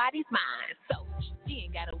 and your body's mine, so you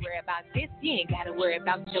ain't gotta worry about this, you ain't gotta worry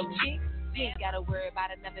about your chick, you ain't gotta worry about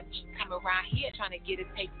another come around here trying to get a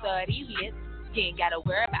taste of these lips. You ain't gotta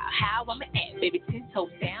worry about how I'ma act, baby, 10 toes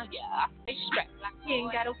down, yeah, I stay strapped. You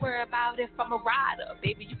ain't gotta worry about if I'm a rider,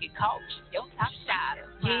 baby, you can call me your top shotter.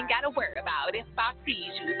 You ain't gotta worry about if I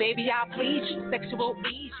tease you, baby, I'll please you, sexual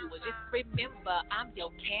ease you. Just remember, I'm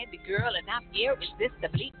your candy girl and I'm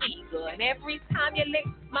irresistibly eager. And every time you lick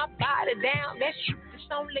my body down, that shit just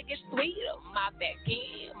only gets sweeter. My back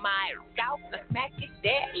end, my scalp, I smack it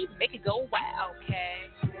there, make it go wild, okay?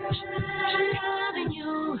 Loving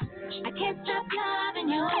you, I can't stop loving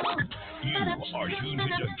you. You are tuned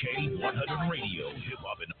to K100 Radio, Hip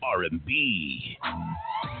Hop and R&B.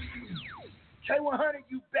 K100,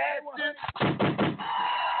 you bastard.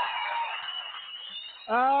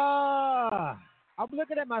 I'm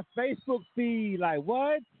looking at my Facebook feed like,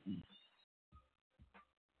 what?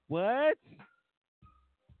 What?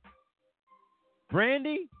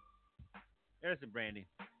 Brandy? There's some Brandy.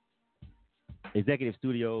 Executive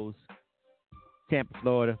Studios, Tampa,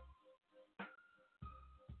 Florida.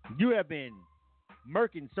 You have been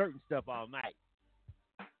murking certain stuff all night.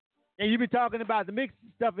 And you've been talking about the mix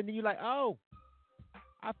stuff, and then you're like, oh,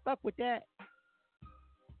 I fuck with that.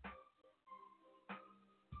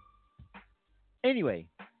 Anyway,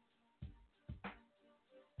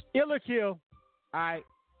 Ill or Kill. All right.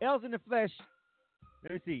 L's in the Flesh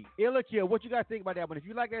Let me see. Ill or Kill. What you guys think about that one? If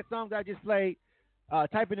you like that song that I just played,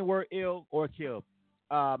 type in the word Ill or Kill.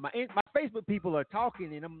 My Facebook people are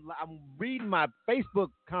talking, and I'm reading my Facebook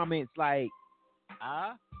comments like,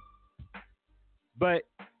 but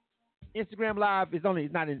Instagram Live is only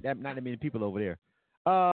not that many people over there.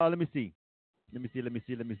 Let me see.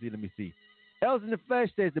 Els in the Flesh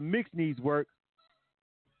says the mix needs work.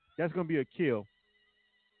 That's gonna be a kill.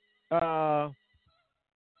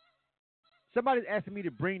 Somebody's asking me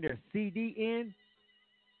to bring their CD in.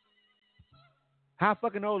 How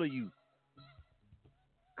fucking old are you?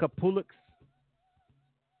 Kapulix.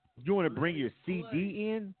 You want to bring your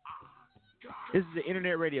CD in? This is an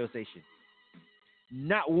internet radio station.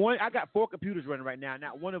 Not one. I got 4 computers running right now.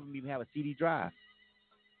 Not one of them even have a CD drive.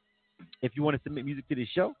 If you want to submit music to this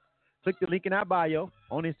show, click the link in our bio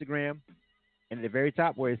on Instagram, and at the very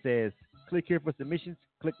top where it says "click here for submissions,"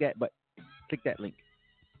 click that link.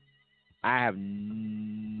 I have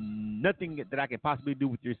nothing that I can possibly do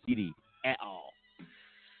with your CD at all.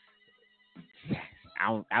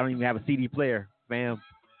 I don't even have a CD player, fam.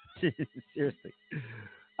 Seriously,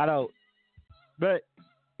 I don't. But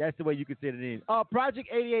that's the way you can send it in. Project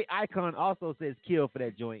 88 Icon also says kill for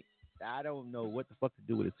that joint. I don't know what the fuck to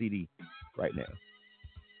do with a CD right now.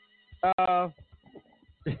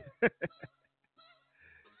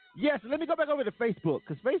 Yes, let me go back over to Facebook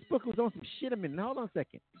because Facebook was on some shit a minute. Hold on a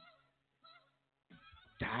second.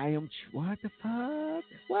 Damn, what the fuck?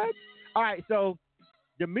 What? All right, so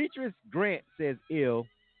Demetrius Grant says ill.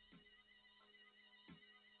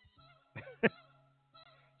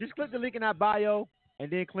 Just click the link in our bio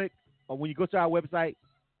and then click, or when you go to our website,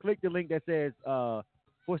 click the link that says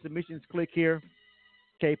for submissions, click here,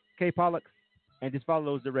 K Pollux, and just follow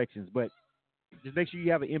those directions. But just make sure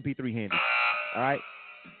you have an MP3 handy. All right?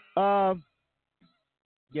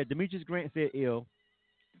 Yeah, Demetrius Grant said ill.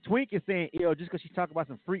 Twink is saying ill just because she's talking about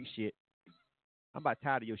some freak shit. I'm about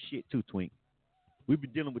tired of your shit too, Twink. We've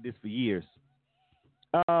been dealing with this for years.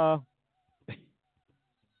 Hold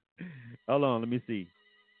on, let me see.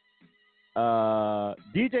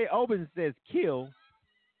 DJ Oben says kill.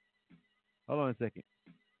 Hold on a second.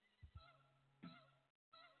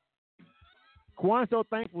 Quan So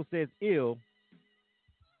Thankful says ill.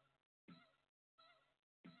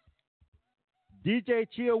 DJ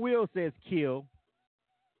Chill Will says kill.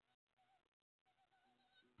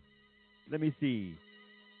 Let me see.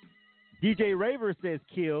 DJ Raver says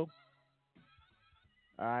kill.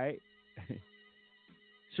 All right.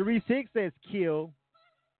 Sharice Hicks says kill.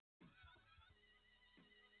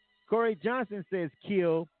 Corey Johnson says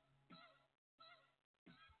kill.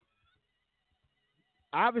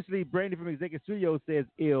 Obviously, Brandy from Executive Studios says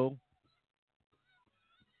ill.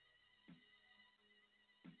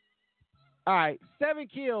 All right, 7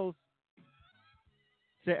 kills.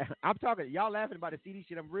 I'm talking, y'all laughing about the CD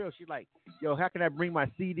shit. I'm real. She's like, yo, how can I bring my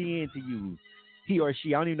CD in to you? He or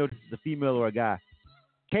she. I don't even know if this is a female or a guy.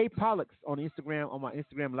 K Pollux on Instagram, on my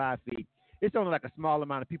Instagram live feed. It's only like a small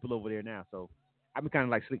amount of people over there now, so I've been kind of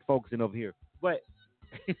like slick focusing over here. But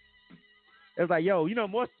it's like, yo, you know,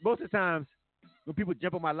 most of the times when people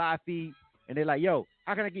jump on my live feed and they're like, yo,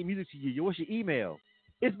 how can I get music to you? Yo, what's your email?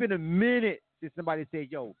 It's been a minute since somebody said,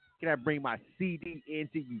 yo, can I bring my CD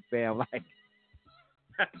into you, fam? Like,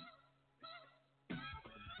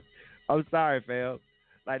 I'm sorry, fam.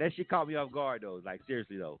 Like, that shit caught me off guard, though. Like,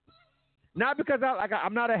 seriously, though. Not because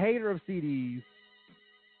I'm not a hater of CDs.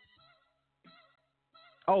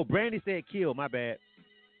 Oh, Brandy said kill. My bad.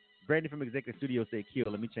 Brandy from Executive Studio said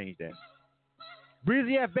kill. Let me change that.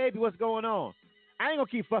 Breezy F Baby, what's going on? I ain't gonna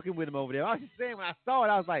keep fucking with him over there. I was just saying when I saw it,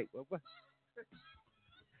 I was like, what?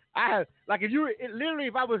 I have, like,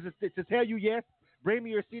 if I was to tell you yes, bring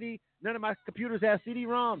me your CD. None of my computers have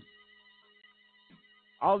CD-ROMs.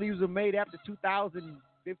 All these were made after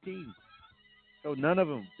 2015. So none of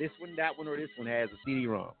them, this one, that one, or this one has a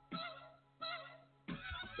CD-ROM.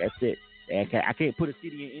 That's it. I can't put a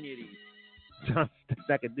CD in any of these. That's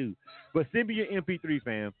I can do. But send me your MP3,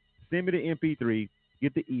 fam. Send me the MP3.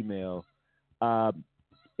 Get the email.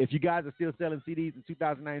 If you guys are still selling CDs in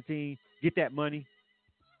 2019, get that money.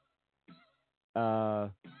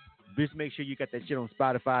 Just make sure you got that shit on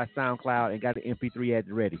Spotify, SoundCloud, and got the MP3 ads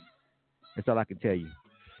ready. That's all I can tell you.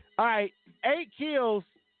 All right, 8 kills,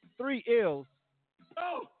 3 ills.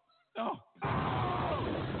 Oh.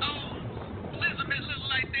 Elizabeth looked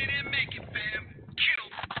like they didn't make it, fam. Kill.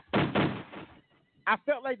 I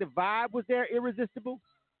felt like the vibe was there, irresistible,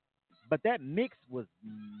 but that mix was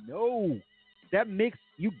that mix.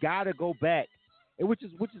 You gotta go back, and which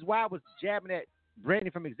is why I was jabbing at Brandy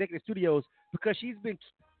from Executive Studios, because she's been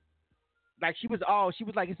like, she was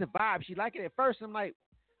like, it's a vibe. She liked it at first. I'm like,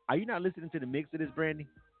 Are you not listening to the mix of this, Brandy?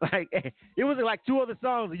 Like, it was like two other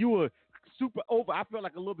songs. You were super over. I felt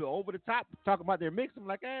like a little bit over the top talking about their mix. I'm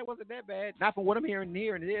like, it wasn't that bad. Not from what I'm hearing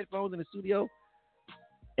here in the headphones in the studio.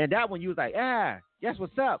 And that one, you was like, guess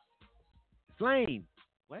what's up? Flame.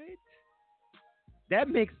 What? That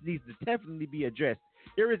mix needs to definitely be addressed.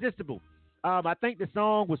 Irresistible. I think the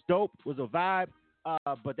song was dope, was a vibe,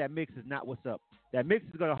 but that mix is not what's up. That mix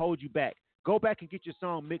is going to hold you back. Go back and get your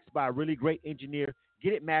song mixed by a really great engineer.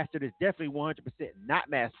 Get it mastered. It's definitely 100% not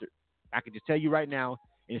mastered. I can just tell you right now.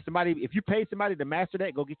 And if you pay somebody to master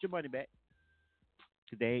that, go get your money back.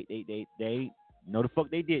 Cause they no the fuck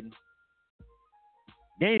they didn't.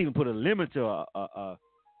 They ain't even put a limiter, a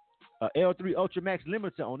L3 Ultra Max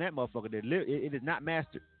limiter on that motherfucker. It is not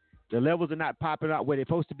mastered. The levels are not popping out where they're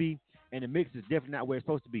supposed to be, and the mix is definitely not where it's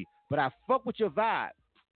supposed to be. But I fuck with your vibe.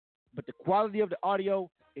 But the quality of the audio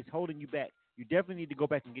is holding you back. You definitely need to go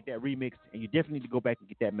back and get that remixed, and you definitely need to go back and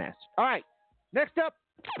get that mastered. All right, next up.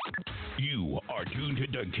 You are tuned to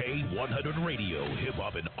K100 Radio, Hip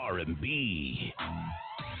Hop and R&B.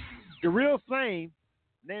 The Real Flame,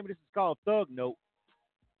 name of this is called Thug Note,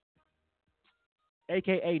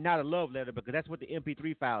 a.k.a. not a love letter, because that's what the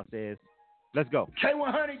MP3 file says. Let's go.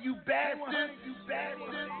 K100, you bastard. You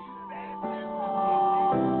bastard.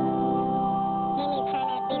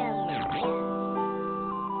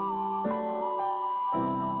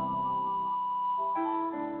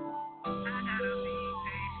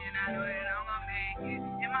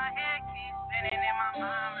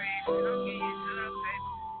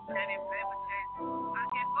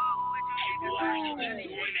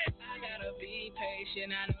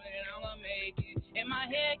 I know that I'm gonna make it. And my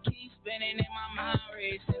head keeps spinning and my mind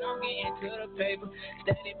racing. I'm getting to the paper,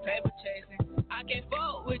 steady paper chasing. I can't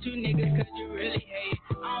fuck with you niggas cause you really hate.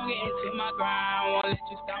 I'm getting to my grind, won't let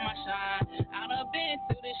you stop my shine. I done been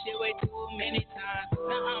through this shit way too many times.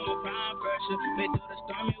 Now I'm applying pressure, been through the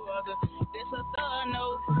stormy weather. This a thug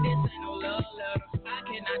note, this ain't no love letter. I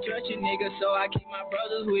cannot trust you niggas, so I keep my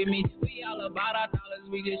brothers with me. We all about our dollars,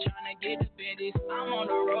 we just tryna get the business. I'm on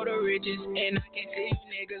the road to riches, and I can't see you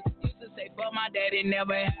niggas. Used to say fuck my daddy,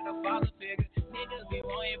 never had a father figure. Niggas be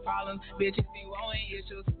wanting problems, bitches be wanting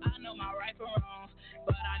issues. I know my right from wrongs,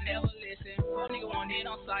 but I never listen. Poor nigga want it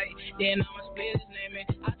on sight, then I'ma split his name in.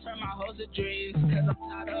 I turn my hoes to dreams, cause I'm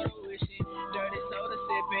tired of the wishing. Dirty soda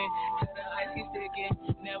sipping, till the ice keep sticking.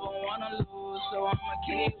 Never wanna lose, so I'ma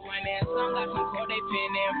keep winning. Some got some court they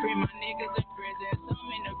pinning, free my niggas in prison. Some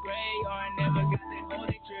in the graveyard, never got that whole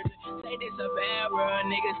they children. Say this a bad world,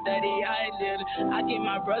 niggas study how they live. I get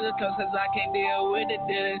my brother close cause I can't deal with the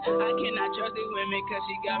dealers. I cannot trust these women cause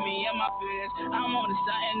she got me in my feelings. I'm on to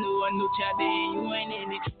something new, a new chapter and you ain't in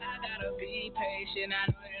it. I gotta be patient,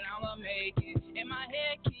 I know that I'm gonna make it. And my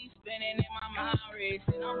head keeps spinning and my mind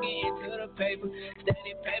racing. I'm getting to the paper,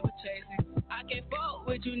 steady paper chasing. I can't fuck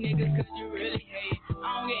with you niggas cause you really hate.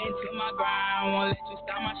 I'm getting to my grind, won't let you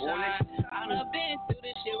stop my shine. I done been through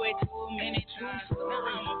this shit way too many times. Now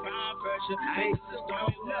I'm applying pressure, face the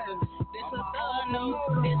stormy weather. This a thug note,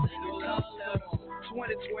 this ain't no love letter.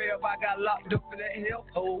 2012, I got locked up in that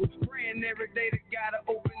hellhole. Praying every day to gotta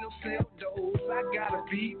open them cell doors. I gotta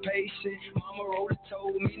be patient. Mama Rhoda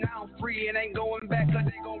told me now I'm free and ain't going back cause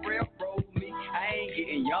they gon' railroad me. I ain't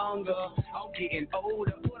getting younger, I'm getting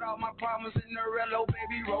older. Put all my problems in the Rello,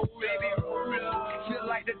 baby, roll up. Feel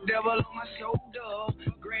like the devil on my shoulder.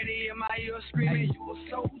 Granny in my ear screaming, you a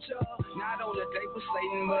soldier. Not on a date with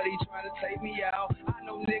Satan, but he trying to take me out. I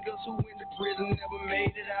know niggas who went to prison never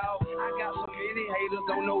made it out. I got so many haters,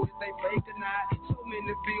 don't know if they fake or not. So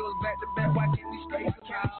many bills back to back, why can't we space the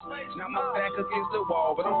count? Now my back against the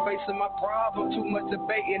wall, but I'm facing my problem. Too much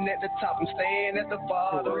debating at the top, I'm staying at the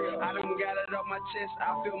bottom. I done got it off my chest,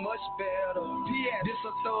 I feel much better. P.S. This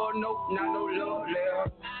a third note, not no love letter.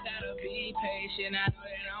 I gotta be patient, I know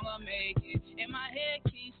that I'm gonna make it. And my head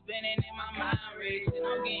keeps spinning and my mind racing.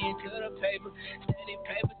 I'm getting to the paper, steady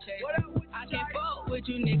paper chasing. I can't fuck with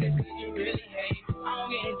you niggas cause you really hate. I'm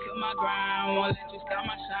getting to my grind, won't let you stop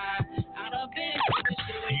my shine. I done been through this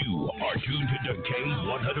shit way You are tuned to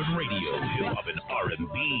K100 Radio, Hip Hop and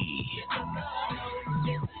R&B.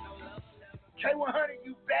 K100,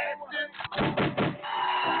 you bastard.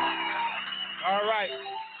 All right.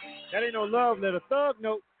 That ain't no love letter. Thug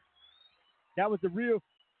Note. That was the real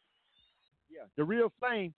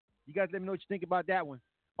Flame. You guys let me know what you think about that one.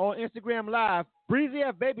 On Instagram Live, Breezy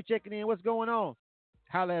F Baby checking in. What's going on?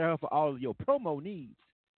 Holla at her for all of your promo needs.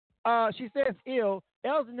 She says ill.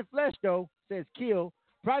 L's in the Flesh, though, says kill.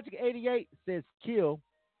 Project 88 says kill.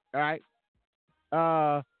 All right.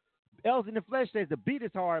 L's in the Flesh says the beat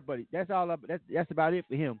is hard, but that's all. That's about it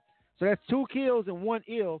for him. So that's 2 kills and 1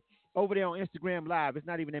 ill. over there on Instagram Live. It's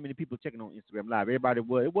not even that many people checking on Instagram Live. Everybody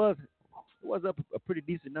was up a pretty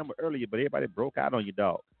decent number earlier, but everybody broke out on you,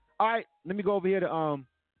 dog. All right, let me go over here to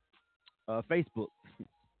Facebook.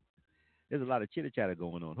 There's a lot of chitter chatter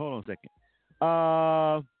going on. Hold on a second.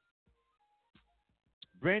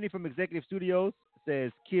 Brandy from Executive Studios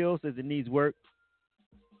says kill, says it needs work.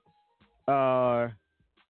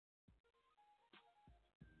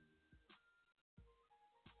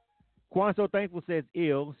 Quan So Thankful says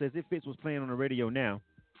ill, says It Fits was playing on the radio now.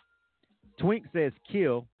 Twink says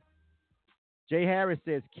kill. Jay Harris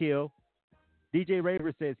says kill. DJ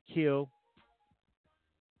Raver says kill.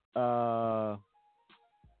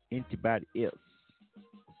 Anybody else?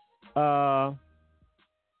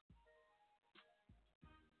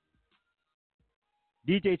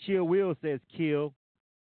 DJ Chill Will says kill.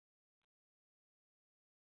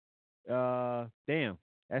 Damn,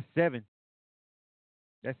 that's 7.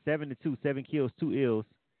 That's 7-2. 7 kills, 2 ills.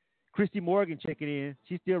 Christy Morgan checking in.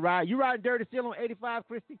 She's still riding. You riding dirty still on 85,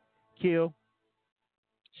 Christy? Kill.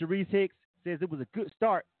 Sharice Hicks says it was a good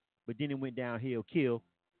start, but then it went downhill. Kill.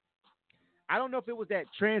 I don't know if it was that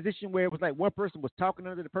transition where it was like one person was talking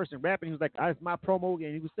under the person rapping. He was like, "It's my promo,"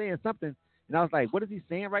 and he was saying something, and I was like, "What is he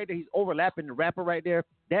saying right there?" He's overlapping the rapper right there.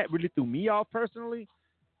 That really threw me off personally.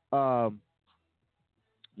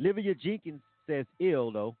 Livia Jenkins says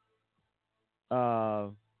ill though.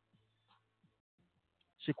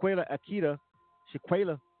 Shaquela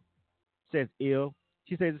says ill.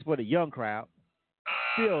 She says it's for the young crowd.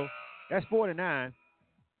 Still, that's 4-9.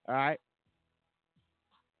 All right.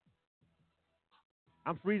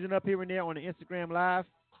 I'm freezing up here and there on the Instagram Live.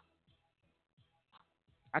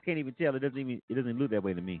 I can't even tell. It doesn't look that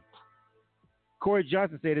way to me. Corey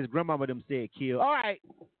Johnson said his grandmama them said kill. All right.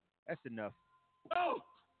 That's enough. Oh.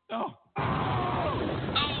 Enough.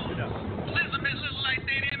 Elizabeth looks like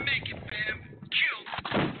they didn't make it, fam. Kill.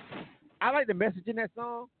 I like the message in that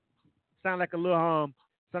song. Sound like a little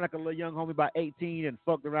young homie about 18 and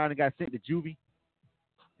fucked around and got sent to juvie.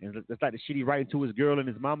 And it's like the shit he writing to his girl and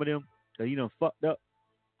his mama them. So he done fucked up.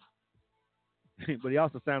 But he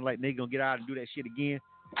also sounds like they gonna get out and do that shit again.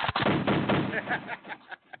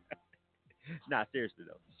 Nah, seriously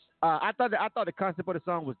though. I thought the concept of the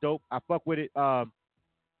song was dope. I fuck with it. But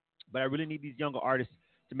I really need these younger artists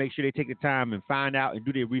to make sure they take the time and find out and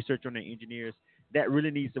do their research on their engineers. That really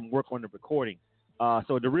needs some work on the recording.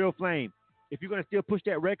 So The Real Flame, if you're gonna still push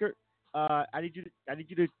that record, I need you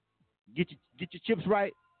to get your chips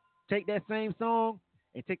right. Take that same song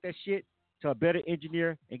and take that shit to a better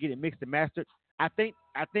engineer and get it mixed and mastered. I think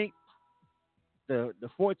the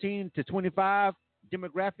 14 to 25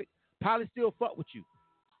 demographic probably still fuck with you,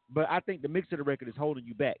 but I think the mix of the record is holding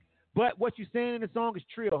you back. But what you're saying in the song is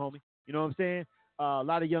trill, homie. You know what I'm saying? A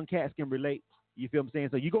lot of young cats can relate. You feel what I'm saying?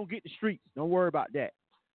 So you're going to get the streets. Don't worry about that.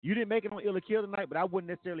 You didn't make it on Ill or Kill tonight, but I wouldn't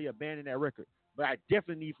necessarily abandon that record. But I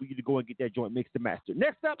definitely need for you to go and get that joint mixed and mastered.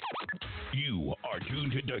 Next up. You are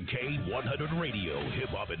tuned to K100 Radio, Hip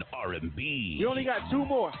Hop and R&B. We only got 2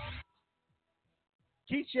 more.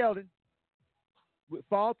 Keith Sheldon with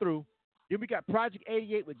Fall Through. Then we got Project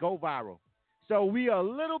 88 with Go Viral. So we are a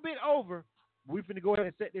little bit over. We're finna go ahead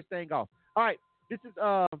and set this thing off. All right. This is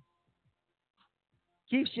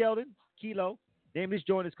Keith Sheldon, Kilo. Name of this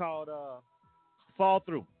joint is called Fall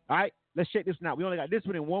Through. All right. Let's check this one out. We only got this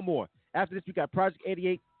one and one more. After this, we got Project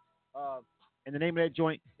 88. And the name of that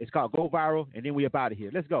joint is called Go Viral. And then we up out of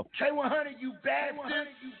here. Let's go. K100, you bad.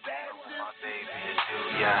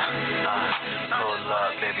 Yeah, pull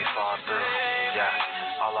up, baby, fall through.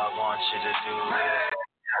 Yeah, all I want you to do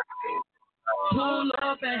is pull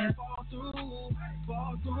up and fall through,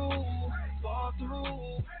 fall through, fall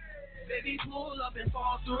through. Baby, pull up and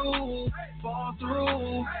fall through, fall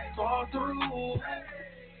through, fall through.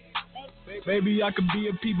 Baby, I could be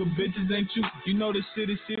a people, bitches ain't you. You know this shit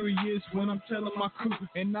is serious when I'm telling my crew.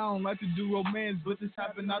 And I don't like to do romance, but this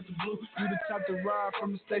happened out the blue. You the type to ride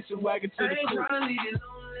from the station wagon to the I ain't crew. tryna leave you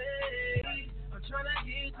lonely. I'm tryna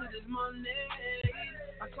get to this money.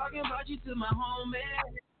 I'm talking about you to my homie.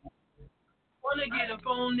 Wanna get up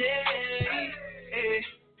on it.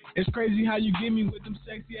 It's crazy how you get me with them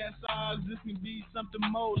sexy ass eyes. This can be something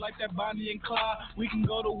more like that Bonnie and Clyde. We can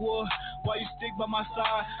go to war while you stick by my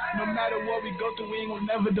side. No matter what we go through, we ain't gonna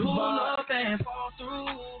never divide. Pull up and fall through,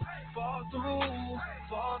 fall through,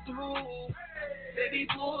 fall through. Baby,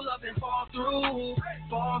 pull up and fall through,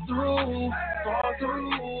 fall through, fall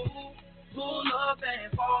through. Pull up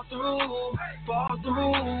and fall through, fall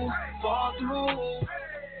through, fall through.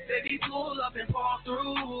 Baby, pull up and fall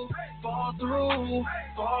through, fall through,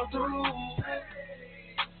 fall through.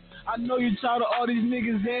 I I know you tired of all these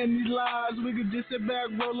niggas and these lies. We could just sit back,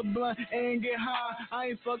 roll a blunt, and get high. I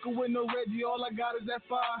ain't fucking with no Reggie, all I got is that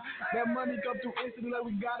fire. That money come through instantly like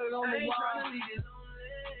we got it on the wire.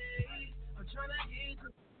 I'm tryna get to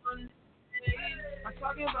Monday. I'm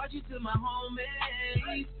talking about you to my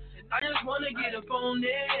homies. I just wanna get up on it.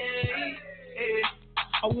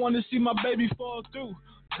 I wanna see my baby fall through.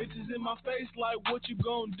 Bitches in my face like, what you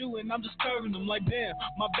gon' do? And I'm just curving them like, damn,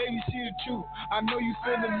 my baby see the truth. I know you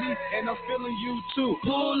feeling me, and I'm feeling you too.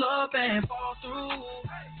 Pull up and fall through,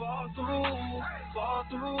 fall through, fall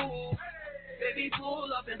through. Baby,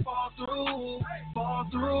 pull up and fall through, fall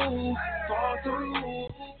through, fall through.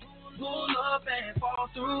 Pull up and fall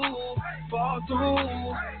through, fall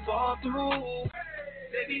through, fall through.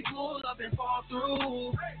 Baby, pull up and fall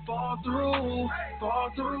through, fall through, fall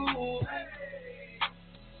through.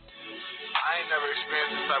 I ain't never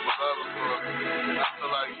experienced this type of love before. I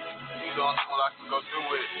feel like you the only one I can go through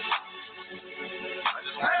with. I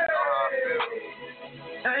just want you to know how I feel.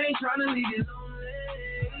 I ain't tryna leave you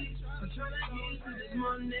lonely. I'm tryna get you to this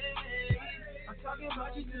Monday. I'm talking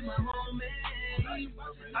about you to my homies.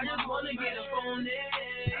 I just wanna get up on it.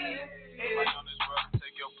 Somebody on this road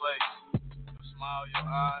take your place. Your smile, your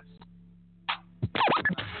eyes.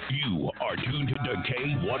 You are tuned to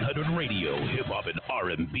K100 Radio, Hip Hop and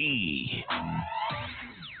R&B.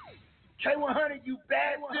 K100, you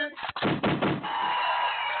bastard!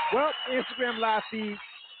 Well, Instagram live feed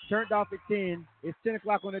turned off at 10. It's 10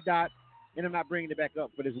 o'clock on the dot, and I'm not bringing it back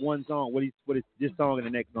up for this one song. What is this song and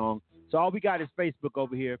the next song? So all we got is Facebook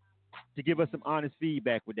over here to give us some honest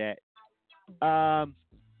feedback with that. The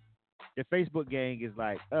Facebook gang is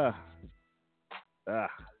like,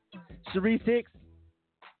 Sharice Hicks,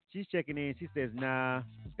 she's checking in. She says, nah,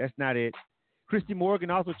 that's not it. Christy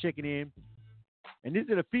Morgan also checking in. And this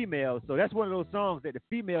is a female, so that's one of those songs that the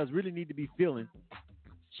females really need to be feeling.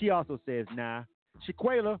 She also says, nah.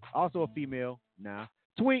 Shaquela, also a female, nah.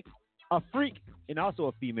 Twink, a freak, and also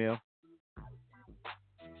a female.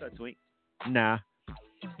 What's up, Twink? Nah.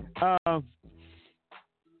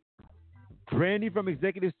 Brandy from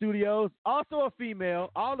Executive Studios, also a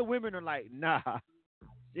female. All the women are like, nah.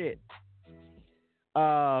 Shit.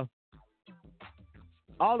 All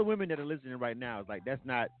the women that are listening right now is like, that's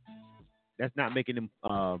not making them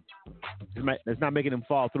that's not making them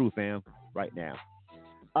fall through, fam, right now.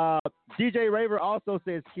 DJ Raver also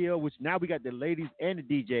says kill, which now we got the ladies and the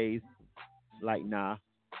DJs like, nah.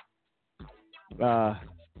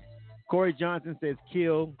 Corey Johnson says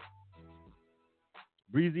kill.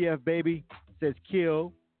 Breezy F Baby says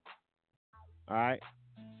kill. All right.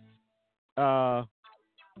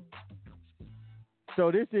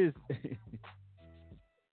 So this is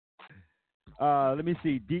let me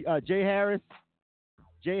see. Jay Harris.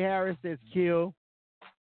 Jay Harris says kill.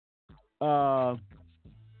 9.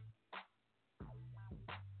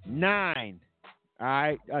 All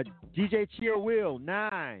right. DJ Cheer Will,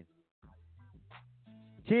 9.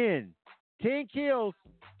 10. 10 kills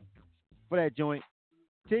for that joint.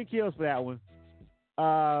 10 kills for that one.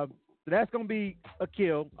 So that's going to be a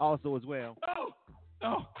kill also as well.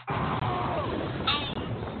 Oh.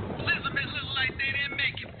 Elizabeth look like they didn't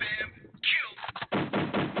make it, fam.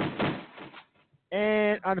 Kill.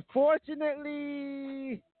 And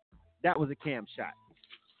unfortunately, that was a cam shot.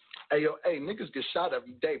 Hey, yo, niggas get shot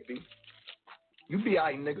every day, B. You be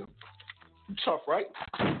alright, nigga. You tough, right?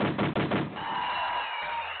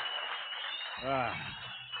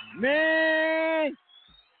 Man!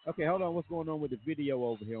 Okay, hold on. What's going on with the video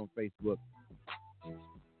over here on Facebook?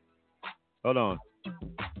 Hold on.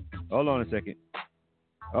 Hold on a second.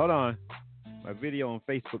 Hold on. My video on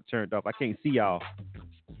Facebook turned off. I can't see y'all.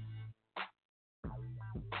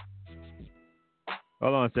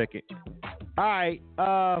 Hold on a second. All right.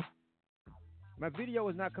 My video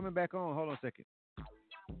is not coming back on. Hold on a second.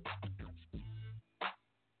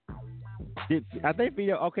 I think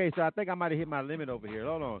video. Okay, so I think I might have hit my limit over here.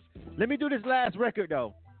 Hold on. Let me do this last record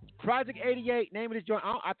though. Project 88. Name of this joint.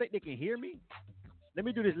 I think they can hear me. Let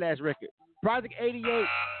me do this last record. Project 88.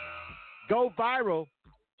 Go viral.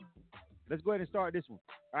 Let's go ahead and start this one.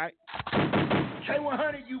 All right.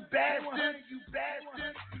 K100, you bastard. You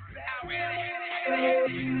bastard.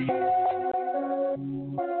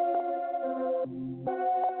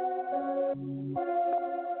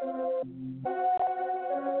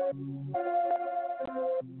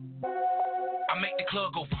 I make the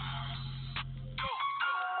club go.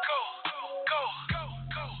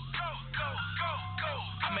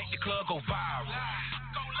 I make the club go viral.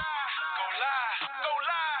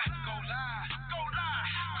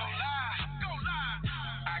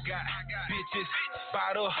 I got bitches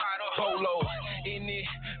by the Bolo, any,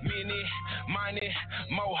 mini, money,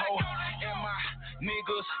 moho, and my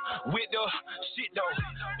niggas with the shit though.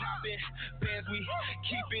 Poppin' bands, we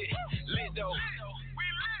keep it lit though. We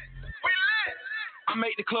lit. I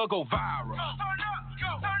make the club go viral.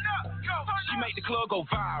 She make the club go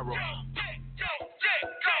viral.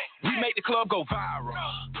 We make the club go viral.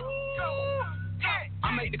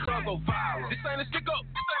 I make the club go viral. This ain't a stick up,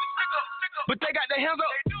 but they got their hands up.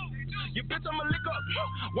 You bitch, I'ma lick up.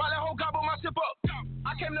 While that hoe gobble my tip up.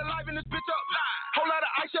 I came to life in this bitch up. Whole lot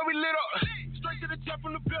of ice, yeah, we lit up. Straight to the jet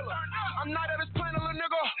from the villa. I'm not at this plane, little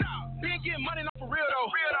nigga. Been getting money, not for real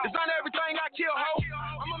though. Design everything I kill, ho.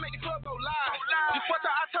 I'ma make the club go live. Just watch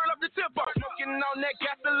how I turn up the tip up. Smoking on that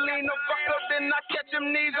gasoline, no fuck up, then I catch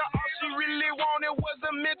amnesia. All she really wanted was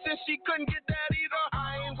a mention, she couldn't get that either.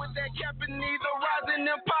 I ain't with that capping neither. Rising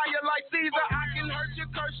empire like Caesar. I can hurt you,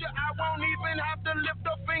 curse you, I won't even have to lift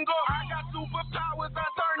a finger. I got superpowers, I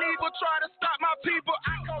turn evil, try to stop my people.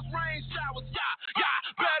 I cause rain showers, yeah,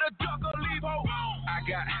 better duck or leave, ho. I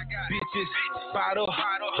got bitches, bottle,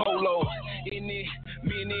 polo, any,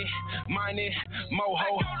 mini, money,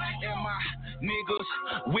 moho, and my niggas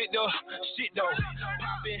with the shit though.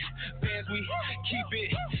 Poppin' bands, we keep it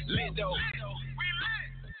lit though. We lit.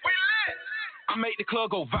 I make the club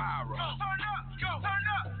go viral.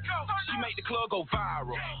 She make the club go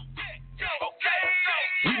viral. Okay.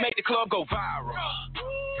 We make the club go viral.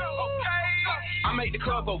 Okay. I make the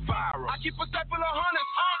club go viral. I keep a stack full of hundreds.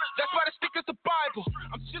 That's why the sticker's the Bible.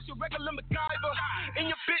 I'm just a regular MacGyver.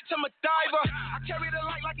 In your bitch, I'm a diver. I carry the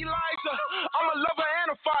light like Elijah. I'm a lover and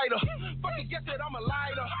a fighter. Fucking guess that I'm a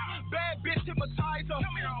lighter. Bad bitch hypnotizer.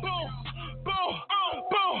 Boom, boom,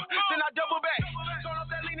 boom. Then I double back. Turn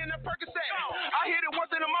up that lean in that Percocet. I hit it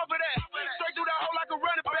once and I'm over that. Straight through that hole like a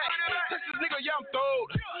running back. Texas nigga, yeah, I'm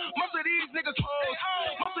throwed. Most of these niggas hoes.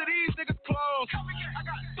 Most of these niggas clones. I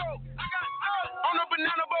got soap. On a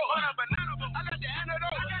banana boat. I got the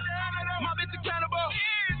antidote. My bitch a cannibal.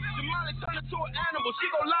 Jamali turn into an animal. She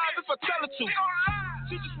go live if I tell her to.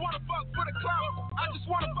 She just wanna fuck for the clout. I just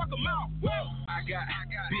wanna fuck them out. I got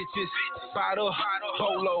bitches, bottle,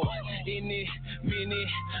 polo, any, mini,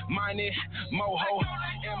 money, moho,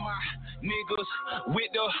 and my niggas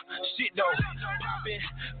with the shit though. Poppin'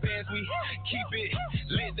 bands, we keep it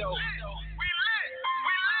lit though.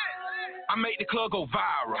 I make the club go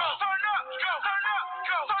viral.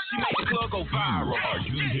 She make the club go viral.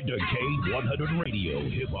 You are tuned to K100 Radio,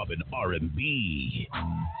 Hip Hop and R&B.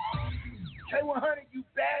 K100, you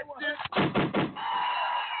bad one.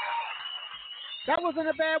 That wasn't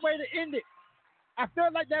a bad way to end it. I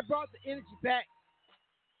felt like that brought the energy back.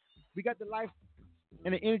 We got the life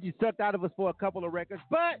and the energy sucked out of us for a couple of records,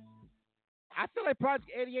 but I feel like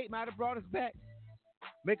Project 88 might have brought us back,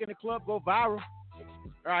 making the club go viral.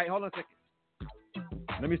 All right, hold on a second.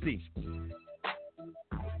 Let me see.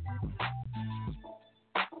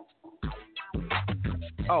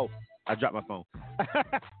 Oh, I dropped my phone.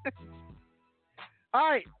 All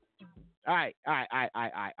right. I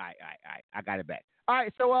got it back. All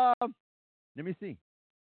right, so let me see.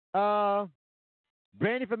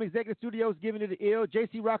 Brandy from Executive Studios giving it an ill.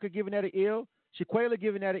 JC Rocker giving that an ill. Shaquela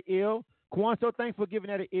giving that an ill. Kwanso Thankful giving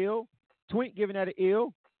that an ill. Twink giving that an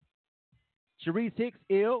ill. Sharice Hicks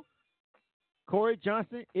ill. Corey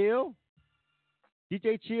Johnson ill.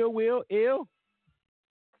 DJ Chill Will ill.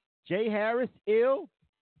 Jay Harris ill.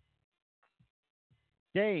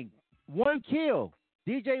 Dang, one kill.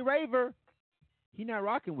 DJ Raver, he not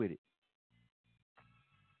rocking with it.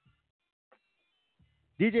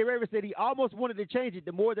 DJ Raver said he almost wanted to change it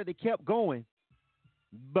the more that it kept going.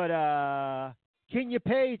 But Kenya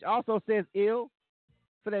Page also says ill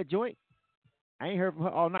for that joint. I ain't heard from her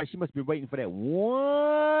all night. She must be waiting for that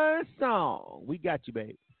one song. We got you,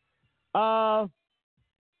 babe.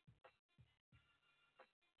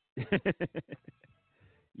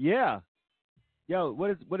 Yeah. Yo,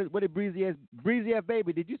 what did Breezy F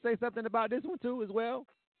Baby? Did you say something about this one too as well?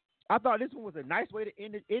 I thought this one was a nice way to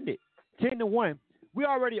end it. 10-1. We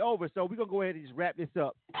already over, so we're gonna go ahead and just wrap this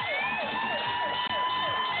up.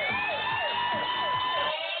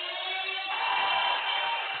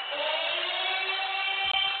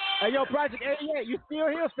 Hey, yo, Project 88, you still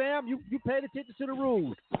here, fam? You paid attention to the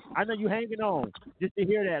rules. I know you hanging on just to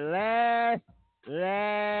hear that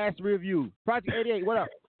last review. Project 88, what up?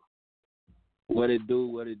 What it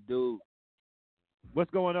do?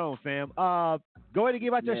 What's going on, fam? Go ahead and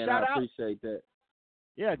give out your shout out. I appreciate that.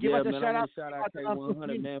 Yeah, give out your man, shout out. Shout out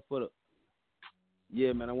K100, man, for the.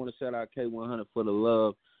 Yeah, man, I want to shout out K100 for the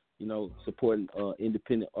love, supporting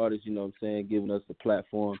independent artists, you know what I'm saying, giving us the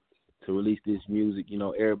platform to release this music.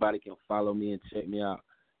 Everybody can follow me and check me out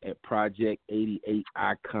at Project 88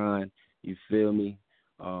 Icon. You feel me?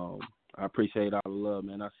 I appreciate all the love,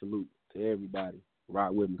 man. I salute to everybody.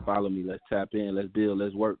 Rock with me, follow me. Let's tap in. Let's build.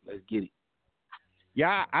 Let's work. Let's get it.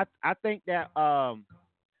 Yeah, I think that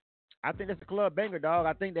that's a club banger, dog.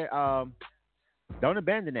 I think that don't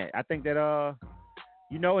abandon that. I think that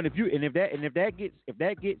and if that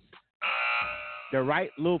gets the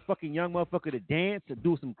right little fucking young motherfucker to dance or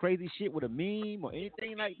do some crazy shit with a meme or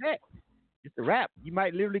anything like that, just a rap, you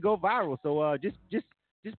might literally go viral. So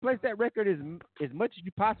just place that record as much as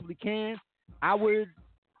you possibly can. I would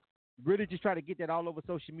really just try to get that all over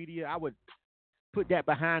social media. I would put that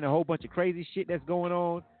behind a whole bunch of crazy shit that's going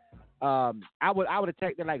on. I would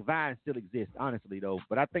attack that like Vine still exists, honestly though.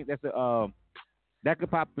 But I think that's that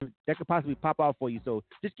could possibly pop off for you. So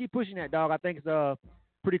just keep pushing that, dog. I think it's a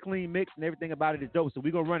pretty clean mix and everything about it is dope. So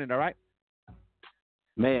we gonna run it, all right?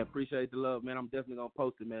 Man, appreciate the love, man. I'm definitely gonna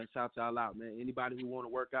post it, man. Shout y'all out, man. Anybody who want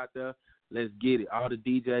to work out there, let's get it. All the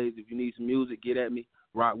DJs, if you need some music, get at me.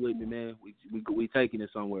 Rock with me, man. We taking it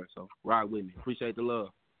somewhere, so rock with me. Appreciate the love.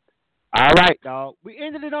 All right, dog. We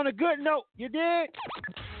ended it on a good note. You did?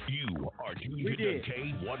 You are tuned to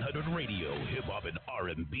K100 Radio, Hip Hop and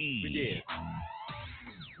R&B. We did.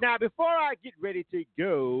 Now, before I get ready to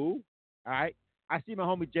go, all right, I see my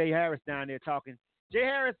homie Jay Harris down there talking. Jay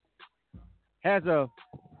Harris has a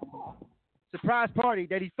surprise party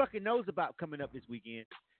that he fucking knows about coming up this weekend.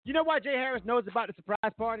 You know why Jay Harris knows about the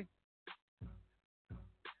surprise party?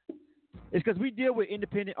 It's because we deal with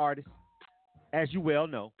independent artists, as you well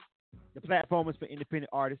know. The platform is for independent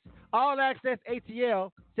artists. All Access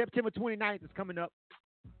ATL, September 29th is coming up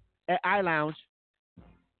at iLounge.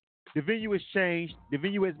 The venue has changed. The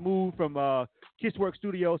venue has moved from Kisswork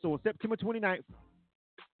Studio. So on September 29th,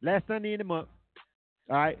 last Sunday in the month,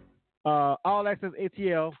 all right, All Access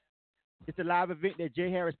ATL, it's a live event that Jay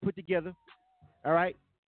Harris put together. All right.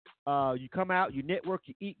 You come out, you network,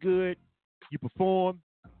 you eat good, you perform.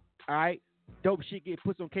 All right. Dope shit get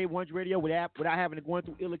put on K100 Radio without having to go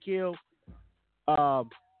through Ill or Kill. A lot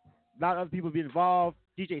of other people be involved.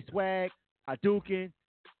 DJ Swag, Hadouken,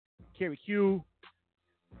 Kerry Q.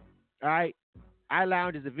 All right.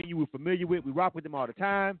 iLounge is a venue we're familiar with. We rock with them all the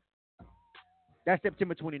time. That's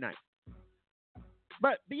September 29th.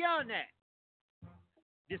 But beyond that,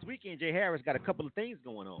 this weekend, Jay Harris got a couple of things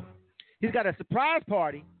going on. He's got a surprise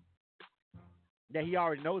party that he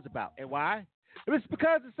already knows about. And why? It's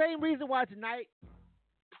because the same reason why tonight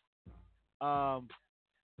I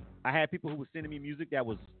had people who were sending me music that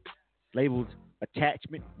was labeled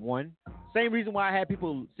Attachment 1. Same reason why I had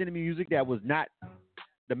people sending me music that was not,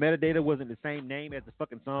 the metadata wasn't the same name as the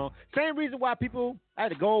fucking song. Same reason why I had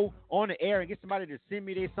to go on the air and get somebody to send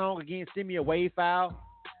me their song again, send me a WAV file.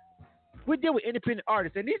 We deal with independent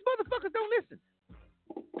artists, and these motherfuckers don't listen.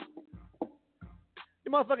 The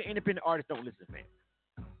motherfucking independent artists don't listen, man.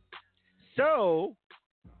 So,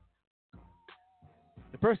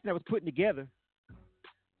 the person that was putting together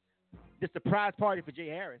the surprise party for Jay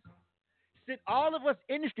Harris sent all of us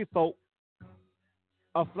industry folk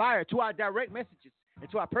a flyer to our direct messages and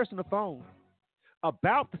to our personal phones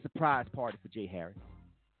about the surprise party for Jay Harris,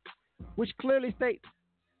 which clearly states,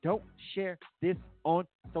 don't share this on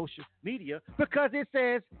social media because it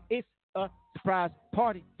says it's a surprise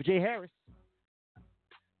party for Jay Harris.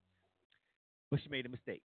 But she made a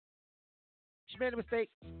mistake. She made a mistake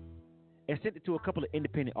and sent it to a couple of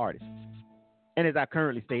independent artists. And as I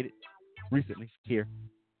currently stated recently here,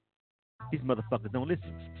 these motherfuckers don't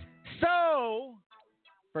listen. So,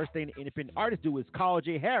 first thing the independent artists do is call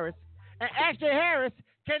Jay Harris and ask Jay Harris,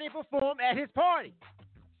 can he perform at his party?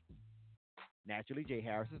 Naturally, Jay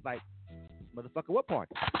Harris is like, motherfucker, what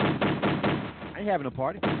party? I ain't having a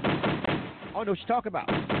party. I don't know what you're talking about.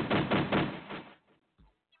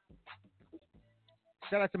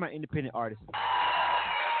 Shout out to my independent artists.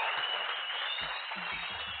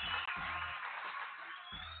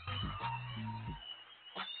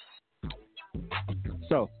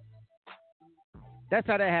 So, that's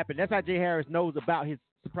how that happened. That's how Jay Harris knows about his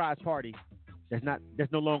surprise party. That's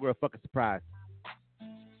no longer a fucking surprise.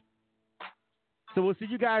 So we'll see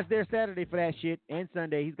you guys there Saturday for that shit and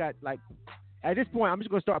Sunday. He's got at this point, I'm just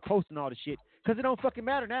going to start posting all the shit because it don't fucking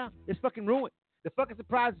matter now. It's fucking ruined. The fucking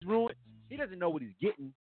surprise is ruined. He doesn't know what he's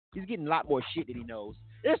getting. He's getting a lot more shit than he knows.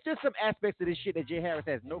 It's just some aspects of this shit that Jay Harris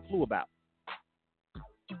has no clue about.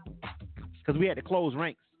 Because we had to close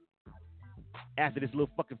ranks after this little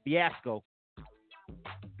fucking fiasco.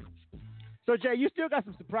 So, Jay, you still got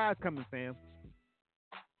some surprise coming, fam.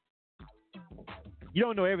 You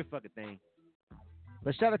don't know every fucking thing.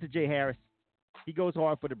 But shout out to Jay Harris. He goes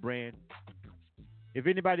hard for the brand. If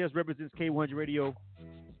anybody else represents K100 Radio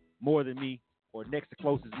more than me, or next to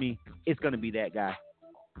closest me, it's going to be that guy.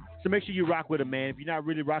 So make sure you rock with him, man. If you're not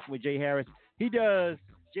really rocking with Jay Harris,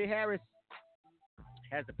 Jay Harris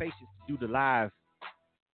has the patience to do the live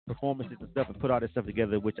performances and stuff and put all that stuff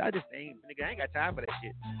together, which I ain't got time for that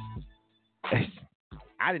shit.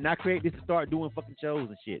 I did not create this to start doing fucking shows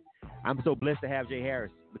and shit. I'm so blessed to have Jay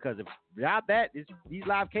Harris, because if without that, these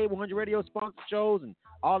live K100 radio sponsored shows and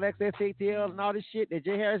all XSATL and all this shit that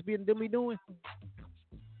Jay Harris be doing,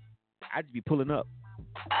 I'd just be pulling up.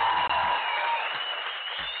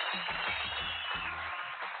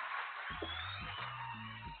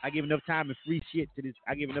 I give enough time and free shit to this.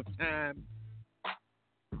 I give enough time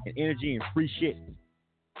and energy and free shit.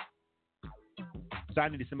 So I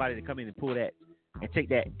needed somebody to come in and pull that and take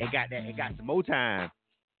that and got some more time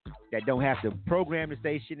that don't have to program the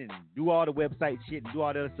station and do all the website shit and do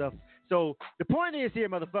all the other stuff. So the point is here,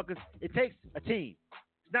 motherfuckers, it takes a team.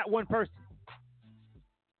 It's not one person.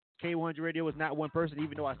 K100 Radio is not one person.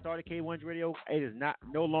 Even though I started K100 Radio, it is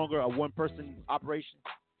no longer a one-person operation.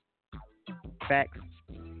 Facts.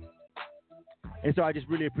 And so I just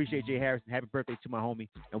really appreciate Jay Harris, and happy birthday to my homie.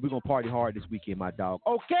 And we're going to party hard this weekend, my dog.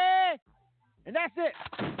 Okay? And that's it.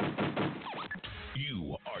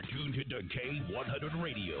 You are tuned to K100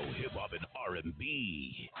 Radio, Hip Hop and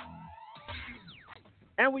R&B.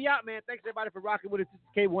 And we out, man. Thanks, everybody, for rocking with us.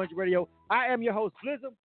 This is K100 Radio. I am your host,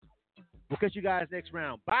 Blizzum. We'll catch you guys next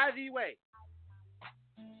round. By the way,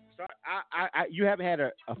 you haven't had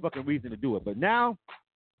a fucking reason to do it, but now,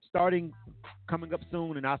 coming up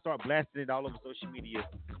soon, and I'll start blasting it all over social media.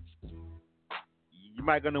 You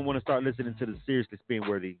might gonna want to start listening to the Seriously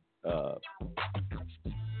Spin-worthy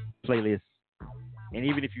playlist. And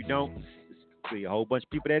even if you don't, there's a whole bunch of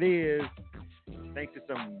people that is. Thanks to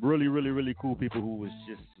some really, really, really cool people who was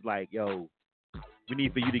just like, yo, we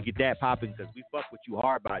need for you to get that popping because we fuck with you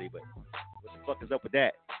hard body, but what the fuck is up with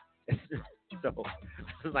that? So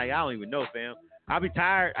I was like, I don't even know, fam. I'll be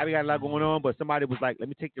tired. I got a lot going on, but somebody was like, let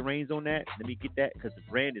me take the reins on that. Let me get that because the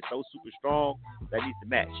brand is so super strong that needs to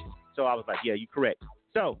match. So I was like, yeah, you're correct.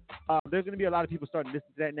 So there's going to be a lot of people starting to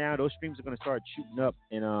listen to that now. Those streams are going to start shooting up,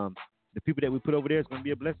 and the people that we put over there is going to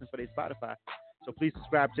be a blessing for their Spotify. So please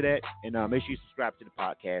subscribe to that, and make sure you subscribe to the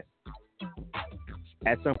podcast.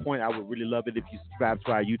 At some point, I would really love it if you subscribe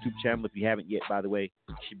to our YouTube channel. If you haven't yet, by the way,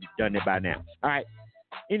 you should be done it by now. All right.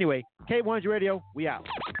 Anyway, K100 Radio, we out.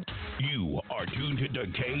 You are tuned to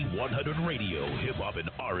K100 Radio, Hip Hop and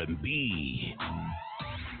R&B.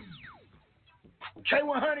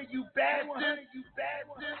 K100, you bastard.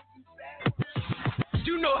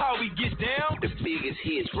 You know how we get down. The biggest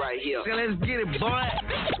hits right here. So let's get it, boy.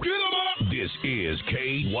 Get 'em up. This is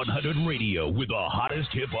K100 Radio with the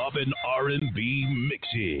hottest hip hop and R&B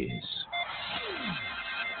mixes.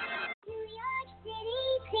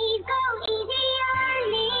 Please go easy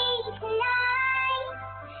on me tonight.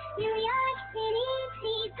 New York City,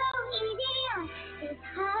 please go easy on this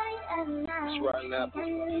heart of mine. That's right now.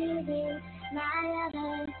 I'm losing my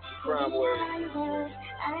lover. Crime wave.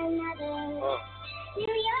 Another. New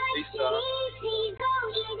York City, please go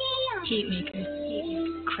easy on Heat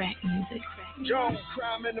makers, crack music. Jones,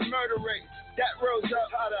 crime and the murder rate. That rose up.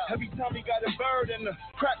 Every time he got a bird and the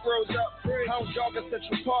crack rose up. Hound dog at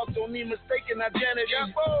Central Park don't need mistaken identity.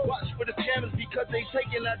 Watch for the scammers because they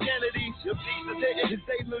taking identities. It's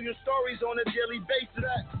 8 million stories on a daily basis.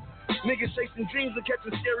 Niggas chasing dreams and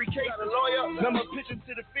catching scary cases. A lawyer, now my pitching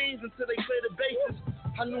to the fiends until they clear the bases.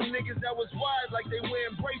 I knew niggas that was wide like they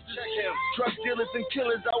wearing braces. Drug dealers and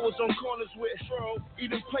killers I was on corners with.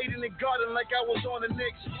 Even played in the garden like I was on the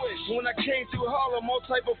next switch. When I came through Harlem, all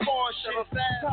type of foreign shit.